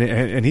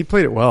 And he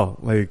played it well.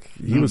 Like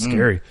he was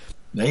scary.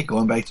 Hey,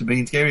 going back to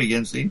being scary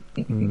again. See,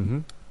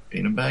 being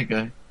a bad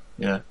guy.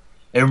 Yeah,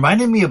 it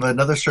reminded me of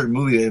another certain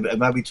movie. It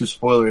might be too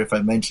spoiler if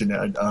I mention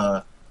it.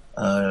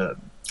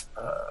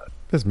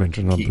 Just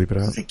mention. I'll bleep it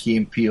out. It's a Key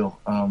and Peele.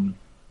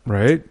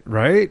 Right?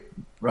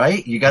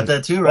 You got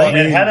that too, right?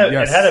 Well, it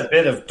had a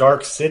bit of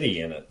Dark City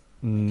in it.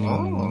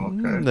 Oh,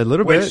 okay. A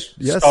little bit.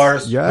 Yes.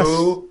 Stars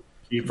who?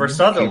 Kiefer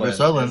Sutherland.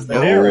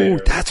 Oh,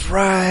 that's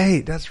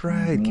right.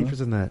 Kiefer's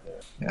in that.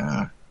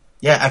 Yeah.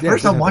 Yeah, at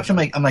first I'm watching,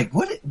 I'm like,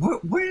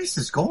 where is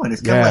this going?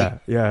 It's kind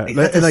of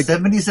like the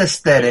 70s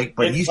aesthetic,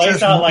 but he's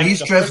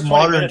dressed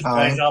modern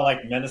time. Plays out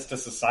like Menace to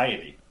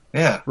Society.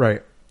 Yeah.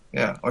 Right.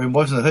 Yeah. Or he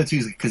was in the hood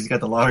too, because he's got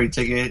the lottery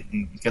ticket,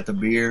 he's got the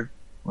beer.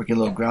 Working a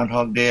little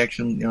Groundhog Day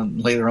action,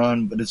 later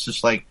on, but it's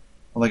just like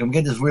I'm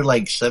getting this weird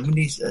like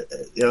 70s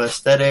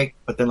aesthetic,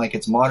 but then like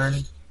it's modern,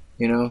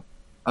 and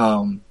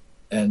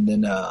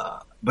then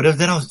but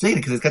then I was digging it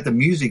because it's got the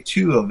music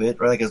too of it,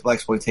 right? Like it's a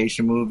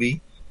blaxploitation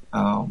movie,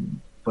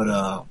 but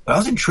I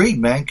was intrigued,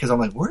 man, because I'm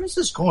like, where is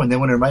this going?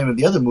 Then when it reminded me of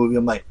the other movie,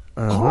 I'm like,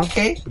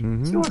 okay.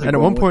 And at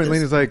one point,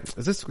 Lena's like,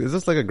 is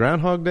this like a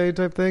Groundhog Day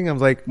type thing? I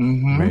was like,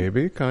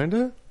 maybe,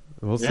 kinda.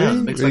 We'll see. It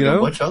makes like a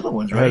bunch of other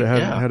ones, right?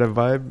 Had a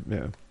vibe,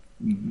 yeah.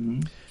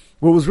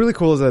 What was really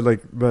cool is that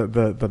like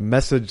the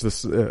message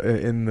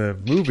in the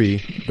movie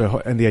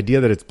and the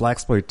idea that it's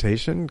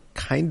blaxploitation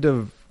kind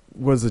of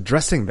was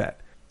addressing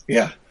that.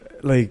 Yeah.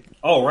 Like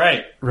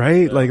right.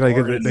 Like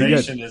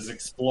organization is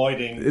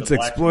exploiting. It's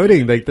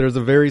exploiting. Like there's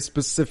a very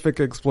specific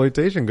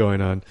exploitation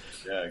going on.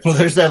 Yeah, exactly. Well,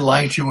 there's that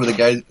line too where the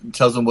guy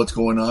tells him what's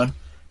going on.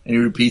 And he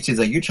repeats, he's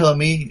like, "You're telling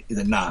me?" He's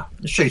like, "Nah."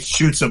 Straight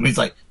shoots him. He's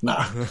like,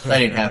 "Nah,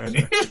 that ain't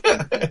happening."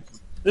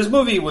 This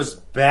movie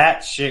was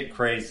batshit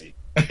crazy.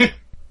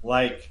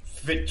 like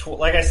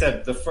I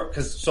said,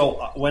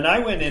 when I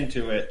went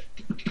into it,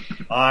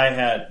 I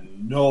had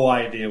no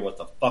idea what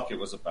the fuck it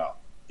was about.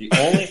 The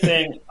only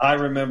thing I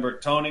remember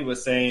Tony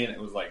was saying, it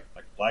was like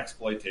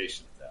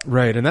blaxploitation.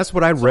 Right, and that's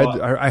what I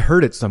read. I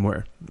heard it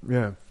somewhere.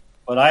 Yeah.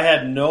 But I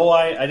had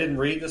I didn't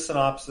read the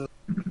synopsis.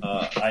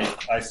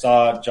 I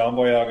saw John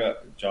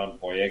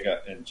Boyega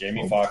and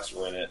Jamie Foxx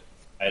were in it.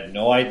 I had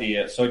no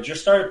idea. So it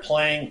just started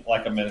playing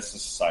like a Menace to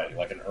Society,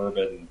 like an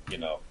urban,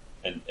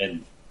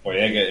 and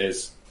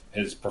Boyega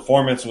his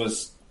performance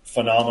was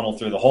phenomenal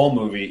through the whole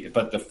movie,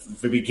 but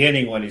the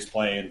beginning when he's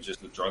playing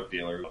just a drug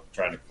dealer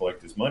trying to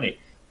collect his money,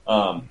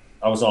 I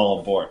was all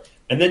on board.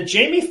 And then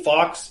Jamie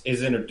Foxx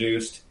is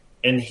introduced,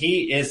 and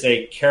he is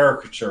a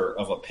caricature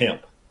of a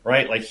pimp,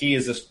 right? Like he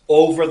is this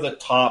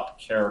over-the-top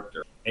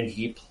character, and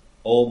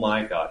oh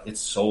my god,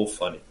 it's so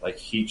funny. Like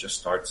he just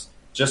starts,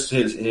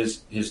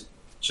 the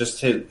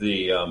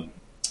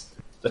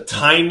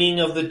timing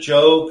of the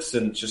jokes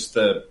and just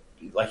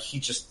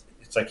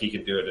it's like he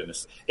can do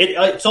it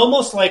it's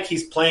almost like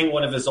he's playing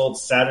one of his old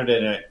Saturday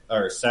Night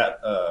or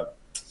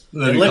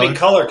Living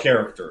Color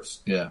characters.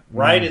 Yeah.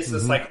 Right? It's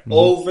this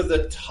over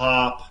the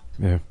top,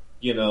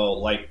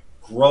 like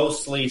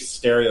grossly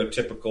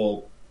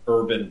stereotypical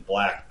urban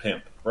black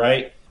pimp,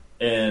 right?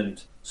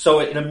 And so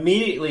it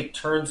immediately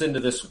turns into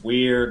this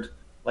weird,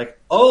 like,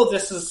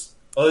 this is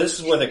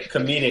where the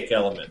comedic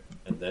element,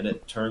 and then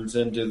it turns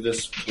into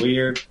this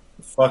weird,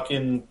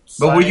 fucking.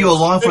 But were you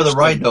along for the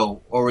ride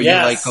though, or were you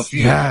like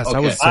confused? Yes,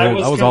 okay. I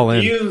was all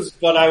in. Confused,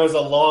 but I was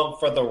along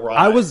for the ride.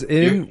 I was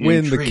in You're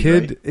when intrigued, the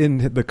kid right?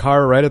 in the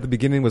car right at the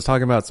beginning was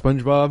talking about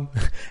SpongeBob,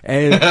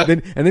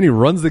 and then he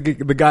runs the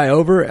guy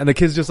over, and the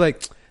kid's just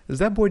like, "Is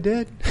that boy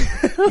dead?"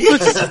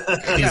 He's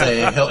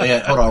like,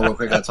 hold on real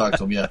quick, I gotta talk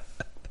to him. Yeah,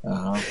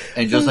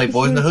 and just like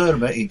Boys in the Hood,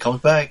 man, he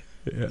comes back.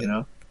 Yeah. You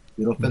know,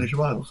 you don't finish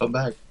him out, he'll come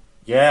back.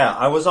 Yeah,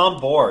 I was on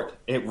board.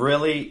 It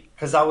really,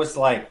 because I was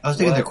like, I was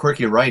thinking the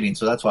quirky writing,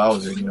 so that's why I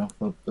was there. You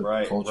know, the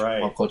Right.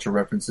 pop culture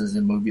references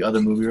in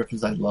other movie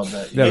references. I love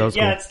that. Yeah, that was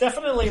cool. It's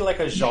definitely like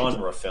a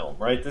genre film,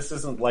 right? This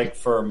isn't like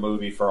for a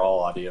movie for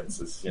all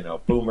audiences. You know,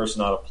 boomers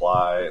not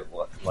apply.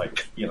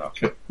 Like, you know,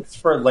 it's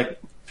for like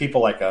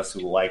people like us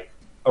who like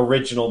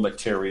original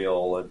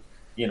material, and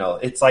you know,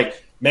 it's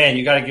like, man,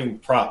 you got to give them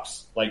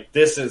props. Like,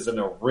 this is an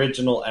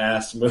original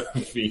ass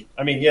movie.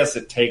 I mean, yes,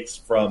 it takes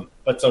from,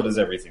 but so does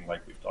everything,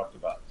 like we've talked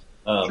about.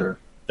 Sure.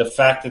 The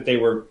fact that they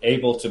were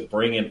able to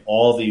bring in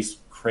all these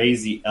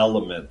crazy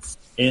elements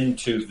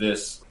into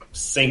this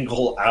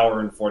single hour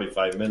and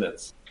 45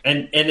 minutes,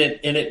 and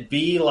it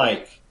be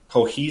like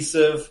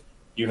cohesive.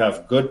 You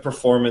have good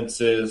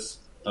performances.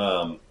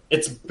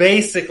 It's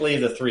basically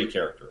the three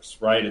characters,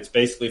 right? It's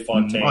basically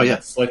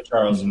Fontaine, Slick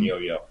Charles, and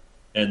Yo-Yo.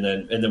 And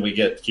then we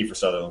get Kiefer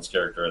Sutherland's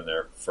character in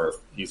there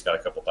he's got a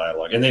couple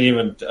dialogue. And then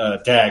even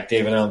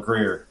David Allen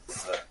Greer,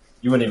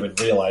 you wouldn't even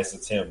realize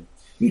it's him.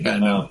 Yeah, I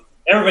know.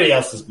 Everybody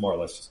else is more or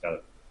less just got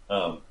it.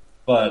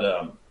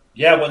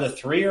 When the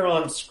three are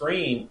on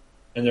screen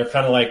and they're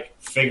kind of like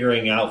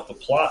figuring out the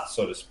plot,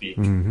 so to speak,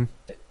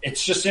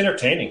 it's just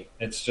entertaining.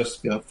 It's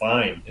just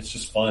fine. It's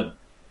just fun.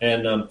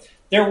 And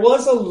there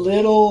was a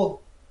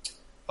little,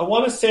 I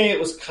want to say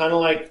it was kind of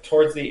like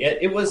towards the end.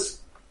 It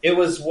was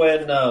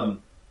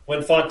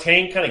when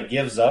Fontaine kind of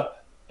gives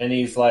up and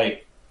he's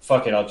like,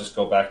 fuck it, I'll just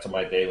go back to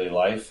my daily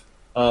life.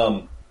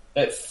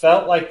 It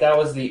felt like that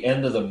was the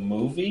end of the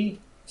movie.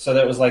 So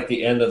that was like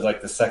the end of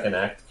like the second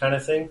act kind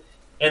of thing.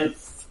 And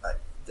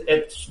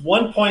at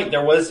one point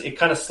it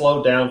kind of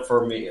slowed down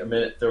for me a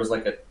minute. There was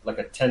like a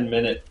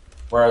 10-minute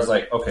where I was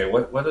like, okay,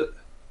 all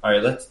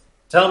right,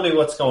 tell me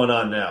what's going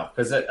on now.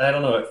 Cause I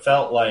don't know. It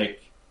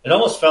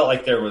almost felt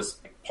like there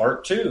was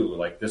part two,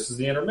 like this is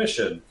the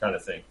intermission kind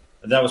of thing.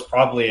 And that was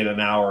probably in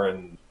an hour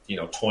and,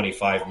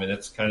 25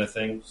 minutes kind of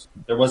thing.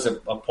 There was a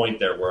point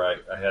there where I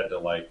had to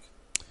like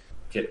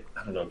get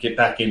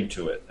back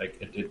into it.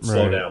 Like it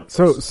slowed down.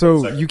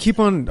 So you keep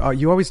on,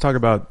 you always talk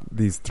about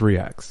these three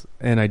acts,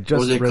 and I just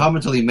was it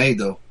competently made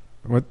though?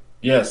 What?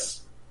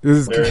 Yes.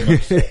 This Very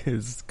much so.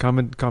 is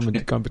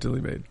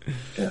competently made.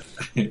 Yeah.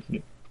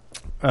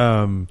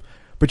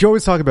 But you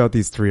always talk about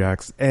these three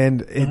acts,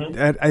 and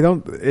I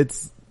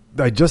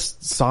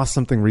just saw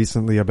something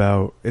recently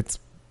about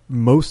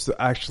most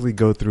actually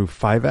go through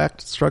 5-act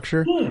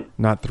structure,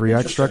 not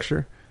 3-act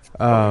structure.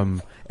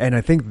 And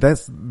I think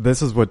this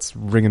is what's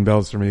ringing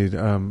bells for me.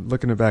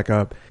 Looking it back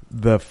up,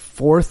 the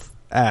 4th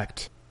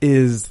act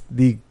is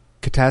the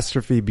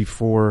catastrophe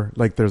before,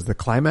 like there's the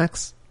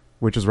climax,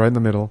 which is right in the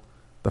middle,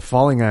 the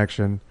falling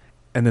action,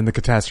 and then the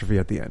catastrophe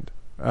at the end.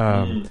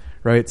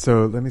 Right.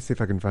 So let me see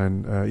if I can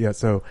find,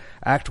 so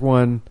Act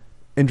 1,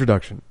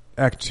 introduction.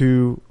 Act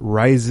 2,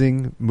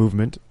 rising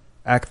movement.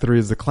 Act 3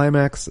 is the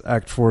climax.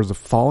 Act 4 is the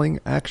falling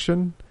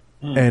action.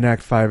 And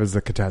Act 5 is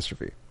the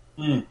catastrophe.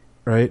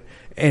 Right?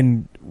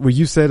 And what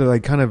you said,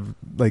 like, kind of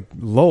like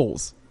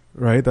lulls,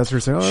 right? That's what you're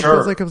saying. Oh, it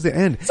feels like it was the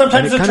end.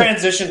 Sometimes the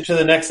transition to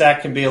the next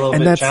act can be a little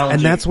bit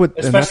challenging.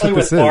 Especially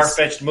with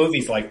far-fetched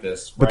movies like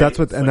this. But right?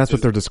 that's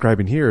what they're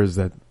describing here, is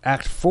that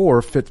Act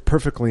 4 fits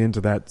perfectly into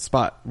that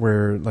spot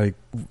where, like,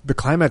 the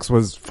climax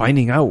was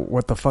finding out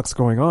what the fuck's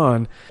going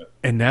on,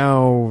 and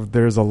now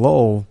there's a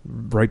lull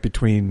right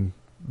between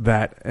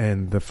that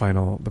and the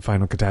final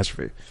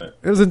catastrophe.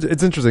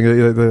 It's interesting,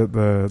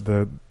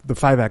 the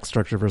 5-act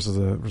structure versus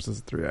a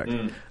 3-act.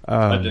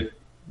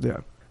 Yeah,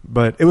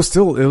 but it was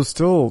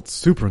still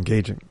super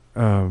engaging.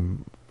 A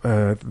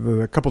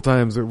couple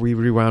times we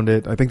rewound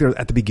it. I think there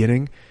at the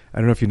beginning. I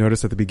don't know if you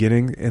noticed at the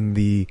beginning in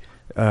the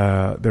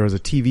there was a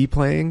TV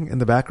playing in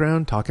the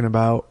background talking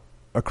about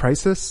a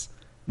crisis.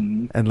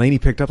 And Lainey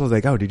picked up. I was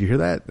like, "Oh, did you hear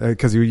that?"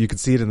 Because you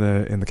could see it in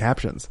the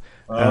captions.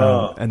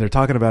 And they're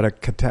talking about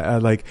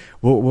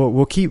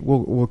we'll keep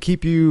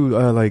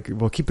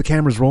the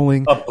cameras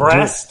rolling. A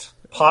breast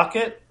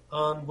pocket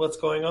on what's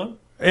going on.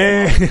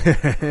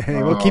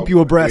 We'll keep you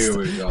abreast.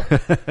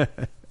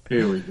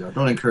 Here we go.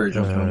 Don't encourage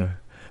them.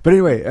 But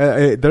anyway,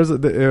 it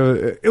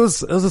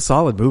was a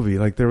solid movie.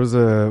 Like there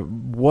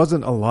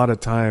wasn't a lot of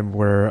time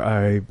where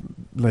I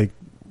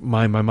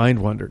my mind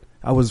wandered.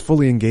 I was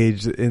fully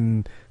engaged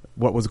in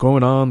what was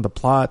going on, the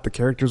plot, the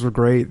characters were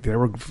great. They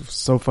were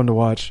so fun to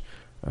watch.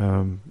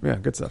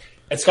 Good stuff.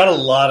 It's got a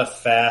lot of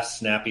fast,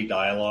 snappy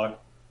dialogue,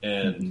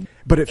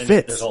 but it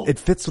fits. It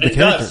fits with the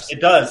characters.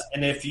 It does.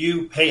 And if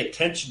you pay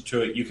attention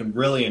to it, you can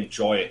really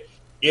enjoy it.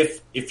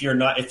 If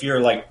you're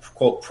like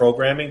quote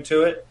programming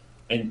to it,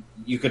 and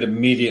you could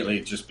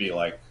immediately just be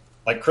like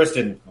Chris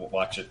didn't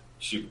watch it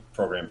she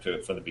programmed to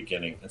it from the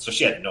beginning, and so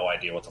she had no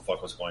idea what the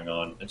fuck was going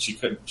on, and she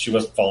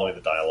wasn't following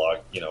the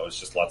dialogue. You know, it was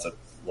just lots of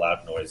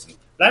loud noise and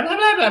blah blah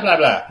blah blah blah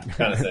blah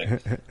kind of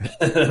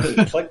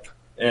thing. Click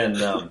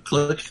and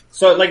Click.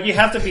 So like you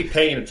have to be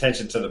paying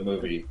attention to the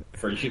movie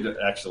for you to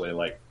actually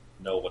like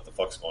know what the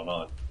fuck's going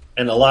on.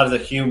 And a lot of the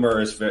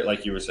humor is very,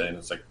 like you were saying,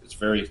 it's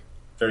very,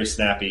 very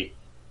snappy.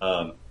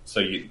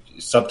 So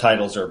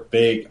subtitles are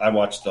big. I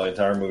watched the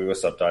entire movie with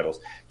subtitles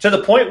to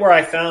the point where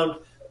I thought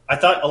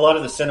a lot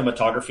of the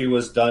cinematography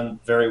was done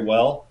very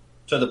well,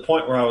 to the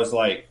point where I was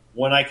like,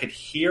 when I could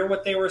hear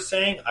what they were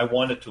saying, I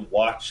wanted to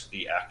watch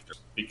the actors,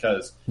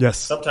 because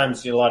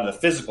sometimes a lot of the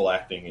physical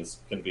acting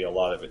can be a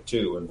lot of it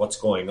too, and what's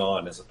going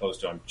on, as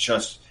opposed to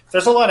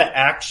there's a lot of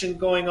action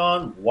going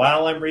on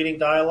while I'm reading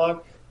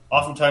dialogue.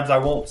 Oftentimes I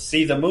won't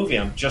see the movie.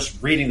 I'm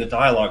just reading the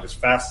dialogue as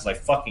fast as I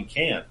fucking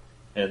can.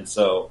 And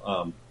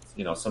so,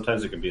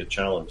 sometimes it can be a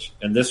challenge.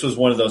 And this was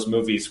one of those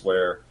movies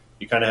where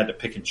you kind of had to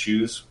pick and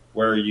choose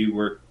where you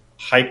were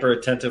hyper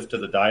attentive to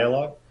the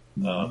dialogue,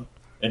 and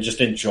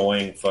just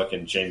enjoying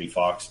fucking Jamie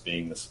Foxx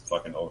being this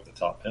fucking over the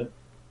top pimp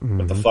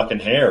with the fucking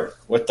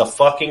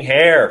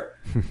hair.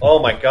 Oh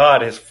my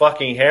God, his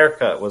fucking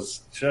haircut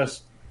was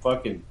just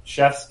fucking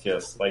chef's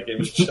kiss. Like, it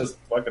was just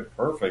fucking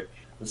perfect.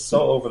 It was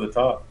so over the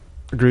top.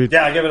 Agreed.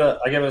 Yeah, I give it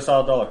a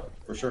solid $1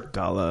 for sure.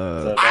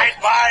 $1. I'd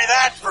buy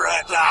that for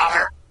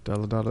 $1.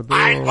 $1 bill.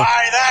 I'd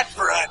buy that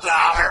for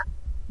 $1.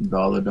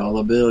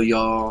 $1 bill,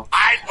 y'all.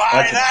 I'd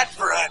buy that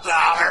for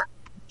 $1.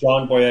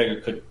 John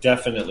Boyega could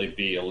definitely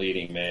be a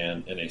leading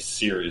man in a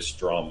serious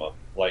drama.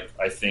 Like,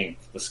 I think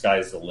the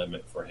sky's the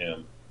limit for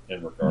him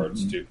in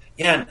regards to.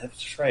 Yeah,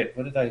 that's right.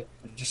 I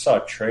just saw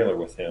a trailer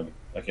with him.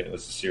 Like, it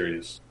was a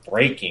series.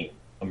 Breaking.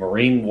 A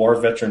Marine war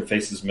veteran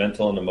faces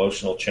mental and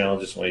emotional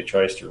challenges when he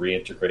tries to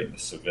reintegrate into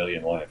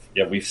civilian life.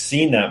 Yeah, we've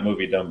seen that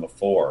movie done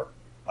before.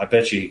 I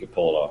bet you he could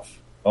pull it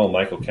off. Oh,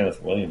 Michael Kenneth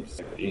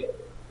Williams.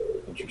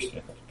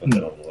 Interesting. Put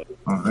that on the list.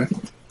 All right.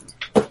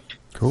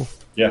 Cool.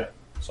 Yeah,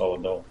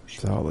 solid $1.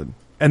 Sure. Solid.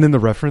 And then the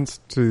reference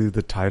to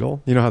the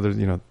title. You know how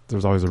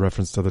there's always a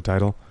reference to the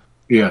title?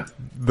 Yeah.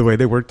 The way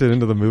they worked it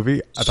into the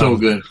movie. I thought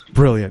good. It was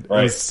brilliant.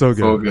 Right. It was so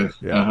good. So good.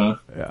 Yeah.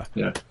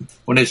 Yeah.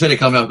 When they said it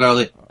coming up, I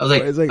was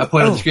like, I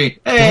pointed at the screen.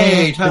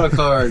 Hey, title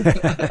card.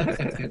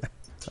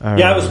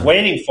 I was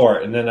waiting for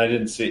it, and then I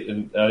didn't see it,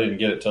 and I didn't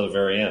get it till the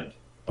very end.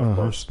 Of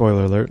course.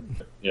 Spoiler alert.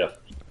 Yeah.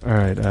 All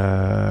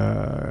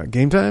right.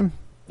 Game time?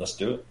 Let's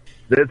do it.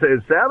 This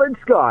is Savage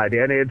Scott,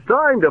 and it's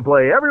time to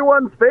play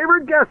everyone's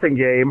favorite guessing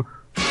game.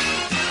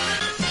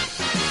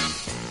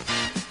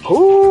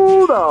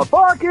 Who the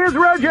fuck is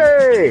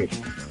Reggie?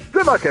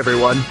 Good luck,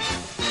 everyone.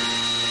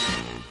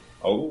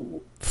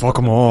 Oh. Fuck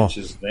them all.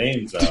 His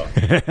name's out.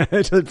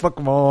 Fuck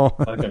them all.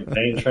 Fucking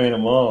pain train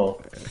them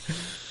all.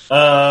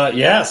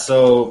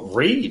 So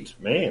Reed,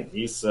 man,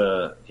 he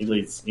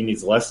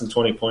needs less than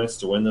 20 points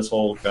to win this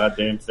whole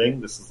goddamn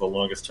thing. This is the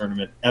longest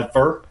tournament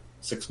ever.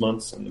 6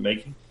 months in the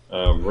making.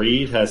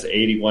 Reed has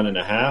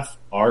 81.5,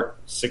 Art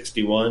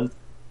 61,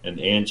 and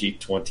Angie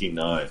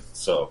 29.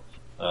 So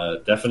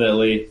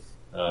definitely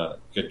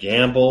good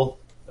gamble.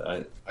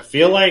 I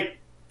feel like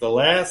the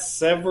last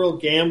several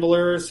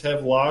gamblers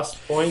have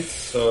lost points.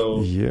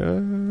 So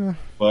yeah,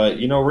 but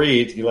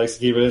Reed, he likes to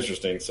keep it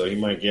interesting, so he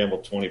might gamble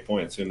 20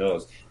 points. Who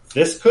knows?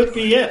 This could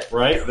be it,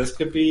 right? This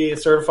could be a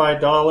certified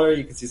 $1.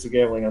 You can see some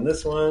gambling on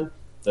this one.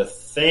 The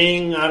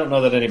Thing, I don't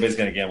know that anybody's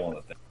going to gamble on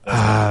the Thing.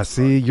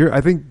 See, I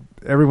think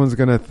everyone's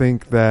going to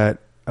think that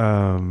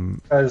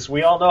because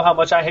we all know how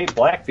much I hate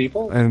black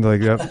people. And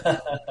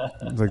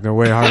it's like no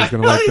way Harley's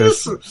going to like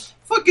this.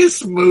 Fucking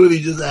smooth. He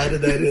just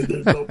added that in.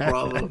 There's no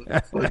problem.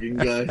 Fucking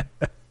guy.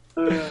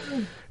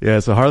 Yeah,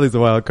 so Harley's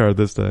the wild card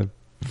this time.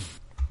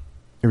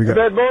 Here we go.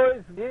 Bad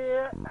boys,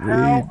 yeah,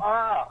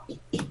 how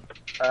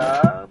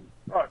are?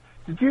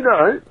 Did you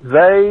know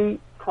they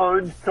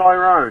cloned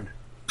Tyrone?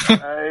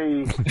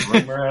 A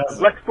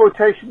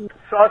blaxploitation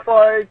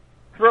sci-fi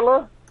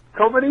thriller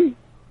comedy?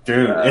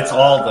 Dude, it's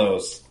all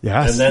those.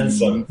 Yes. And then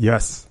some.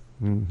 Yes.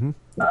 Mm-hmm.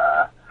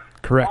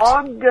 Correct.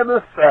 I'm going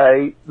to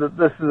say that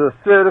this is a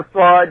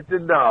certified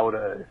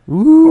Donaldo.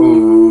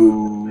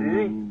 Ooh.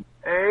 And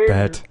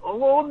Bet.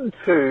 on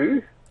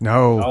to...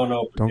 No. Oh,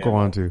 no. Don't go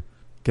on to.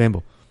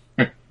 Gamble.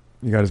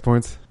 You got his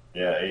points?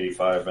 Yeah,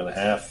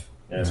 85.5.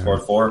 Yeah,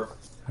 scored 4.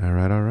 All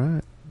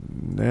right.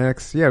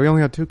 Next. Yeah, we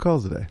only got 2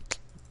 calls today.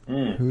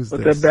 Who's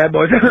What's this? up, bad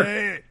boys?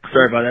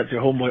 Sorry about that. It's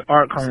your homeboy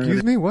Art calling.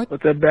 Excuse me, what?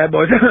 What's up, bad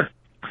boys?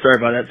 Sorry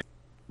about that.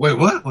 Wait,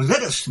 what? Was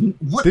that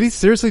what? Did he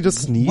seriously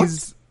just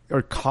sneeze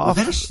or cough?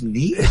 Was that a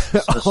sneeze?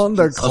 On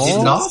the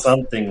call?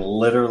 Something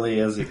literally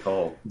as he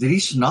called. Did he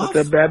snuff?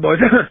 What's up, bad boys?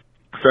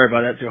 Sorry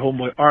about that. It's your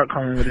homeboy Art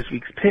calling with this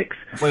week's picks.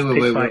 Wait.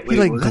 He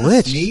like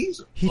glitched.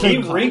 He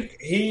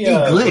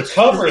glitched.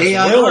 recovers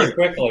AI really art.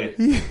 quickly.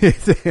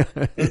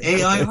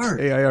 AI art.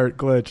 AI art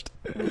glitched.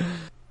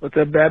 What's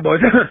up, bad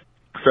boys?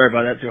 Sorry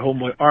about that. It's your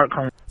homeboy Art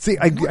calling. See,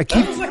 I That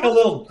keep... was like a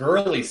little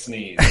girly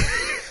sneeze.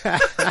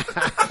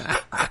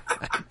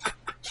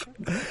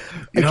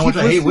 You know what?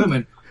 I hate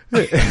women.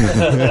 Like,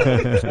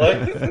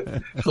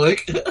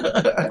 Click.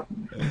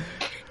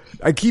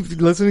 I keep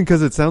listening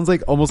because it sounds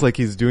like almost like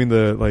he's doing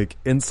the like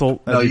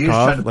insult as you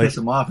cough. You're trying to piss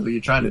him off. What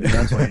you're trying to do.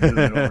 That's why you're doing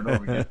it over and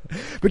over again.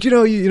 But you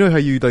know how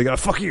you like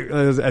fuck you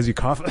as you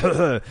cough.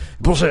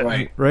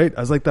 Bullshit, right? I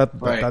was like that.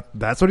 Right.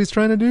 That's what he's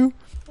trying to do,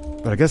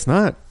 but I guess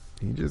not.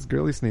 He just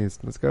girly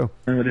sneezed. Let's go.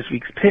 This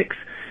week's picks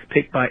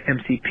picked by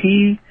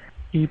MCP.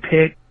 He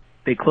picked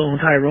they clone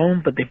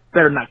Tyrone, but they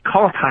better not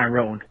call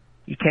Tyrone.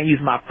 You can't use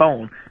my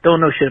phone. Don't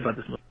know shit about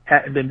this movie.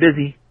 Hadn't been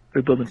busy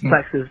rebuilding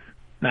plexes.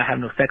 Not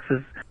having no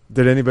sexes.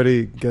 Did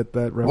anybody get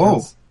that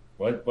reference?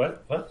 What?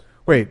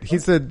 Wait, he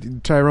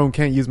said Tyrone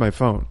can't use my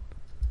phone.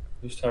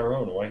 Who's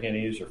Tyrone? Why can't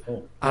he use your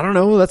phone? I don't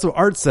know. That's what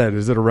Art said.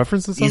 Is it a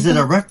reference to something? Is it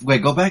a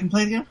Wait, go back and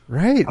play it again?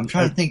 Right. I'm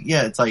trying to think.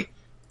 Yeah, it's like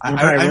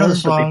I know the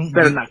song.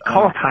 Better not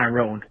call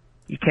Tyrone.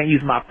 You can't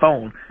use my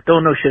phone.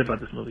 Don't know shit about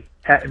this movie.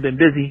 Hadn't been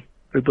busy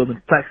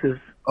rebuilding plexes.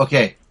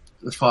 Okay,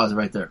 let's pause it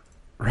right there.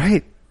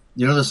 Right.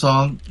 You know the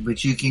song,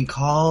 but you can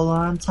call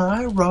on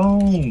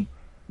Tyrone.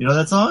 You know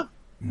that song?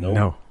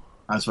 No.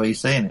 That's why he's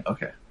saying it.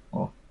 Okay.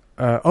 Well.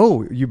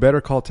 You better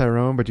call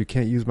Tyrone, but you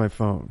can't use my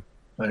phone.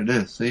 There it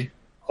is. See?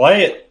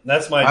 Play it.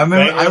 That's my. I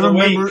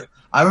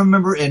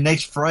remember. In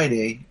next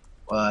Friday,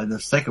 the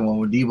second one,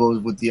 when Debo was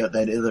with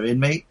that other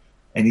inmate,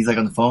 and he's like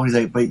on the phone. He's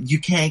like, "But you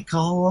can't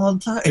call on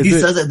Tyrone." He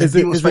says that. And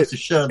Debo expects to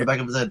shut on the back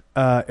of his head.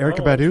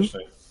 Erica Badu.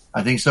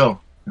 I think so.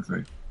 That's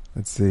right.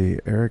 Let's see.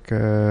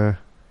 Erica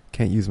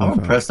can't use my phone. I'm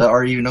impressed that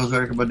Ari even knows who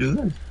Erica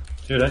Badu is.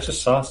 Dude, I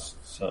just saw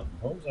something.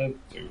 What was I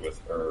do with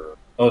her?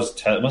 Oh,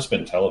 it must have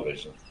been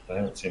television. I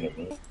haven't seen it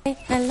move. Hey,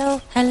 hello,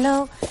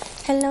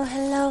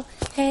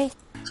 hey.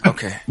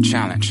 Okay,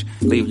 challenge.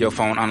 Leave your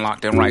phone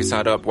unlocked and right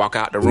side up. Walk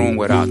out the room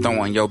without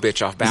throwing your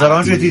bitch off balance. Is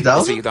that Andre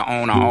 3000? It's either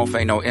on or off.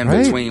 Ain't no in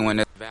between when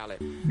it's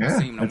valid. Yeah,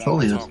 I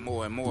totally is.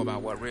 More and more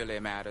about what really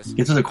matters.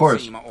 Get to the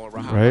chorus.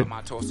 Right.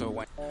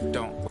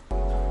 Don't.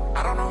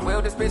 I don't know.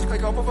 Will this bitch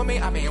click over for me?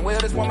 I mean, will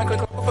this woman click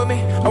over for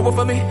me? Over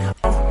for me?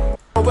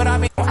 But I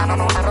mean, I don't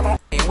know.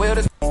 Will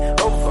this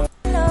over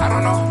for me? I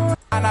don't know.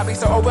 I not be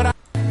so open.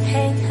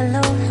 Hey,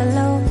 hello.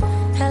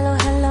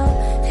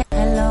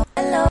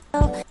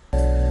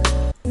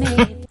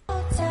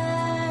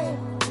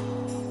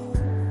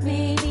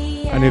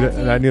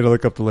 I need to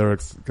look up the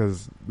lyrics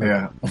because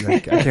I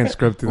can't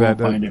scrub through that.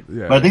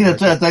 Yeah. But I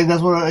think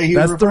that's what he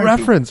that's the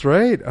reference,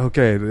 right?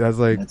 Okay, that's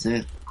like that's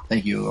it.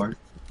 Thank you, Art.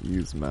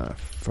 Use my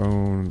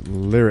phone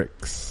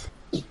lyrics.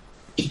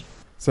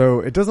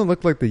 So it doesn't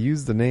look like they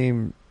used the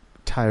name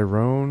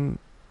Tyrone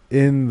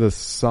in the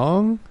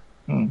song.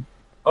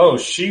 Oh,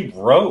 she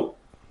wrote.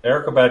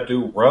 Erica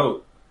Badu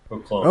wrote. I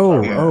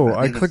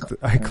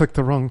clicked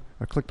the wrong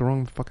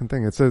fucking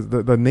thing. It says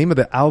the name of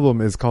the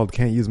album is called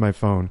 "Can't Use My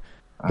Phone."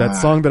 That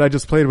song that I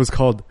just played was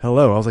called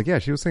 "Hello." I was like, yeah,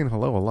 she was saying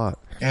hello a lot.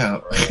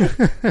 Yeah.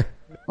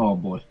 Oh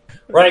boy.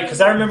 Right,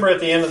 because I remember at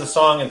the end of the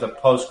song, at the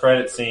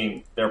post-credit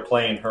scene, they're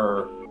playing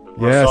her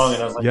song,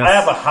 and I was like, I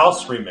have a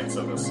house remix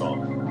of this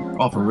song.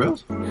 Oh, for real?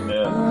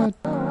 Yeah.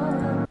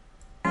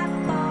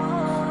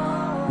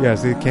 Yeah.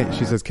 See,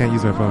 she says, "Can't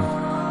use my phone."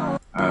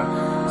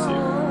 Let's see.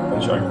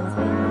 I'm trying.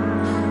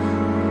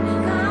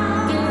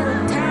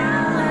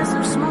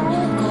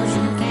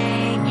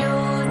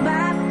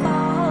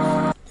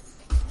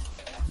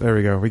 There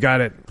we go. We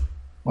got it.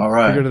 All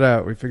right.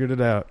 We figured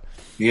it out.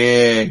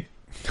 Yay.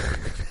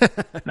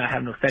 Not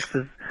have no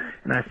sexes.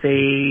 And I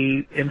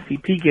say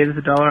MCP gave us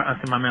 $1. I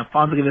say my man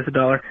Fonso gave us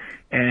 $1.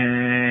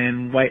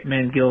 And White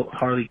Man Guilt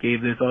Harley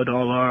gave this $1.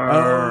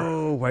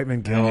 Oh, White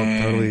Man Guilt.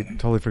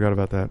 Totally forgot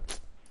about that.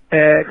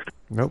 X.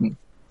 Nope.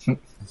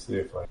 Let's see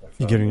if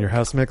you get in your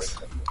house mix?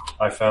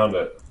 I found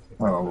it.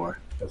 Oh boy.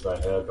 Because I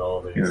had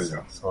all these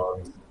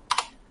songs.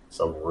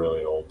 Some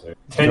really old too.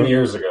 10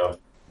 years ago.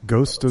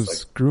 Ghost of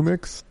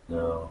Screwmix?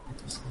 No.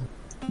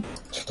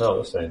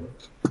 No, this ain't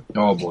it.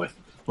 Oh boy.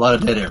 A lot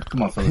of dead air.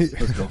 Come on, fellas.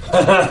 Let's go.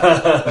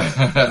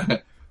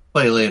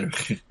 Play later.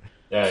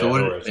 Yeah, so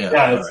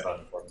it's fun.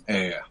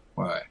 Yeah.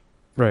 All right.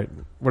 Right.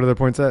 What are the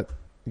points at?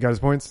 You got his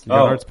points? You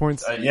got Art's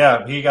points?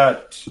 Yeah, he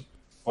got...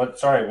 What?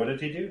 Sorry, what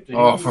did he do?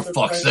 For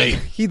fuck's sake.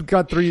 He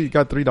got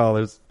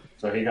 $3.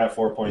 So he got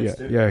 4 points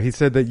too? Yeah, he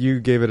said that you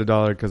gave it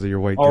 $1 because of your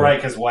white guilt. Oh, right,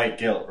 because white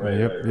guilt. Right,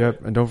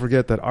 Yep. And don't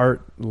forget that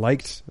Art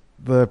liked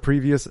the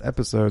previous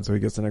episode, so he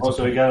gets an extra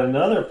so he got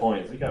another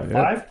point. He got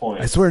 5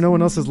 points. I swear no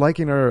one else is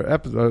liking our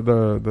episode,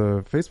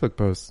 the Facebook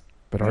posts,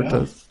 but Art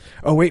does.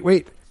 Oh,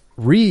 wait.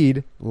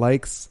 Reed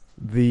likes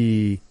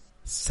the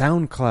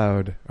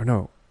SoundCloud. Or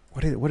no,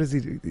 what is he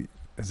do?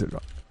 Is it?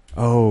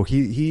 Oh,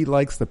 he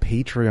likes the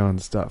Patreon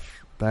stuff.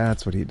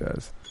 That's what he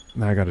does.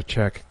 Now I got to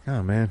check.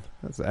 Oh man,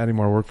 that's adding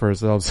more work for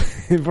ourselves.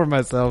 For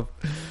myself.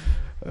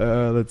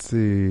 Let's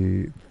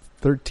see.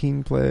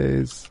 13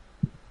 plays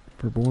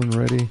for Born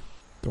Ready.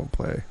 Don't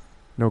play.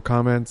 No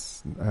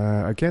comments.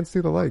 I can't see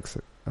the likes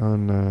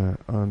on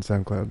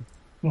SoundCloud.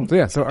 So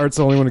yeah, so Art's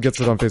the only one who gets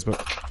it on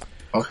Facebook.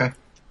 Okay.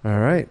 All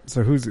right.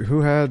 So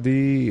who had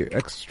the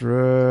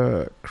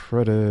extra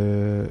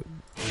credit?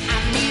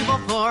 I'm evil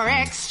for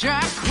extra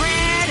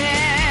credit.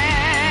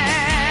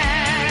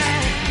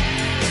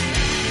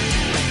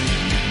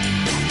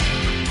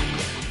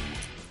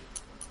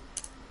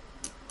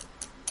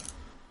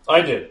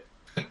 I did.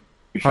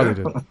 Harley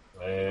did.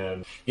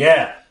 And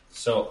yeah,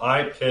 so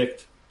I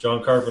picked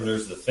John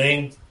Carpenter's The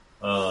Thing.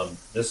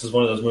 This is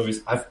one of those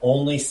movies I've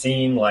only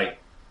seen like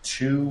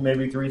 2,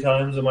 maybe 3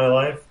 times in my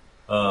life.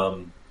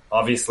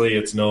 Obviously,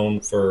 it's known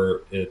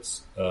for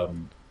its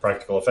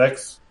practical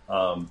effects.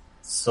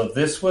 So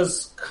this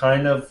was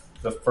kind of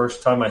the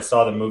first time I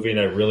saw the movie, and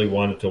I really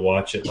wanted to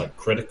watch it like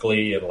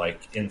critically and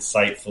like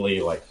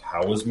insightfully, like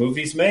how was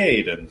movies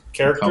made and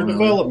character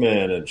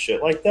development and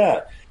shit like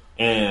that.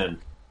 And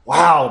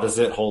wow, does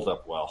it hold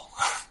up well?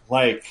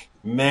 Like,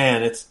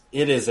 man,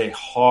 it is a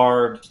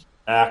hard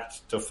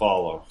act to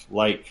follow.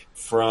 Like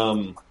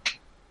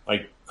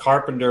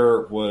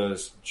Carpenter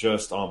was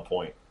just on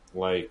point.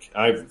 Like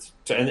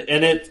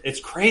it's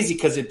crazy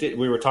because it did.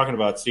 We were talking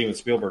about Steven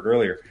Spielberg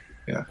earlier.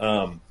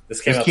 Yeah.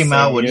 This came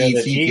out when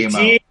E.T. came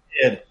out.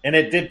 Did, and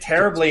it did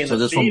terribly in the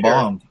this theater.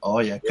 one bombed. Oh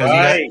yeah,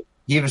 because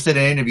he even said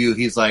in an interview,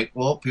 he's like,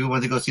 "Well, people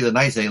went to go see the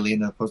nice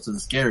alien as opposed to the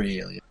scary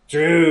alien."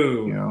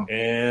 True, you know?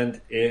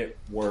 And it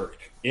worked.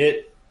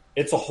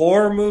 It's a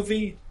horror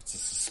movie. It's a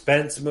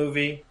suspense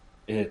movie.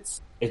 It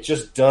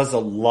just does a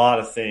lot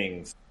of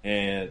things,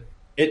 and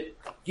it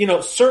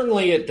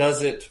certainly it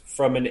does it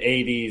from an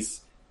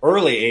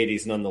early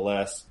 80s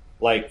nonetheless,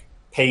 like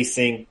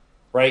pacing.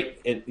 Right,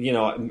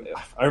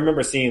 I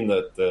remember seeing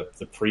the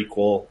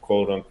prequel,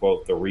 quote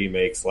unquote, the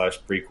remake /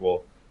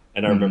 prequel,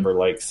 and I remember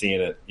like seeing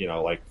it,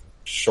 like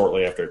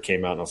shortly after it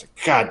came out, and I was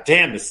like, God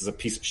damn, this is a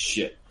piece of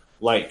shit.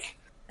 Like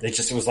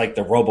it was like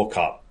the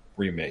RoboCop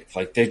remake.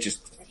 Like they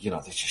just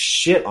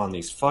shit on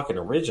these fucking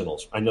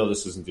originals. I know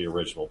this isn't the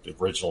original. The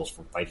original's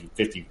from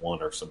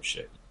 1951 or some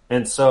shit.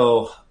 And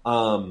so,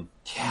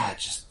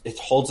 it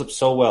holds up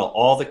so well.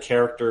 All the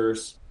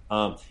characters,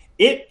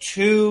 it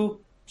too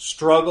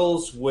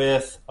struggles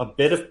with a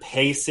bit of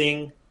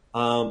pacing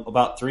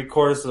about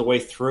 3/4 of the way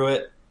through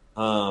it,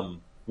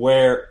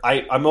 where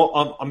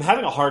I'm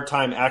having a hard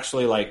time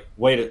actually like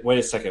wait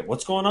a second,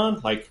 what's going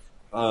on? Like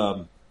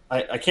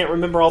I can't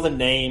remember all the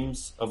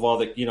names of all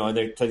the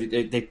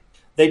and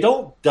they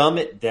don't dumb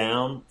it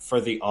down for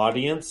the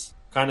audience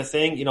kind of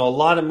thing. A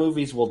lot of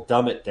movies will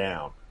dumb it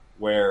down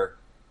where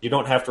you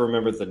don't have to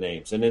remember the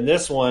names, and in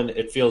this one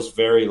it feels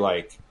very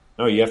like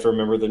no, you have to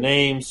remember the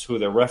names, who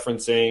they're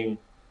referencing.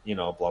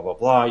 Blah, blah,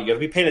 blah. You got to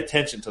be paying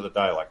attention to the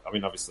dialogue. I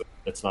mean, obviously,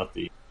 that's not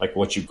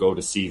what you go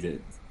to see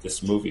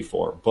this movie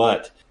for.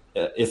 But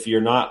if you're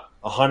not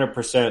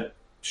 100%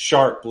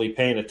 sharply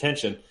paying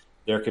attention,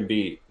 there can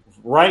be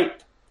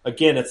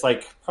again, it's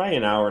like probably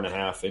an hour and a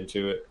half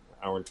into it,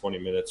 hour and 20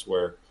 minutes,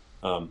 where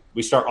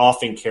we start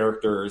offing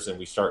characters and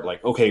we start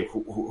like, okay,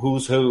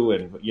 who's who,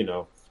 and we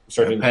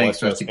start into panic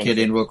starts to kid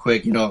in real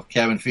quick.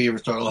 Cabin fever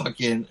start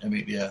locking. I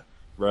mean, yeah.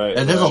 Right,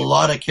 and there's a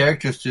lot of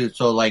characters too,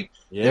 so they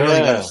really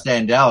got to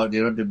stand out.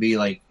 To be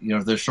like,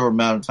 if there's a short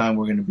amount of time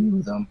we're going to be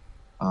with them.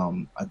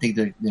 I think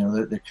they're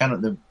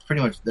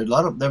pretty much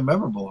they're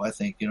memorable. I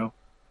think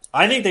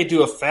I think they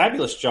do a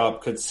fabulous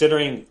job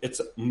considering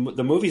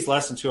the movie's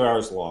less than 2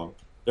 hours long.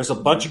 There's a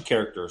bunch of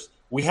characters.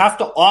 We have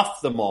to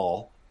off them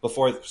all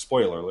before.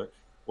 Spoiler alert.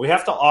 We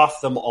have to off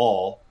them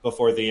all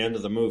before the end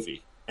of the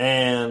movie,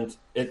 and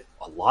a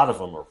lot of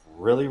them are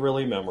really,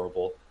 really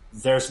memorable.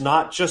 There's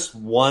not just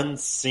one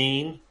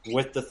scene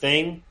with the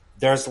Thing.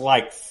 There's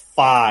like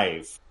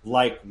 5,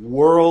 like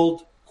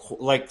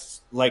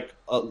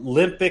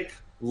Olympic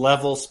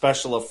level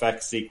special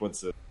effects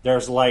sequences.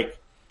 There's like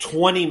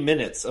 20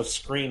 minutes of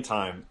screen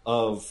time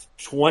of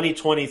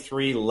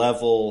 2023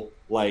 level.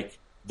 Like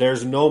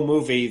there's no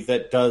movie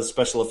that does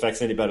special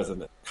effects any better than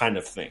that kind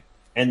of thing.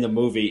 And the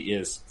movie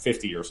is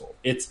 50 years old.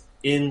 It's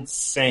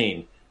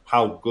insane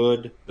how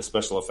good the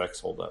special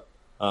effects hold up.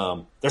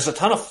 There's a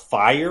ton of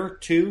fire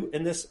too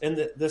in this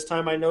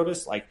time. I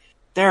noticed like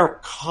they're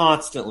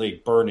constantly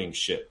burning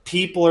shit.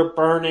 People are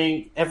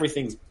burning.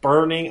 Everything's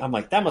burning. I'm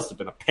like, that must have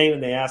been a pain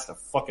in the ass to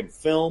fucking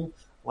film.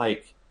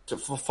 Like,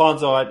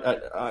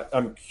 Fonso,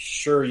 I'm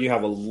sure you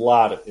have a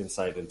lot of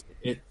insight into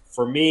it.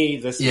 For me,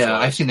 this is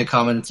I've seen the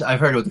comments. I've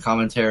heard it with the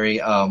commentary.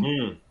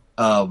 Rob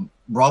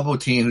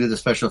Bottin, who did the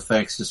special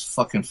effects, is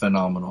fucking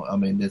phenomenal. I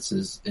mean, it's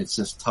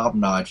just top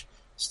notch.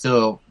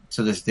 Still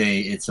to this day,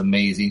 it's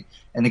amazing.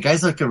 And the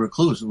guy's like a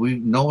recluse.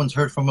 No one's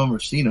heard from him or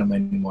seen him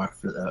anymore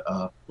after that.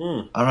 I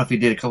don't know if he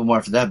did a couple more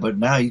after that, but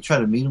now you try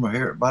to meet him or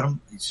hear about him,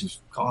 he's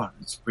just gone.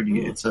 It's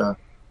pretty. It's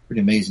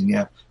pretty amazing.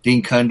 Yeah,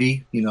 Dean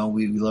Cundy. We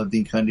love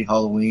Dean Cundy.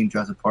 Halloween,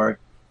 Jurassic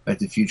Park, Back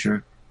to the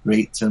Future.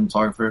 Great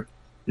cinematographer.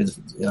 Did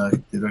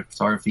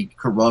photography.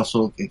 Kurt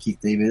Russell, Keith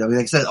David. I mean,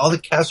 like I said, all the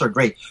casts are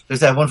great.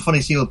 There's that one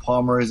funny scene with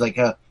Palmer. He's like,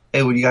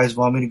 "Hey, would you guys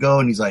want me to go?"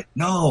 And he's like,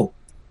 "No."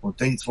 Well,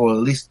 thanks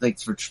for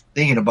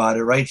thinking about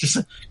it, right? Just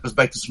goes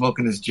back to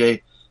smoking his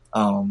J.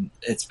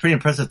 It's pretty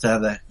impressive to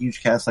have that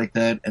huge cast like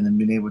that, and then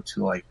being able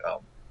to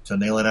to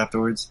nail it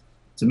afterwards.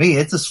 To me,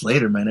 it's a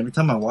Slater, man. Every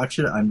time I watch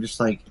it, I'm just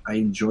like, I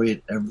enjoy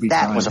it every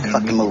time. That was a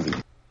fucking movie.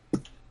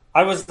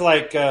 I was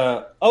like,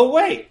 oh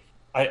wait,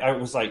 I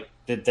was like,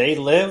 did they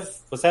live?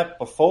 Was that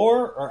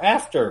before or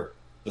after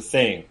the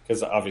Thing?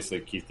 Because obviously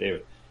Keith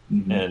David,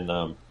 and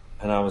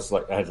I was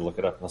like, I had to look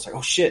it up, and I was like,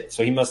 oh shit,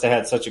 so he must have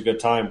had such a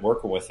good time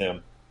working with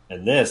him.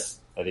 and this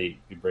that he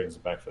brings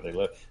them back where they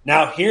live.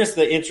 Now, here's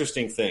the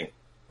interesting thing.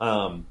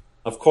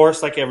 Of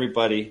course, like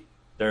everybody,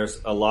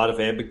 there's a lot of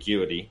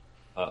ambiguity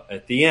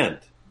at the end.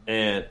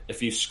 And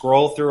if you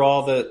scroll through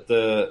all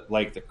the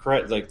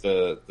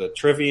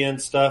trivia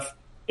and stuff,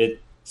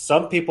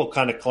 some people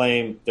kind of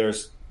claim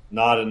there's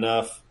not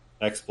enough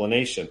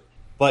explanation.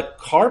 But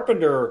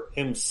Carpenter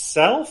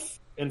himself,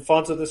 and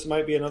Fonso, this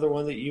might be another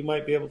one that you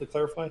might be able to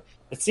clarify.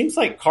 It seems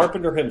like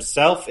Carpenter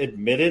himself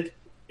admitted,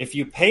 if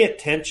you pay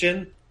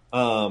attention,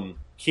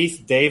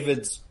 Keith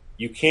David's,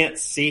 you can't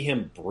see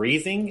him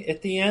breathing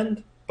at the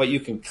end, but you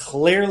can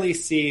clearly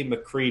see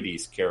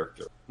McCready's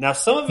character. Now,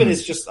 some of it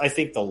is just, I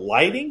think, the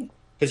lighting,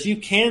 because you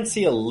can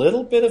see a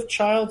little bit of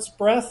Child's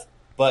breath,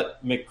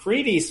 but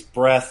McCready's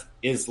breath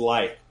is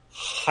like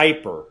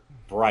hyper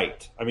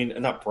bright. I mean,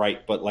 not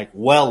bright, but like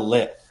well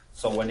lit.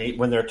 So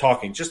when they're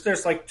talking, just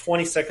there's like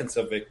 20 seconds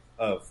of it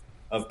of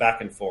back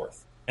and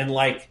forth, and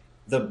like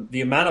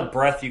the amount of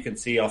breath you can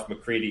see off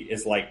McCready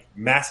is like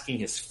masking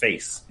his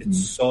face. It's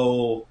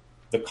so,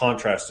 the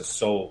contrast is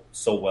so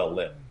well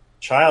lit.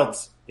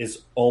 Child's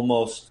is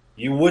almost,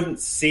 you wouldn't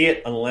see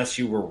it unless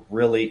you were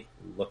really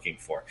looking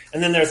for it.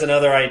 And then there's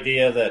another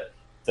idea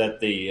that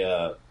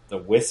the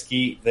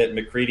whiskey that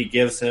McCready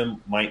gives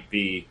him might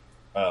be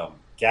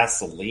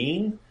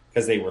gasoline,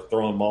 because they were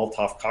throwing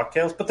Molotov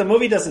cocktails. But the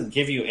movie doesn't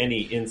give you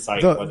any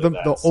insight whether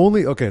that's...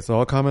 So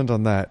I'll comment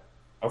on that.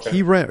 Okay.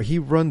 He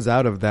runs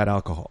out of that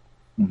alcohol.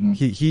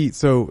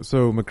 Mm-hmm.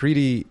 So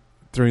McCready,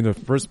 during the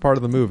first part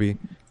of the movie,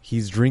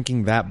 he's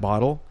drinking that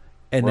bottle,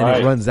 and then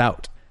it runs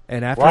out.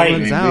 And after it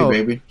runs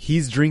out,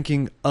 he's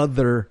drinking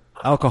other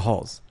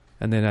alcohols.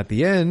 And then at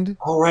the end...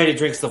 Oh, right, he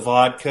drinks the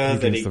vodka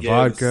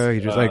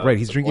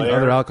He's drinking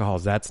other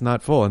alcohols. That's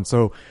not full. And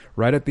so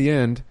right at the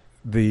end,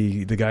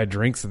 the guy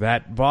drinks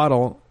that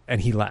bottle, and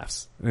he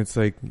laughs. And it's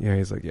like,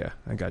 he's like,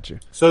 I got you.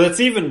 So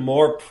that's even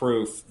more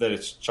proof that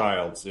it's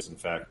Child's is in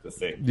fact the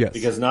thing. Yes.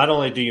 Because not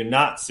only do you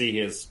not see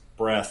his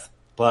breath,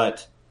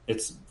 but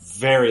it's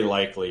very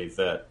likely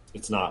that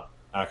it's not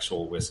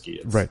actual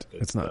whiskey.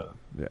 It's not.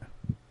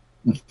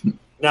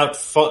 Now,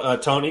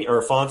 Tony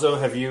or Fonso,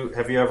 have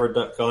you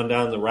ever gone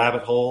down the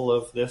rabbit hole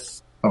of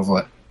this? Of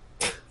what?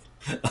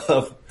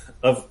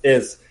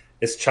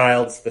 Is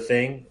Child's the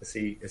thing? Has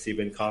he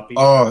been copied?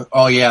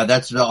 Oh yeah,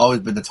 that's always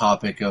been the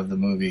topic of the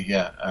movie.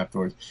 Yeah,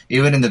 afterwards,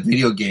 even in the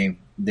video game,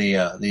 they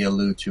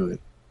allude to it.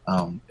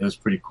 It was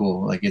pretty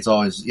cool. Like it's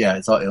always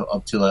it's all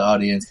up to the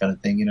audience kind of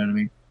thing. You know what I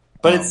mean?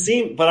 But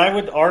but I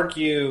would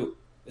argue,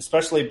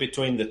 especially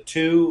between the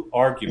two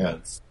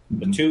arguments,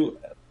 the 2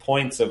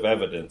 points of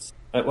evidence.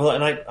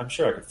 I'm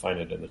sure I could find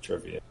it in the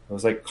trivia. It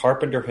was like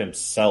Carpenter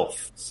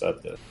himself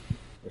said this.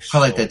 I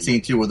like that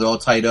scene too, where they're all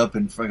tied up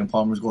and fucking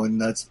Palmer's going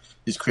nuts.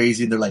 He's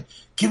crazy, and they're like,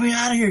 "Get me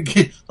out of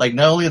here!" Like,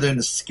 not only are they in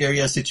a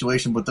scary ass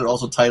situation, but they're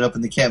also tied up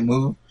and they can't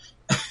move.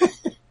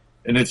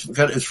 And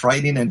it's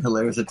frightening and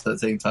hilarious at the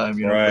same time.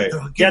 You know? Right?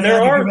 Like, get me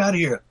out of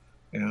here.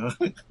 You know?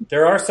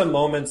 There are some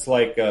moments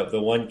like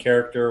the one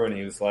character when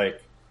he was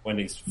like, when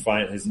his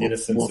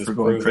innocence is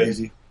proven,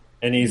 crazy.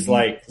 And he's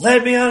like,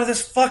 "Let me out of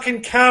this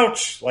fucking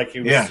couch!" Like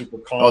he was super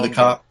calm. Oh, the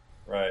cop.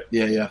 Right.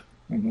 Yeah.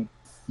 Mm-hmm.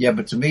 Yeah,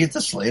 but to me, it's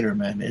a Slater,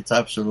 man. It's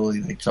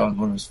absolutely like Sean's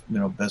one of his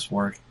best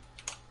work.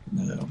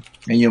 And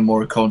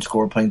Morricone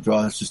score playing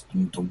throughout. It's just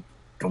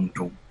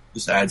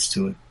just adds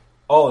to it.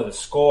 Oh, the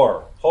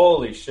score!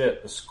 Holy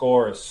shit, the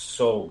score is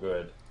so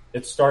good.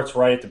 It starts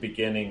right at the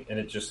beginning, and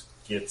it just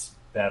gets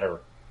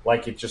better.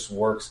 Like it just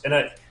works. And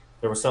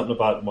there was something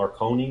about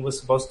Morricone was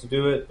supposed to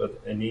do it,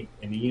 but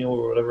Ennio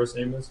or whatever his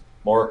name is,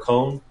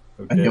 Morricone.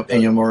 Ennio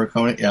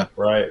Morricone, yeah.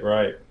 Right.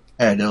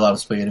 Yeah, I did a lot of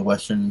spaghetti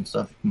western and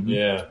stuff. Mm-hmm.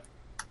 Yeah.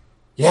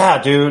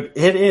 Yeah, dude,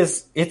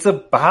 it's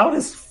about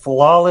as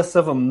flawless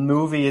of a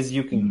movie as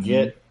you can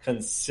get,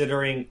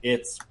 considering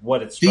it's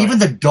what it's even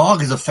the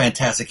dog is a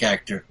fantastic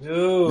actor.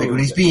 Dude. Like when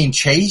he's being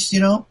chased,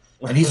 and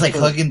he's like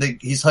hugging the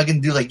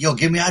dude like, "Yo,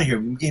 get me out of here.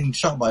 I'm getting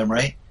shot by him,"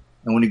 right?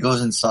 And when he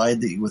goes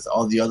inside with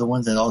all the other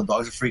ones and all the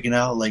dogs are freaking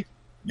out, like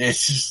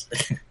it's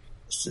just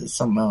it's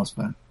something else,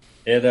 man.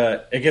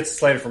 It gets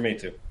slated for me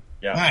too.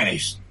 Yeah.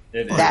 Nice.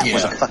 That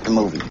was a fucking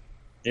movie.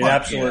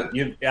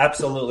 You'd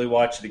absolutely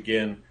watch it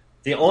again.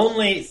 The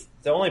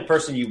only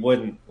person you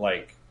wouldn't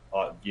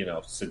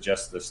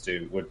suggest this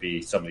to would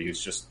be somebody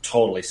who's just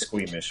totally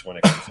squeamish when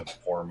it comes to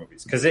horror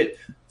movies. Because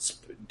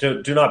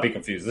do not be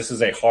confused. This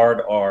is a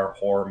hard R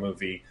horror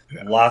movie.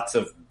 Yeah. Lots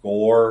of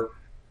gore.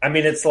 I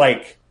mean, it's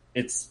like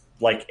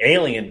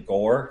alien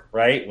gore,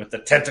 right? With the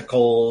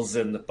tentacles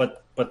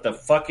but the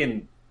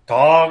fucking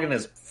dog and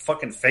his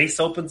fucking face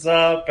opens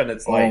up and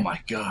it's like, oh my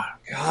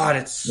god,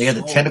 it's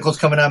the tentacles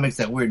coming out, makes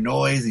that weird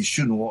noise. He's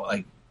shooting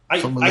like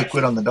some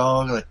liquid on the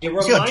dog. Like,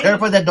 see how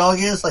terrified that dog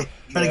is? Like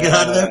trying to get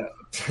out of there.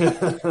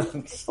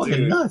 It's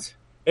fucking nuts.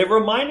 It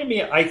reminded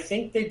me. I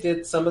think they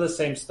did some of the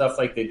same stuff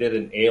like they did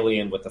in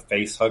Alien with the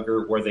face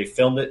hugger, where they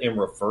filmed it in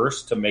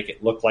reverse to make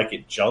it look like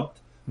it jumped.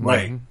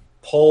 Right. Like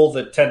pull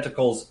the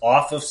tentacles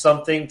off of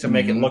something to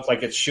make it look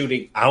like it's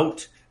shooting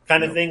out,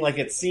 kind of thing. Like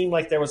it seemed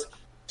like there was,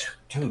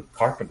 dude,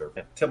 Carpenter,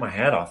 man, took my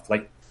hat off.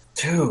 Like,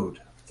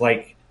 dude,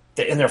 like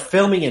and they're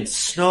filming in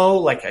snow.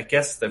 Like, I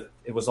guess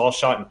it was all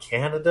shot in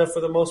Canada for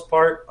the most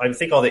part. I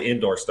think all the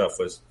indoor stuff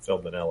was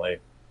filmed in LA.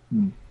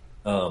 And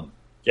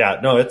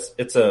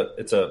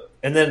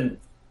then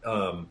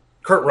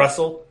Kurt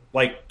Russell,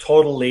 like,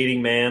 total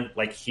leading man,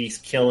 like, he's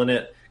killing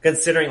it.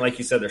 Considering, like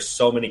you said, there's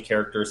so many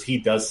characters, he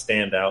does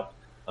stand out.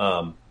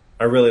 I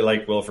really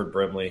like Wilford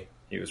Brimley.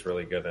 He was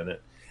really good in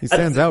it. He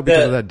stands out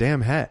because of that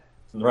damn hat.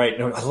 Right.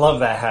 No, I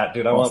love that hat,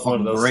 dude. I want one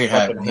of those great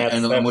fucking hats.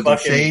 And with the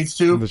shades,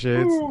 too. The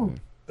shades.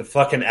 The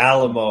fucking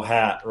Alamo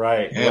hat,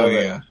 right. Hell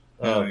yeah.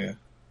 Hell yeah.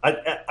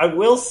 I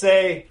will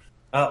say,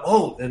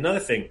 another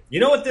thing. You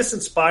know what this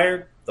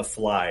inspired? The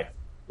Fly.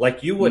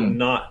 Like, you would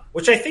not,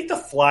 which I think The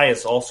Fly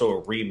is also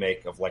a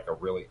remake of, like, a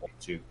really old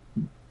too.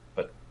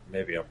 But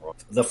maybe I'm wrong.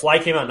 The Fly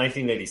came out in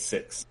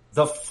 1986.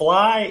 The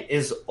Fly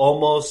is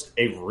almost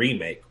a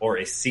remake or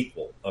a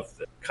sequel of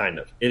the kind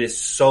of. It is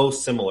so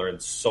similar in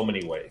so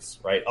many ways,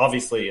 right?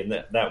 Obviously, in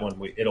that one,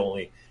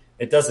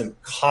 it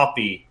doesn't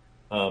copy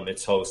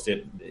its host.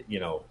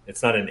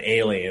 It's not an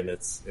alien.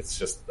 It's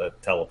just a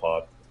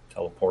teleport,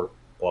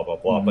 blah blah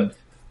blah.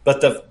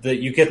 But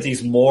you get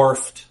these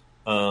morphed,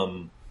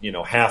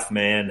 half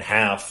man,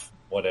 half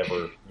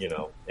whatever,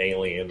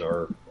 alien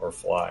or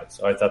fly.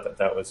 So I thought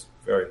that was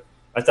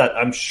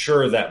I'm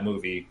sure that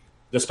movie.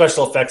 The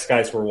special effects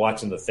guys were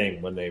watching The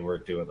Thing when they were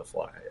doing The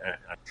Fly.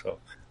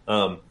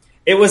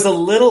 It was a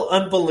little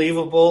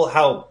unbelievable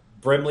how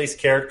Brimley's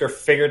character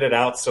figured it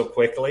out so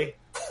quickly.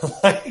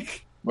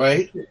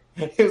 Right?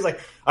 He was like,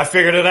 I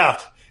figured it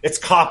out. It's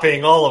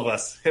copying all of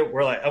us.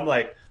 I'm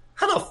like,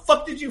 how the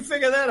fuck did you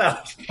figure that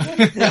out?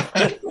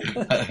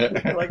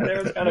 Like,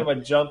 there was kind of a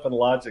jump in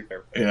logic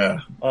there. Yeah.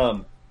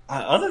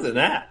 Other than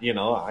that,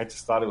 I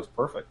just thought it was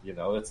perfect.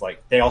 It's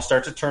like they all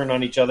start to turn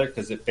on each other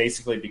because it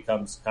basically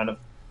becomes kind of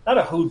not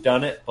a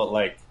whodunit, but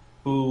like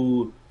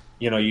who,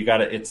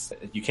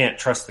 you can't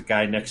trust the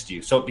guy next to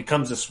you. So it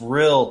becomes this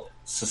real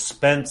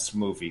suspense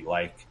movie.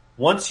 Like,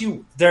 once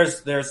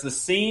there's the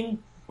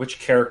scene, which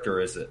character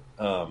is it?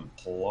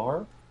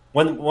 Pilar?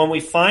 When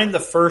we find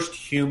the first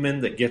human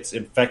that gets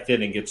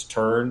infected and gets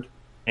turned,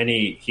 and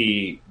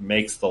he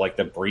makes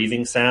the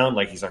breathing sound,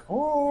 like he's like,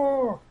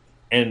 oh,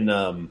 and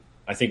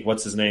I think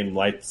what's his name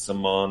lights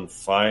him on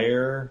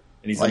fire,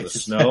 and he's in the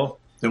snow.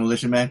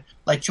 Demolition Man,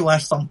 light your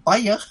ass on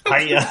fire.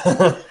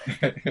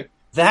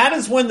 That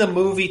is when the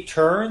movie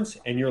turns,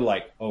 and you're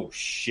like, oh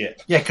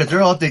shit. Yeah, because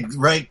they're all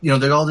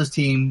they're all this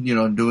team,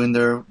 doing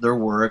their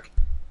work,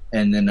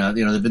 and then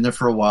they've been there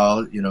for a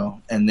while,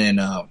 and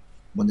then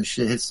when the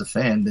shit hits the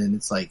fan, then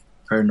it's like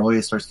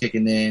paranoia starts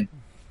kicking in.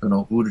 Don't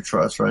know who to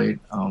trust, right?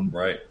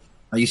 Right.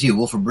 You see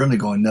Wilford Brimley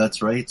going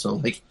nuts, right?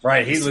 So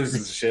right, he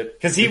loses shit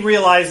because he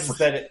realizes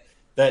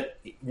that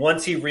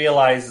once he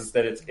realizes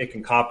that it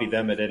can copy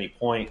them at any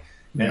point,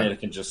 and it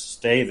can just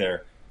stay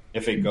there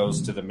if it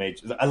goes to the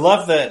major. I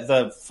love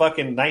the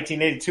fucking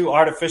 1982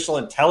 artificial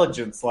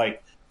intelligence.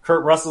 Like,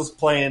 Kurt Russell's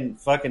playing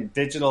fucking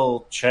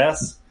digital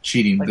chess,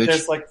 cheating bitch.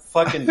 There's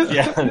fucking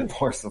and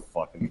pours the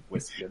fucking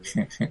whiskey in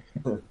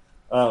there.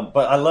 But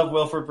I love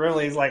Wilford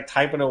Brimley. He's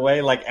typing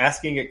away,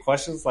 asking it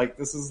questions.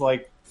 This is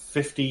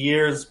 50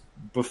 years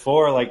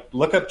before.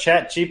 Look up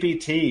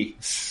ChatGPT.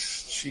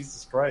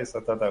 Jesus Christ, I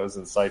thought that was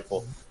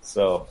insightful.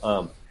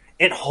 So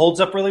it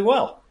holds up really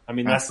well. I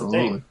mean, that's Absolutely.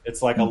 The thing.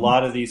 It's a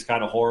lot of these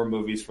kind of horror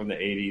movies from the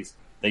 80s.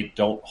 They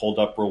don't hold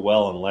up real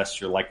well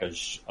unless you're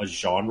a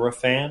genre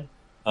fan.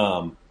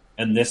 And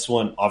this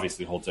one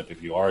obviously holds up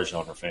if you are a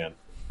genre fan,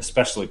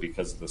 especially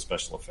because of the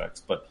special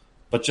effects. But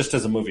just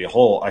as a movie a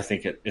whole, I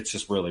think it's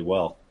just really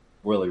well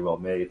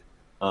made.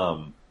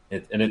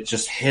 It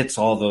just hits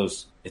all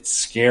those. It's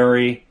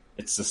scary.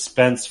 It's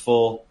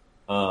suspenseful.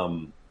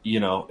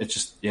 It's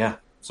just, yeah.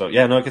 So,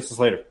 yeah, no, it gets us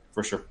later,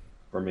 for sure,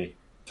 for me.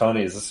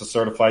 Tony, is this a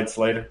certified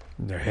Slater?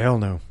 No, hell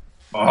no.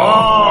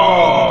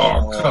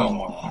 Oh,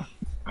 come on.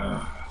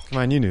 Come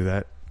on, you knew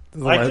that.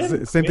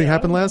 Same thing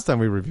happened last time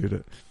we reviewed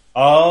it.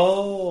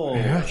 Oh.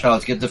 Yeah.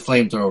 Charles, get the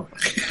flamethrower.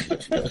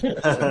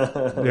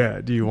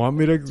 Yeah, do you want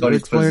me to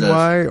explain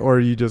why, or are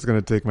you just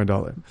going to take my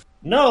dollar?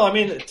 No, I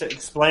mean, to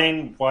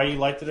explain why you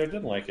liked it or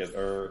didn't like it.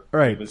 All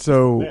right,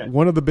 so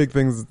one of the big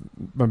things,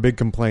 my big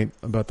complaint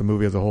about the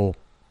movie as a whole,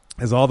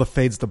 is all the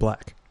fades to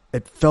black.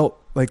 It felt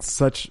like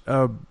such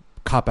a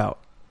cop-out.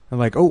 I'm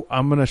like, oh,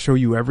 I'm going to show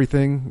you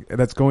everything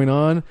that's going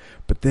on,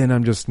 but then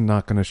I'm just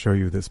not going to show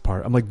you this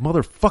part. I'm like,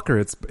 motherfucker,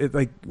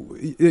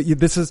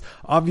 this is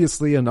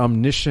obviously an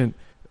omniscient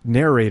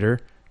narrator,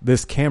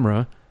 this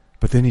camera,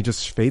 but then he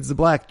just fades to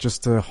black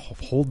just to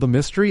hold the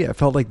mystery. I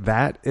felt like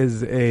that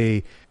is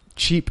a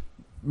cheap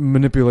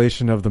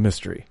manipulation of the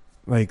mystery.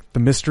 Like, the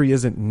mystery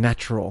isn't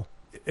natural.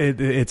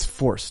 It's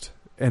forced.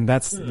 And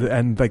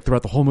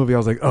throughout the whole movie, I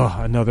was like, oh,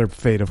 another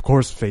fade. Of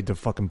course, fade to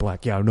fucking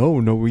black. Yeah, no,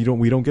 we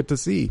don't get to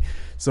see.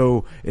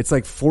 So it's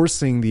like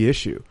forcing the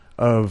issue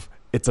of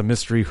it's a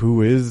mystery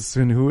who is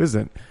and who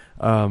isn't.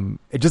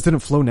 It just didn't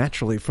flow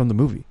naturally from the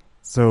movie.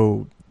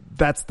 So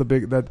that's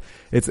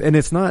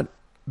it's not,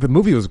 the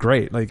movie was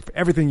great. Like,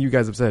 everything you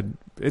guys have said,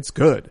 it's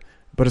good,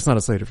 but it's not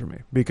a Slater for me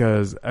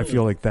because I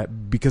feel like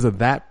that, because of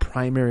that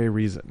primary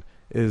reason,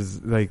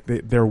 is like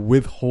they're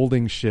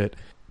withholding shit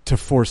to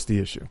force the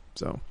issue.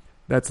 So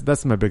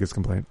that's my biggest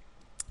complaint.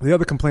 The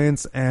other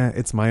complaints,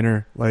 it's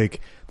minor,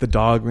 like the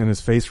dog and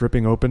his face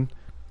ripping open.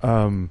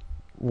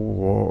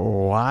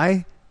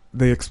 Why?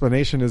 The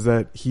explanation is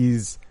that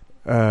he's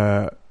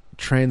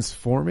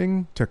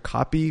transforming to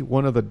copy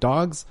one of the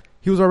dogs.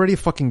 He was already a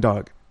fucking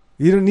dog.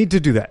 You don't need to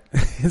do that.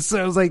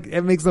 So I was like,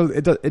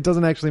 it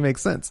doesn't actually make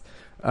sense.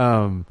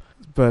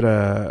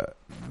 But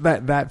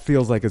that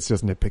feels like it's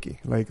just nitpicky.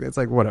 Like it's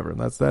like whatever.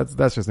 That's just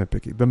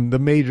nitpicky. The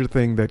major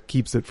thing that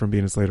keeps it from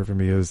being a Slater for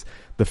me is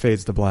the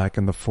fades to black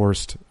and the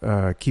forced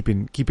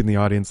keeping the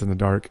audience in the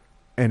dark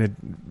and it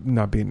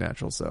not being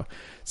natural. So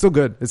still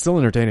good. It's still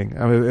entertaining.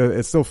 I mean,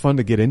 it's still fun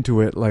to get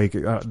into it. Like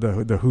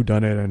the who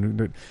done it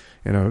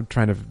and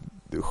trying to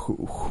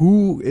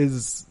who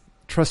is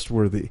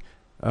trustworthy.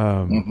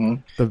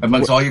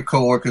 Amongst all your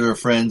coworkers or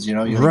friends,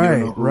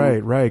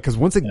 right. Because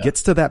once it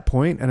gets to that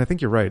point, and I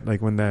think you're right.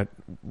 Like when that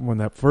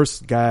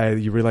first guy,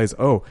 you realize,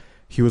 oh,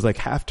 he was like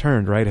half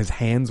turned, right? His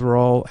hands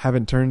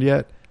haven't turned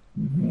yet,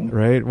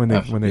 right? When they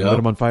lit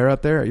him on fire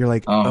out there, you're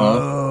like,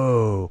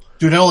 oh,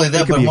 dude. Not only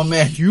that, but one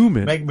man,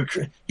 human,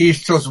 he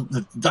throws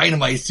the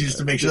dynamite just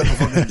to make sure that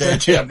the fucking dead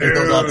champ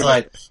goes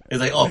outside. He's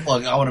like, oh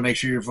fuck, I want to make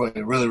sure you're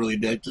fucking really, really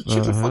dead. Just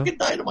shoot the fucking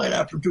dynamite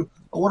after him too.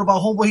 But what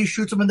about homeboy? He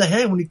shoots him in the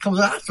head when he comes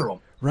after him.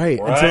 Right.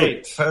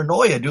 And so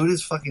paranoia, dude,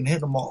 is fucking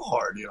hitting them all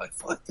hard. You're like,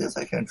 fuck this,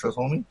 I can't trust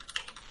homie.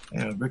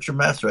 Yeah, Richard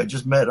Master, I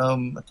just met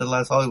at the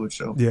last Hollywood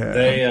show.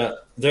 Yeah.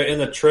 They're in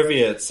the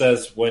trivia. It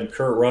says when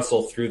Kurt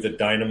Russell threw the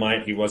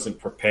dynamite, he wasn't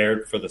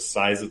prepared for the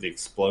size of the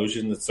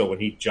explosion. And so when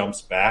he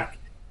jumps back,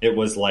 it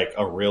was like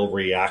a real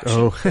reaction.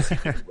 Oh. He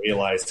didn't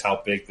realize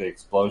how big the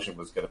explosion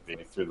was going to be.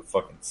 He threw the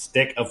fucking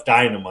stick of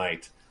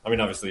dynamite. I mean,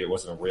 obviously it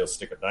wasn't a real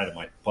stick of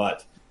dynamite,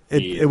 but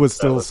it was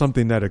still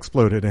something that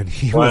exploded, and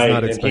he was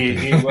not expecting.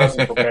 He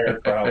wasn't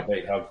prepared for how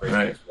great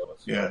it was.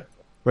 Yeah.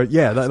 But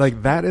yeah,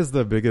 that is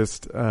the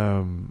biggest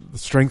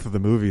strength of the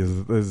movie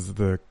is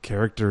the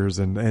characters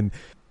and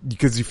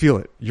because you feel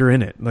it, you're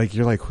in it, like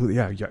you're like,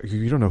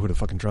 you don't know who to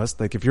fucking trust.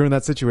 Like if you're in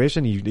that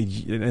situation,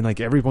 and like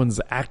everyone's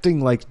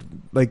acting like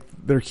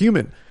they're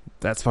human,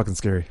 that's fucking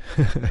scary.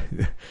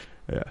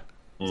 Yeah,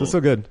 so it's still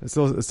good. It's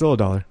still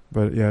 $1,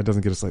 but yeah, it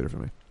doesn't get a Slater for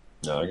me.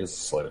 No, I guess it's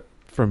a Slater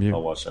from you.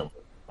 I'll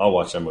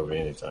watch that movie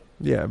anytime.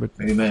 Yeah, but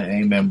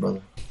amen,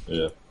 brother.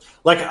 Yeah,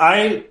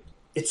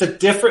 it's a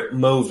different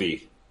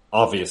movie.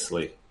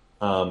 Obviously,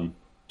 Total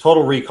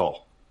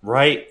Recall,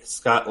 right? It's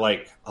got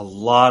like a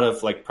lot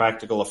of like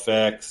practical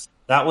effects.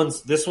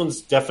 This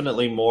one's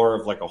definitely more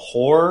of like a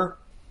horror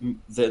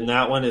than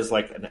that one is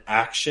like an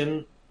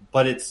action.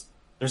 But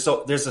there's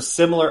a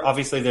similar.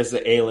 Obviously, there's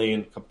the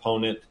alien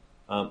component.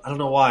 I don't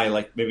know why.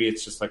 Like maybe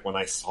it's just like when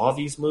I saw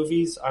these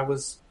movies, I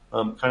was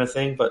kind of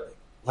thing. But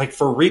like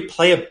for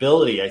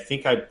replayability, I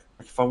think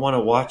if I want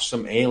to watch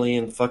some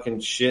alien fucking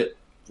shit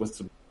with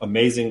some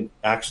amazing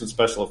action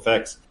special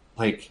effects.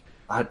 Like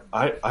I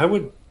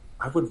would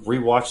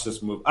rewatch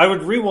this movie. I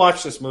would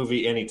rewatch this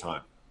movie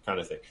anytime, kind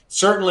of thing.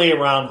 Certainly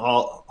around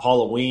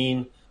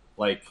Halloween,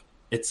 like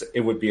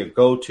it would be a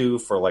go-to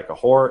for like a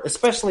horror,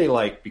 especially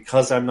like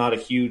because I'm not a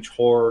huge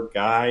horror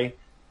guy.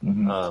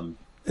 Mm-hmm.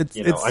 It's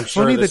I'm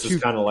sure this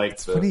is kind of like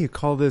it's funny you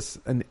call this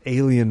an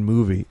alien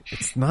movie.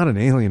 It's not an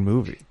alien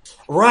movie.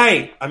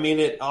 Right. I mean,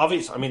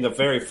 the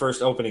very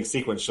first opening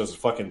sequence shows a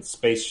fucking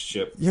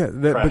spaceship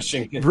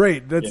crashing.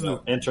 Right. That's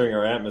entering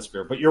our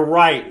atmosphere. But you're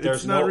right.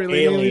 There's no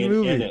really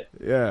alien in it.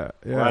 Yeah.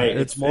 Right.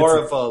 It's more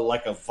of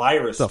a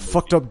virus. It's a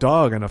fucked up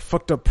dog and a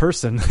fucked up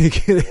person.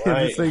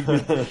 Right.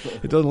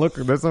 It doesn't look.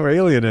 There's no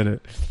alien in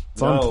it.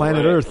 It's on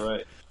planet Earth.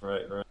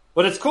 Right.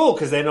 But it's cool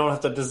because they don't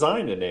have to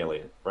design an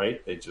alien,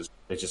 right? They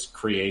just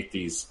create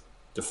these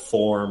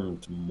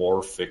deformed,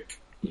 morphic.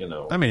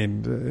 I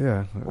mean,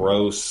 yeah.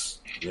 Gross.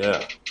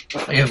 Yeah.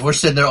 If we're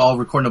sitting there all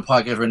recording a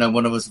podcast right now,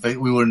 one of us, we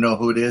wouldn't know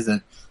who it is,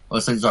 and all of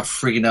a sudden start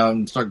freaking out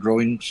and start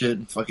growing shit,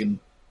 and fucking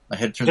my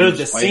head turns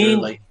into a spider.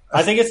 Scene,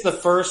 I think it's the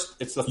first.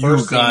 It's the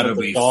first. You gotta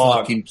be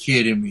fucking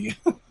kidding me.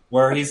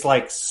 Where he's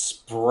like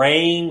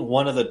spraying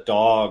one of the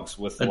dogs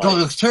with. The dog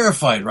looks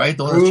terrified, right?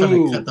 The one that's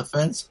trying to cut the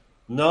fence.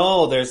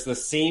 No, there's the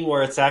scene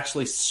where it's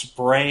actually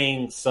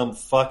spraying some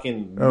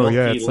fucking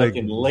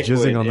milky-looking liquid,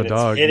 jizzing on the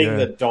dog, hitting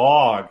the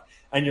dog.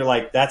 And you're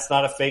like, that's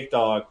not a fake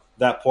dog.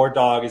 That poor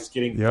dog is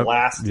getting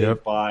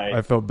blasted by.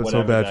 I felt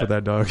so bad for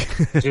that dog.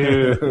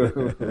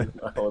 Dude,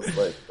 I was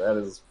like, that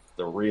is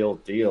the real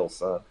deal,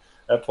 son.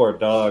 That poor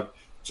dog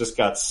just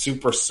got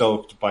super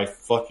soaked by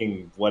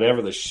fucking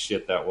whatever the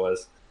shit that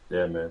was.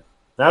 Yeah, man.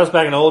 That was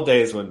back in the old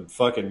days when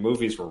fucking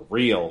movies were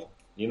real.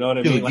 You know what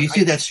I mean? Dude, you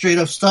see that straight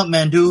up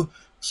stuntman dude?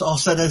 It's all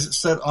set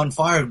on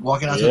fire,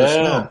 walking out to the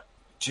snow.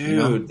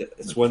 Dude,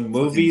 it's when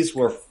movies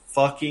were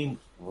fucking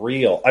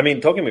real. I mean,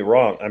 don't get me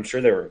wrong. I'm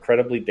sure they were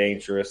incredibly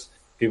dangerous.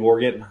 People were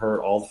getting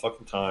hurt all the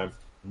fucking time.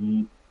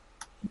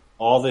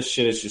 All this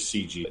shit is just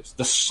CG.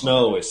 The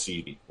snow is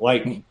CG.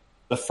 Like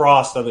the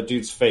frost on the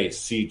dude's face,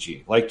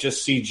 CG. Like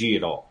just CG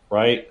it all,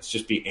 right? It's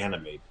just be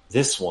animated.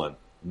 This one,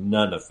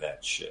 none of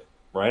that shit.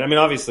 right? I mean,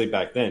 obviously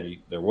back then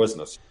there was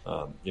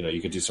no,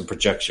 you could do some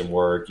projection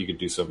work, you could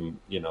do some,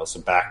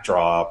 some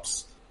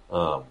backdrops,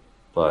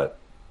 but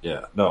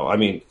yeah, no, I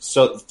mean,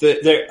 so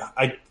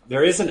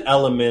there is an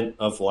element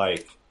of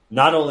like,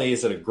 not only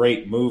is it a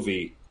great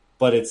movie,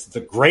 but it's the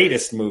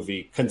greatest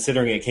movie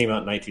considering it came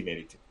out in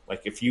 1982.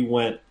 Like if you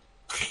went,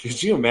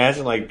 could you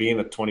imagine like being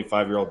a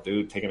 25-year-old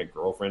dude taking a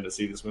girlfriend to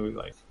see this movie?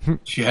 Like,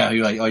 yeah,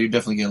 you're like, oh, you're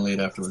definitely getting laid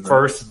afterwards.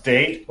 First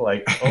date,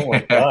 like, oh my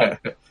god,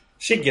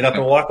 she'd get up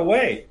and walk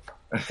away.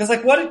 Because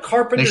like, what did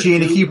Carpenter? She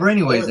ain't to keep her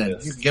anyways. Then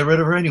you can get rid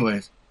of her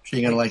anyways. She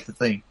ain't gonna like the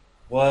thing.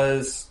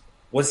 Was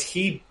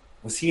he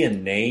a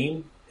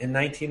name in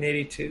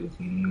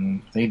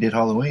 1982? They did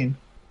Halloween.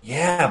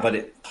 Yeah,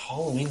 but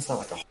Halloween's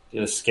not like he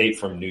did Escape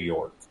from New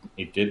York.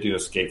 He did do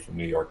Escape from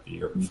New York the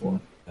year before,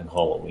 and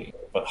Halloween.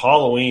 But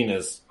Halloween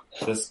is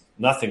just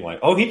nothing like.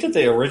 Oh, he did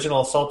the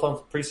original Assault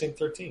on Precinct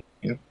 13.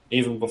 Yep.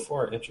 Even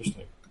before.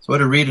 Interesting. So what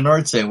did Reed and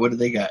Art say? What did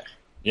they got?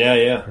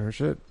 Yeah. Oh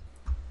shit.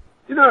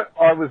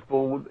 I was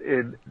born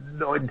in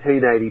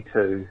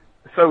 1982.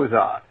 So was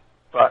Art,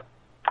 but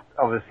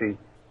obviously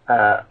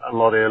a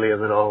lot earlier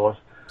than I was.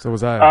 So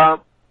was I.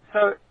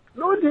 So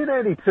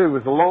 1982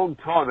 was a long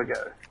time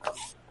ago,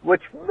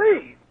 which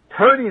means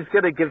Tony's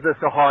going to give this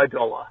a high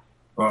dollar.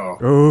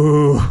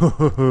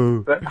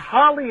 Oh. But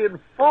Harley and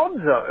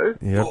Fonso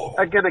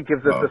are going to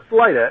give this a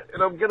Slater,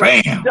 and I'm going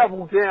to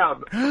double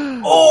down.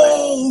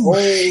 Oh,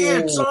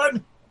 shit,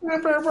 son! So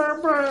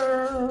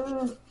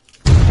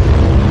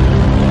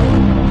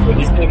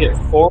he's going to get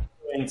 4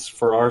 points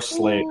for our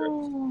Slater.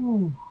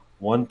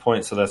 1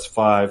 point, so that's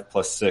 5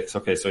 plus 6.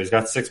 Okay, so he's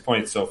got 6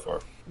 points so far.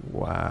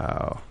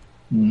 Wow.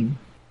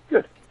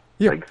 Good.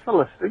 Yep. Thanks for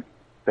listening.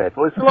 Bad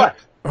Boys for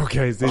Life.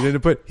 Okay, so he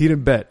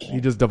didn't bet. He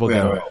just doubled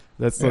down. Right.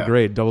 That's so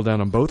great. Double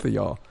down on both of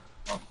y'all.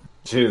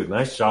 Dude,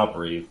 nice job,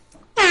 Reed.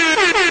 There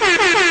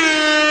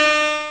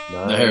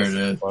it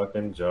is.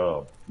 Fucking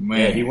job.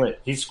 Man. Yeah,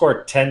 he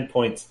scored 10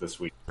 points this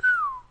week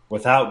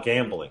without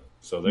gambling.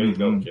 So there you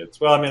go,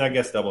 kids. Well, I mean, I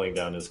guess doubling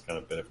down is kind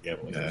of a bit of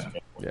gambling.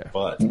 Yeah.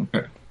 But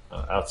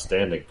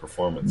outstanding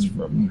performance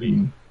from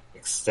Reed.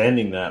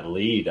 Extending that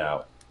lead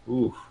out.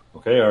 Ooh.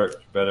 Okay, Art,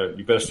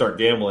 you better start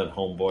gambling,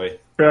 homeboy.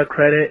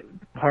 Credit,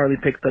 Harley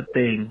picked the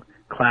thing.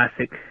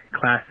 Classic.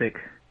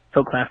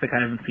 So classic, I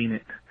haven't seen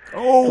it.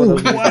 Oh,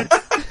 what?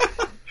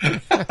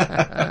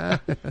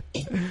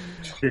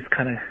 This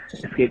kind of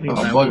escaped me when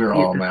I bugger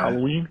all, was man.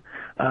 Halloween.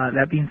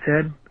 That being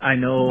said, I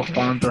know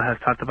Fonso has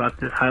talked about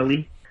this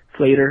highly.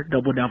 Slater,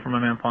 double down for my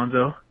man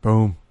Fonso.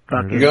 Boom.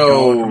 Fucking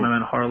go for my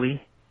man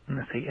Harley. I'm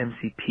going to say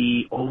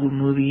MCP, old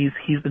movies.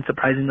 He's been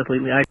surprising us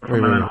lately. I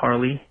for my man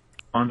Harley.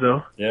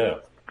 Fonso. Yeah.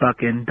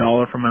 Fucking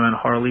dollar for my man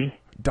Harley.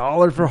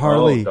 Dollar for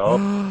Harley.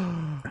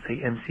 I say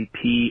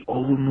MCP,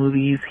 old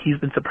movies. He's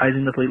been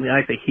surprising us lately.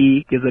 I say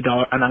he gives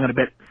 $1, and I'm going to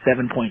bet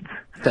 7 points.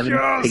 7,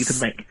 take it to the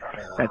bank.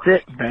 That's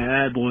it.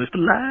 Bad Boys for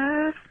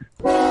Life.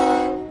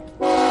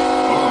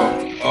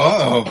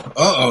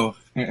 Uh-oh.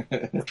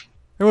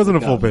 It wasn't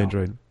a full pain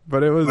trade,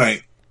 but it was.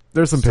 Right.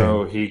 There's some pain.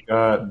 So he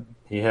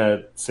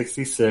had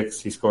 66.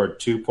 He scored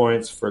 2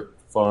 points for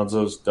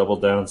Fonzo's double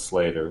down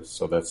Slater,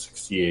 so that's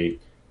 68.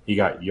 He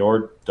got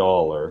your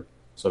 $1,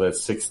 so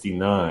that's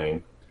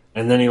 69.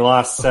 And then he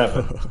lost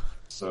 7.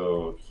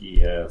 So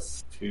he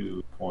has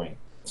 2 points.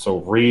 So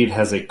Reed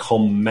has a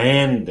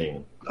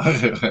commanding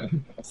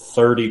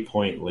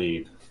 30-point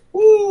lead.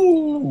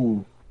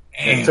 Ooh.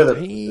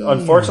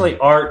 Unfortunately,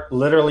 Art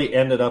literally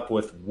ended up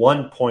with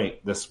 1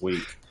 point this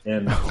week.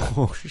 And,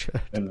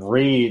 and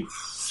Reed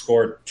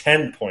scored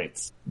 10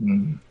 points.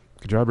 Good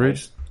job, Reed.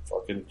 Nice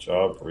fucking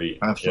job, Reed.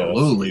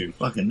 Absolutely. Yeah,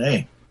 fucking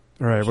A.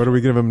 All right, what do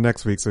we give him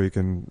next week so he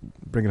can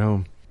bring it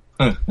home?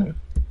 We're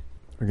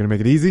gonna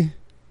make it easy.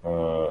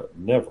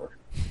 Never.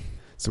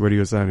 So what are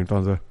you assigning,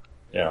 Fonso?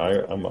 Yeah, I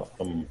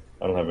don't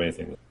have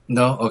anything.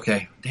 No,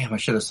 okay. Damn, I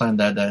should have signed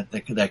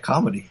that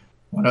comedy.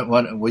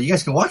 Well, you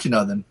guys can watch it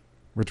now then.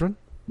 Which one?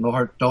 No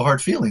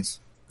hard feelings.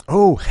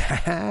 Oh,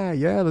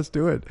 yeah, let's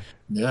do it.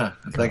 Yeah,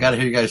 I got to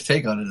hear you guys'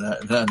 take on it.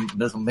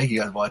 That will make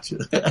you guys watch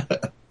it.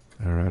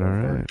 All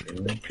right.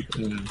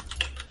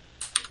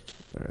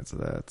 All right, so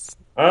that's.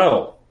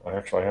 Oh, I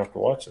actually have to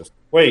watch this.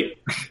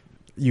 Wait.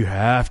 You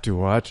have to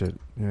watch it.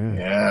 Yeah.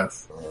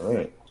 Yes. All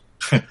right.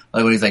 Like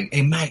when he's like,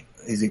 "Hey, Mac,"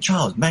 he's like,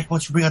 "Charles, Mac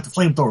wants you to bring out the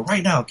flamethrower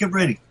right now. Get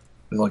ready."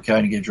 We're like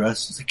trying to get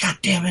dressed. He's like, "God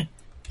damn it!"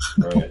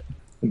 Right.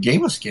 The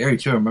game was scary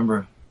too. I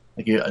remember,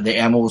 like the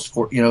ammo was,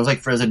 it was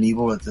like Resident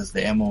Evil. With this,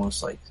 the ammo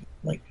was like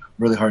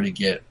really hard to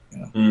get.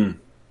 You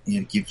had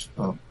to keep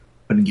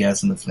putting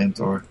gas in the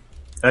flamethrower.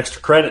 Extra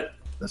credit.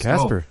 Let's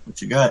Casper. go.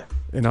 What you got?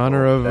 In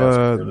honor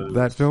of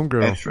that film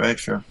girl.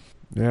 Extra.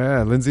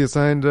 Yeah, Lindsey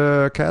assigned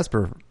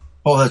Casper.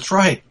 Oh, that's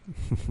right.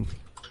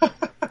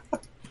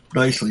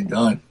 Nicely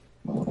done.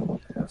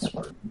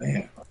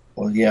 Man.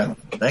 Well, yeah.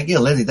 Thank you,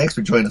 Lindsey. Thanks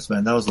for joining us,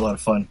 man. That was a lot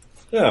of fun.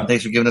 Yeah. And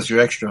thanks for giving us your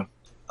extra.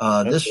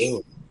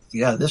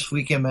 This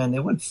weekend, man,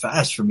 it went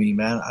fast for me,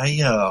 man.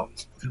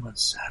 It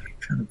was Saturday. I'm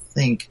trying to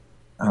think.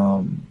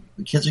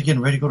 The kids are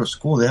getting ready to go to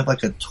school. They have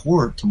like a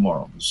tour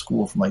tomorrow.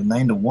 School from like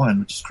 9 to 1,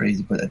 which is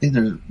crazy. But I think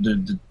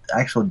the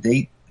actual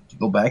date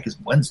go back is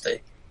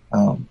Wednesday.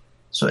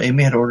 So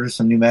Amy had ordered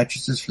some new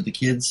mattresses for the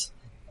kids.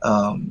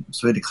 So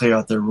we had to clear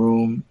out their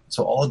room.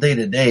 So all day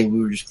today,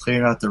 we were just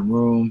clearing out their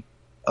room,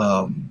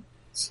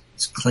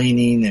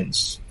 cleaning and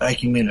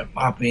vacuuming and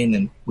mopping,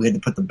 and we had to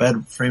put the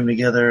bed frame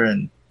together,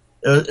 and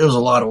it was a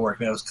lot of work,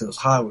 man. It was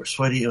hot. We were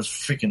sweaty. It was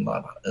freaking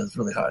hot. It was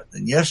really hot.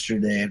 And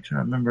yesterday, I'm trying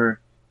to remember,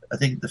 I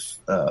think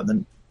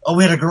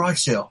we had a garage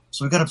sale.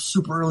 So we got up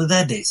super early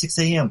that day, 6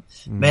 a.m.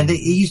 Man, it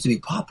used to be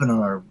popping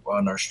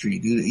on our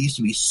street, dude. It used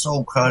to be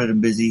so crowded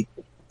and busy.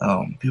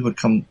 People would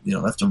come,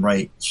 left and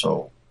right.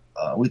 So,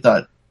 we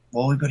thought,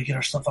 well, we better get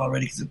our stuff out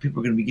ready because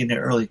people are going to be getting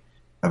there early.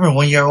 I remember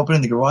one year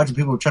opening the garage and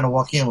people were trying to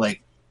walk in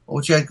like,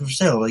 what you got for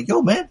sale? I'm like,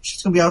 yo, man,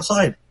 she's going to be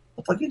outside.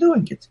 What the fuck are you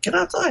doing? Get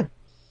outside.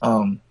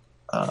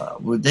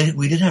 We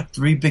did have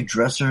 3 big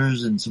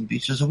dressers and some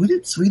beaches. So we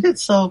did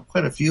sell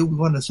quite a few. We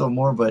wanted to sell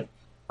more, but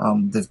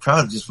the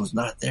crowd just was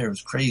not there. It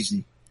was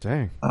crazy.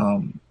 Dang.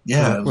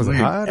 Yeah, was it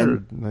weird. hot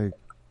or like?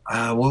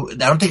 Well, I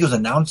don't think it was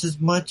announced as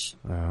much.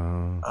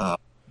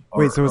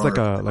 Wait, so it was like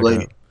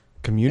a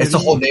community? It's the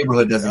whole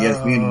neighborhood does it.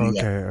 Yeah, community.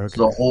 Okay, yeah. okay.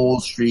 So the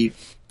whole street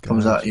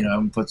comes out,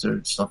 and puts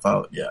their stuff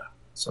out. Yeah,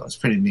 so it's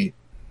pretty neat.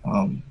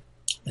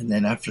 And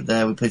then after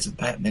that, we played some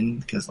Batman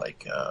because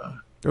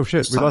oh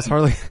shit, we lost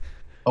Harley.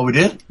 Oh, we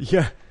did?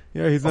 Yeah,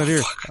 he's not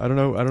here. I don't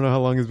know how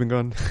long he's been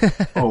gone.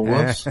 Oh,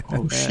 whoops.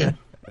 Oh, shit.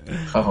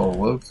 Oh,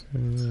 whoops.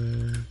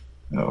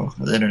 No,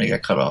 the internet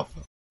got cut off.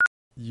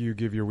 You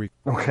give your week.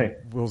 Okay.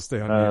 We'll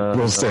stay on.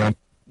 We'll stay on.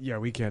 Yeah,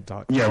 we can't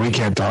talk.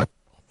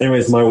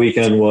 Anyways, my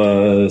weekend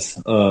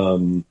was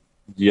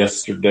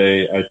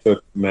yesterday. I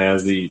took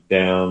Mazzy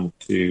down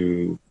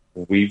to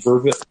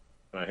Weaverville.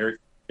 Can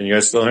you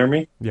guys still hear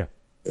me? Yeah.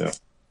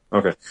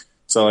 Okay.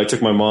 So I took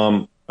took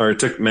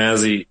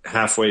Mazzy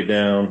halfway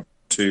down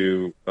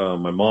to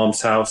my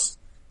mom's house,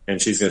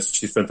 and she's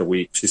spending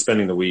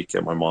the week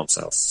at my mom's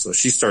house. So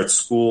she starts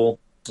school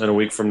in a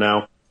week from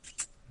now.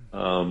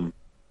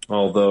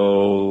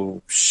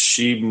 Although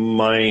she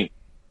might,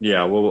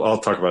 I'll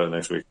talk about it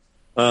next week.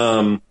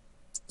 So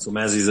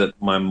Mazzy's at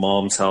my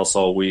mom's house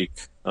all week.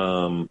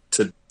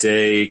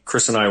 Today,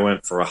 Chris and I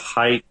went for a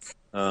hike.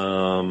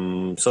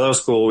 So that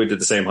was cool. We did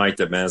the same hike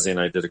that Mazzy and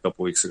I did a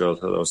couple weeks ago,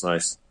 so that was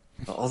nice.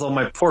 Although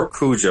my poor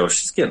Cujo,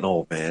 she's getting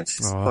old, man.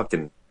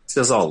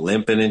 She's all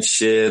limping and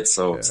shit.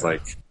 So it's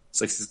like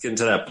she's getting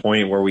to that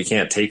point where we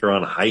can't take her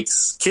on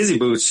hikes. Kizzy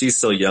Boots, she's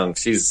still young.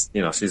 She's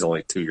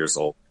only 2 years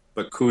old.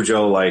 But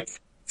Cujo,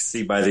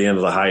 see by the end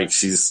of the hike,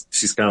 she's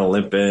kind of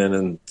limping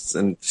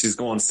and she's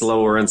going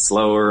slower and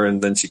slower.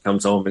 And then she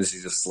comes home and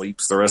she just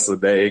sleeps the rest of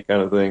the day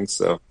kind of thing.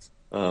 So,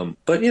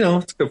 but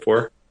it's good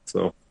for her.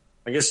 So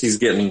I guess she's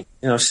getting,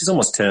 she's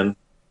almost 10.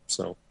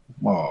 So.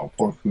 Oh,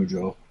 poor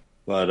Cujo.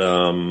 But,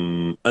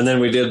 and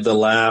then we did the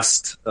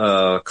last,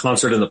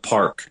 concert in the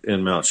park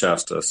in Mount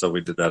Shasta. So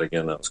we did that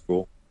again. That was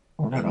cool.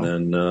 And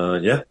then,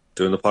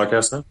 doing the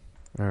podcast now.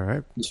 All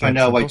right. Let's find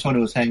out why Tony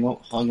was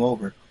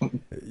hungover.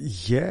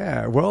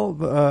 Yeah. Well,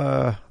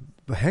 the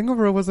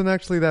hangover wasn't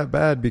actually that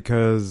bad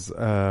because,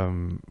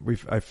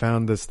 I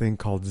found this thing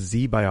called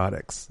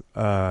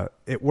Z-Biotics.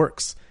 It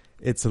works.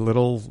 It's a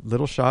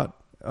little shot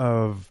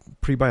of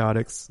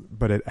prebiotics,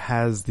 but it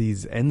has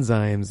these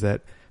enzymes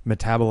that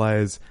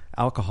metabolize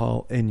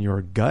alcohol in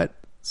your gut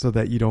so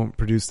that you don't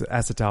produce the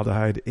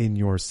acetaldehyde in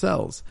your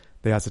cells.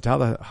 The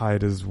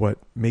acetaldehyde is what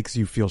makes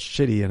you feel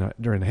shitty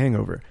during a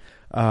hangover.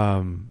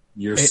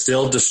 You're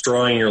still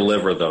destroying your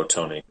liver, though,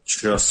 Tony.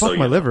 Fuck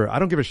my liver. I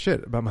don't give a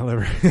shit about my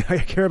liver. I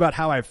care about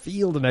how I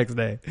feel the next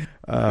day.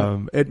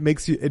 It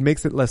makes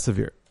it less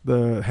severe.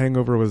 The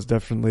hangover was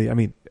definitely,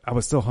 I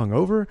was still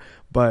hungover,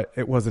 but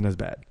it wasn't as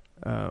bad.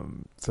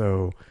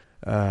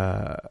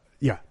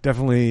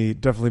 Definitely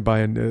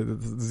buying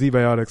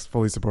Z-Biotics,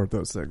 fully support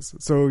those things.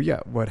 So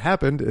what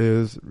happened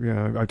is,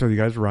 I told you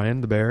guys,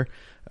 Ryan the bear,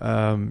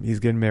 he's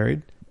getting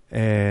married,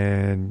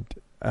 and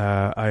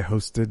I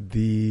hosted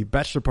the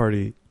bachelor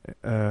party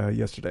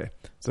yesterday.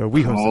 So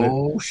we hosted it.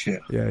 Oh shit!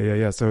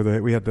 Yeah. So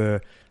we had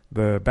the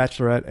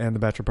bachelorette and the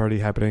bachelor party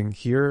happening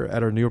here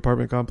at our new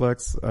apartment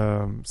complex,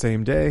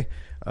 same day.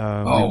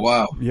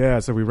 Wow! Yeah,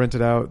 so we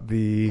rented out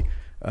the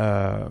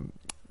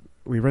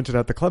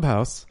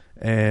clubhouse,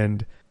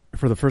 and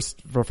from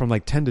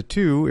 10 to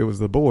 2, it was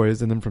the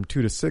boys, and then from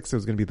 2 to 6, it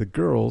was going to be the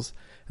girls,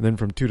 and then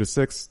from 2 to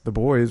 6, the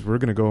boys were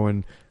going to go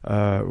and,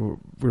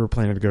 we were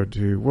planning to go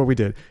to,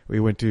 we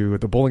went to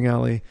the bowling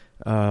alley,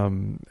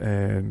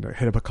 and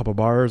hit up a couple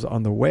bars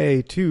on the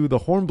way to the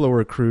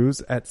Hornblower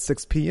cruise at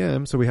 6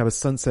 p.m. So we have a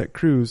sunset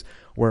cruise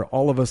where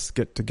all of us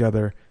get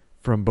together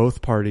from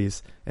both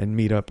parties and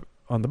meet up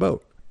on the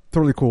boat.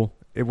 Totally cool.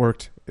 It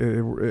worked.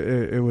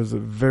 It was a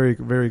very,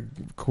 very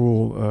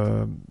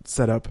cool,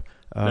 setup.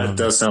 It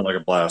does sound like a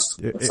blast.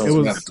 It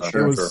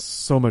was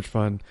so much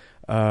fun.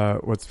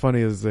 What's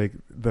funny is the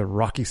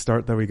rocky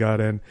start that we got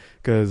in,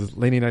 because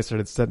Lainey and I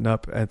started setting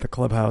up at the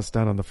clubhouse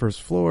down on the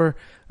first floor,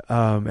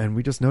 and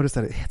we just noticed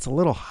that it's a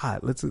little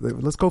hot. Let's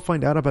go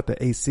find out about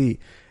the AC,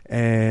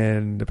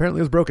 and apparently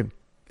it was broken.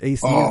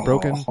 AC is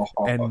broken.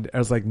 And I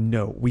was like,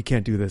 no, we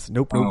can't do this.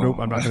 Nope.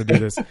 I'm not going to do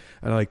this. And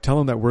I like tell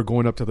them that we're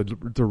going up to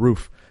the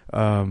roof.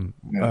 The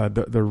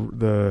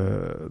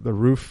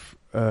roof,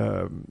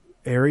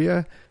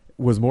 area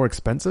was more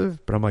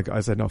expensive, but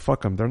I said, no,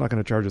 fuck them. They're not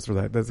going to charge us for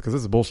that. That's because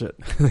this is bullshit.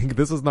 Like,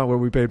 this is not what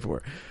we paid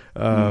for.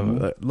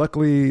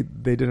 Luckily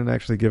they didn't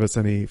actually give us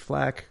any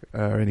flack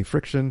or any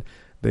friction.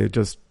 They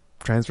just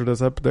transferred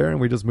us up there and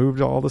we just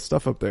moved all the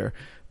stuff up there.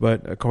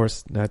 But of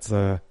course that's,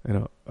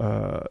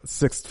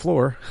 6th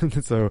floor.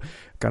 So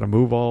gotta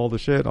move all the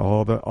shit,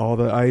 all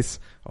the ice,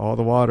 all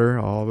the water,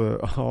 I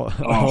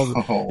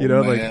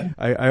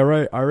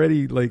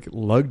already like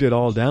lugged it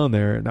all down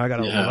there and I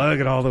gotta lug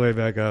it all the way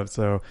back up.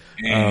 So,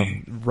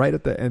 right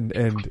at the end,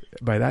 and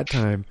by that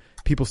time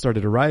people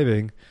started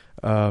arriving.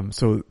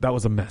 So that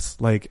was a mess.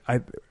 Like I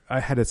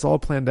had this all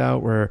planned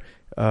out where,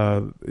 I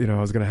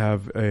was going to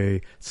have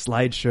a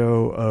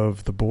slideshow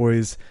of the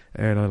boys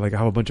and I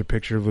have a bunch of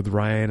pictures with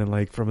Ryan and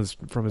like from his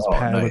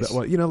pad. Nice. I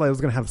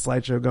was going to have a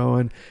slideshow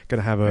going,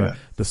 going to have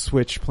the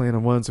Switch playing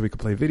on one so we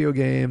could play video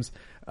games.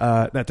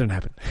 That didn't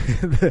happen.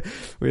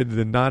 It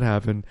did not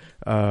happen.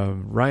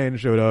 Ryan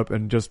showed up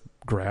and just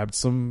grabbed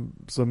some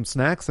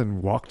snacks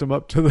and walked them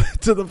up to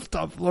the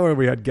top floor.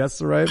 We had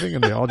guests arriving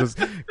and they all just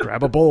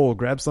grab a bowl,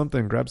 grab some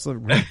drinks,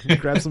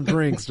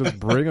 just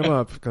bring them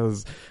up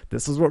because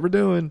this is what we're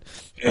doing.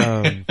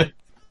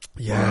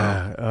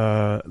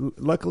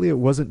 Luckily it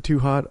wasn't too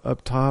hot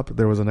up top.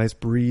 There was a nice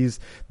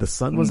breeze. The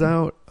sun was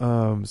out.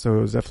 So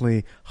it was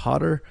definitely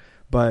hotter.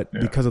 But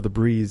because of the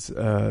breeze,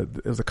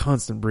 it was a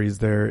constant breeze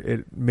there.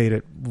 It made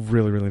it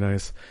really, really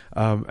nice.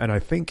 And I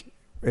think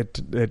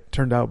it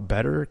turned out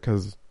better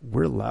because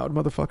we're loud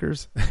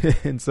motherfuckers.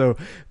 And so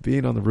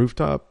being on the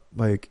rooftop,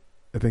 like,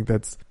 I think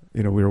that's,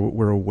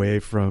 we're away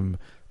from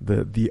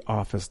the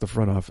office, the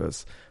front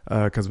office.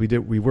 Cause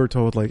we were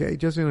told like, hey,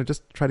 just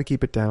try to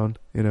keep it down,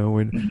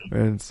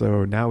 and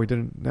so now we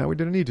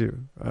didn't need to.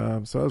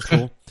 So that was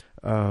cool.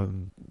 So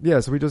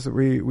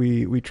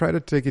we try to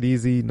take it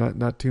easy,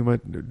 not too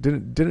much.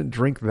 Didn't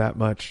drink that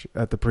much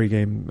at the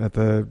pregame at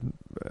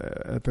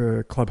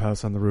the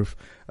clubhouse on the roof.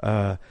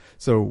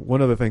 So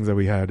one of the things that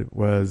we had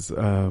was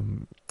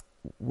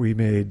we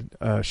made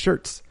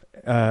shirts,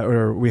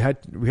 or we had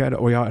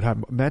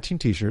matching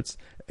T-shirts,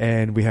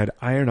 and we had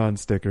iron-on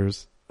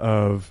stickers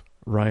of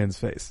Ryan's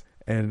face.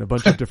 And a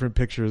bunch of different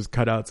pictures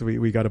cut out. So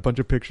we got a bunch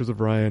of pictures of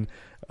Ryan,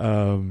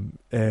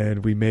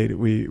 and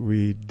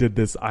we did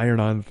this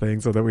iron-on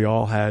thing so that we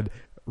all had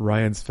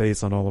Ryan's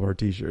face on all of our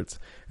T-shirts.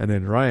 And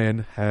then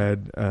Ryan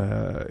had,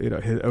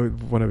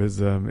 one of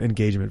his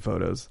engagement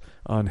photos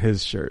on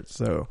his shirt.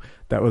 So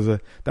that was a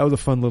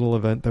fun little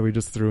event that we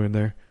just threw in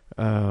there.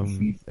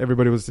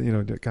 Everybody was,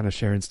 kind of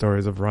sharing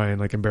stories of Ryan,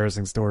 like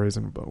embarrassing stories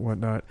and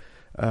whatnot.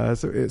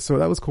 So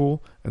that was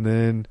cool. And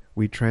then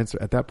we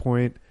transferred at that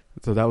point.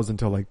 So that was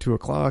until like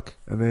 2:00,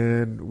 and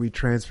then we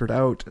transferred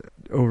out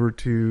over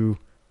to,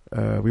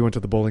 we went to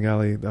the bowling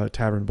alley,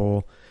 Tavern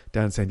Bowl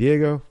down in San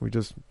Diego. We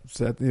just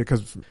said,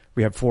 cause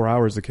we have 4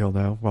 hours to kill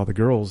now while the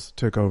girls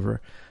took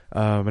over.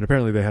 And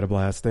apparently they had a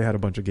blast. They had a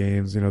bunch of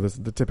games,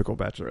 the typical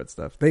bachelorette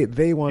stuff.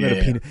 They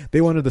wanted they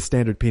wanted the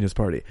standard penis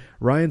party.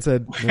 Ryan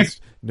said,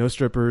 no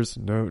strippers,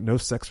 no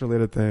sex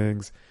related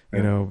things,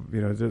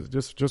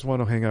 just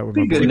want to hang out with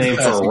my boys. Good name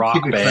for a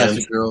rock band.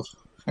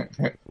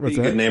 What's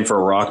that? Good name for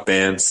a rock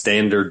band.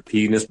 Standard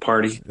penis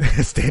party.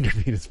 Standard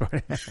penis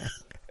party.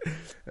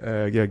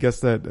 I guess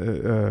that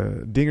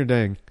ding or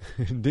dang,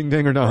 ding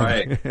dang or dong.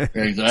 Right.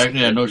 Exactly.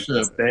 Yeah, no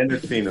shit.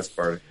 Standard penis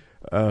party.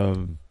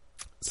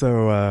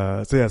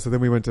 So then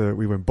we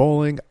went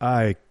bowling.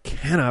 I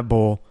cannot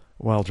bowl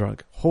while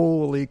drunk.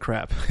 Holy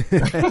crap.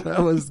 That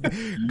was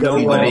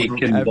nobody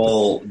can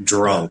bowl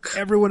drunk.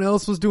 Everyone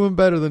else was doing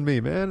better than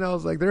me, man. I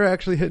was like, they're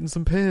actually hitting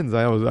some pins.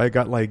 I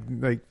got like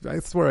I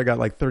swear I got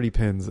like 30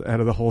 pins out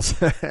of the whole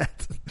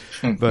set.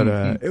 But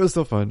it was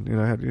still fun.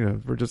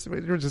 We're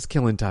just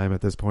killing time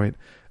at this point.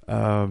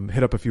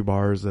 Hit up a few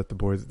bars that the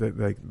boys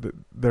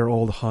their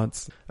old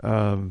haunts.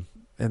 And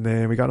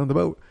then we got on the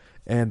boat,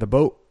 and the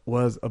boat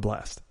was a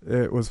blast.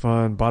 It was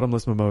fun.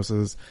 Bottomless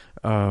mimosas.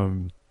 We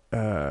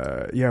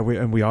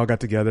all got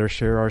together,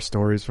 share our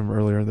stories from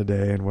earlier in the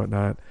day and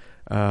whatnot.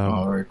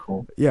 Very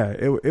cool. Yeah,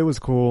 it was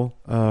cool.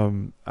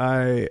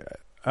 I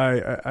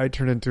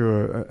turned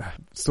into a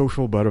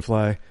social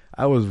butterfly.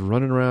 I was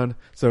running around.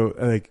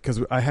 So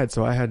cause I had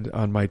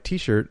on my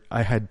T-shirt,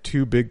 I had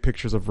 2 big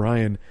pictures of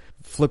Ryan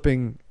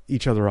flipping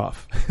each other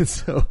off.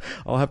 So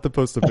I'll have to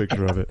post a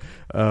picture of it.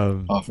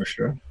 For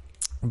sure.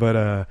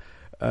 But,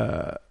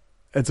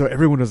 and so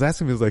everyone was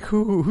asking me, was like,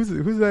 who's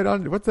that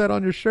on? What's that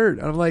on your shirt?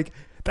 And I'm like,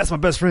 that's my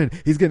best friend.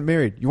 He's getting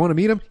married. You want to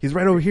meet him? He's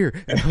right over here.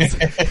 And I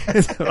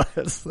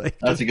was like,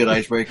 that's a good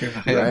icebreaker.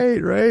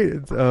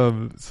 Right.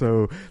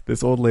 So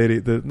this old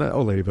lady, not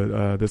old lady,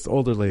 but this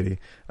older lady,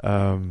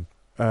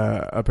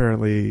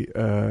 apparently,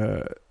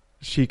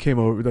 she came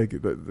over, like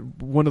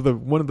one of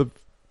the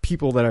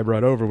people that I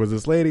brought over was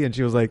this lady, and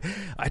she was like,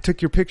 I took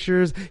your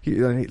pictures. Give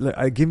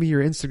me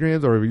your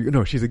Instagrams, or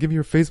no, she said, give me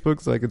your Facebook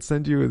so I could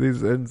send you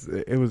these. And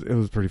it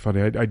was pretty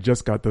funny. I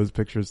just got those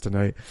pictures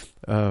tonight.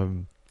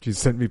 She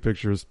sent me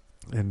pictures,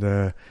 and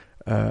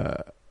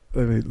I'll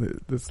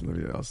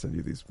send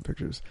you these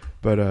pictures.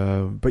 But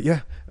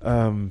yeah,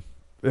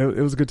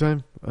 it was a good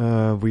time.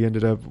 We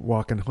ended up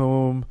walking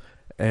home,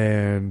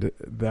 and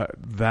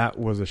that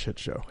was a shit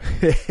show.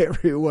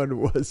 Everyone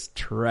was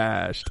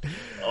trashed.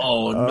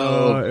 Oh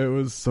no! It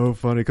was so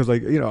funny because,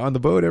 like, on the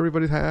boat,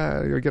 everybody's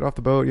you get off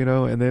the boat,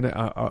 and then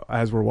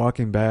as we're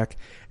walking back,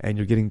 and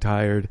you're getting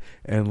tired,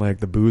 and like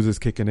the booze is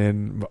kicking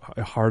in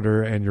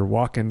harder, and you're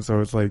walking, so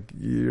it's like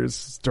you're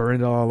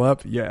stirring it all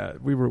up. Yeah,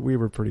 we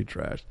were pretty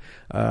trashed.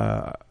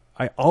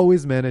 I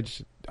always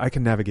manage. I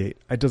can navigate.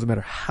 It doesn't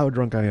matter how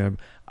drunk I am.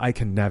 I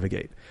can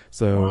navigate.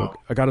 So wow.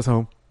 I got us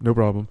home, no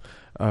problem.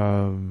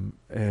 And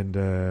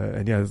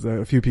yeah,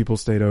 a few people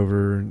stayed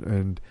over,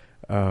 and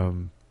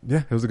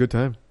yeah, it was a good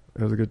time.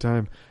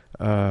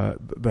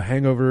 The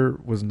hangover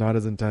was not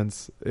as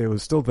intense. It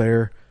was still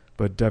there,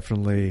 but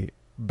definitely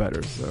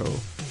better. So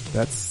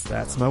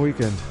that's my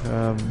weekend.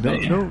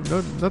 No,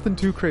 nothing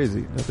too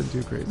crazy. Nothing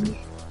too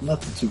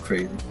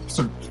crazy.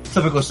 So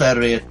typical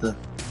Saturday at the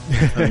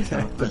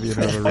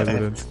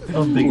residence.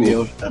 No big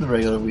deal. Not a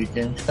regular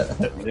weekend.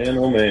 Man,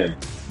 oh man.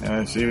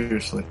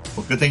 Seriously.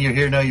 Well, good thing you're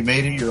here now. You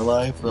made it. You're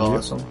alive. Yep.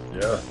 Awesome.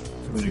 Yeah.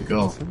 Way to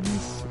go.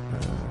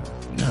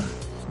 Yeah.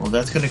 Well,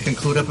 that's going to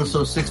conclude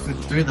episode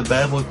 653 of the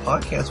Bad Boy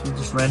Podcast. We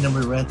just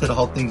randomly ranted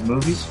all things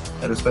movies.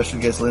 Had a special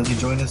guest, Lindsey,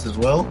 join us as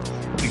well.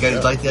 If you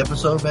guys liked the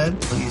episode, man,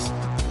 please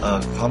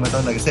comment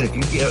on. Like I said, if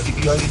you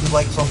already do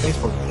like us on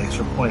Facebook,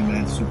 extra point,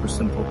 man. It's super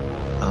simple.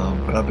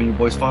 But I've been your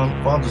boys,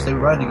 Fonso. Stay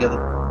riding together.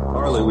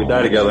 Harley, we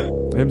die together.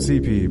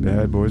 MCP,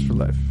 Bad Boys for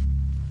Life.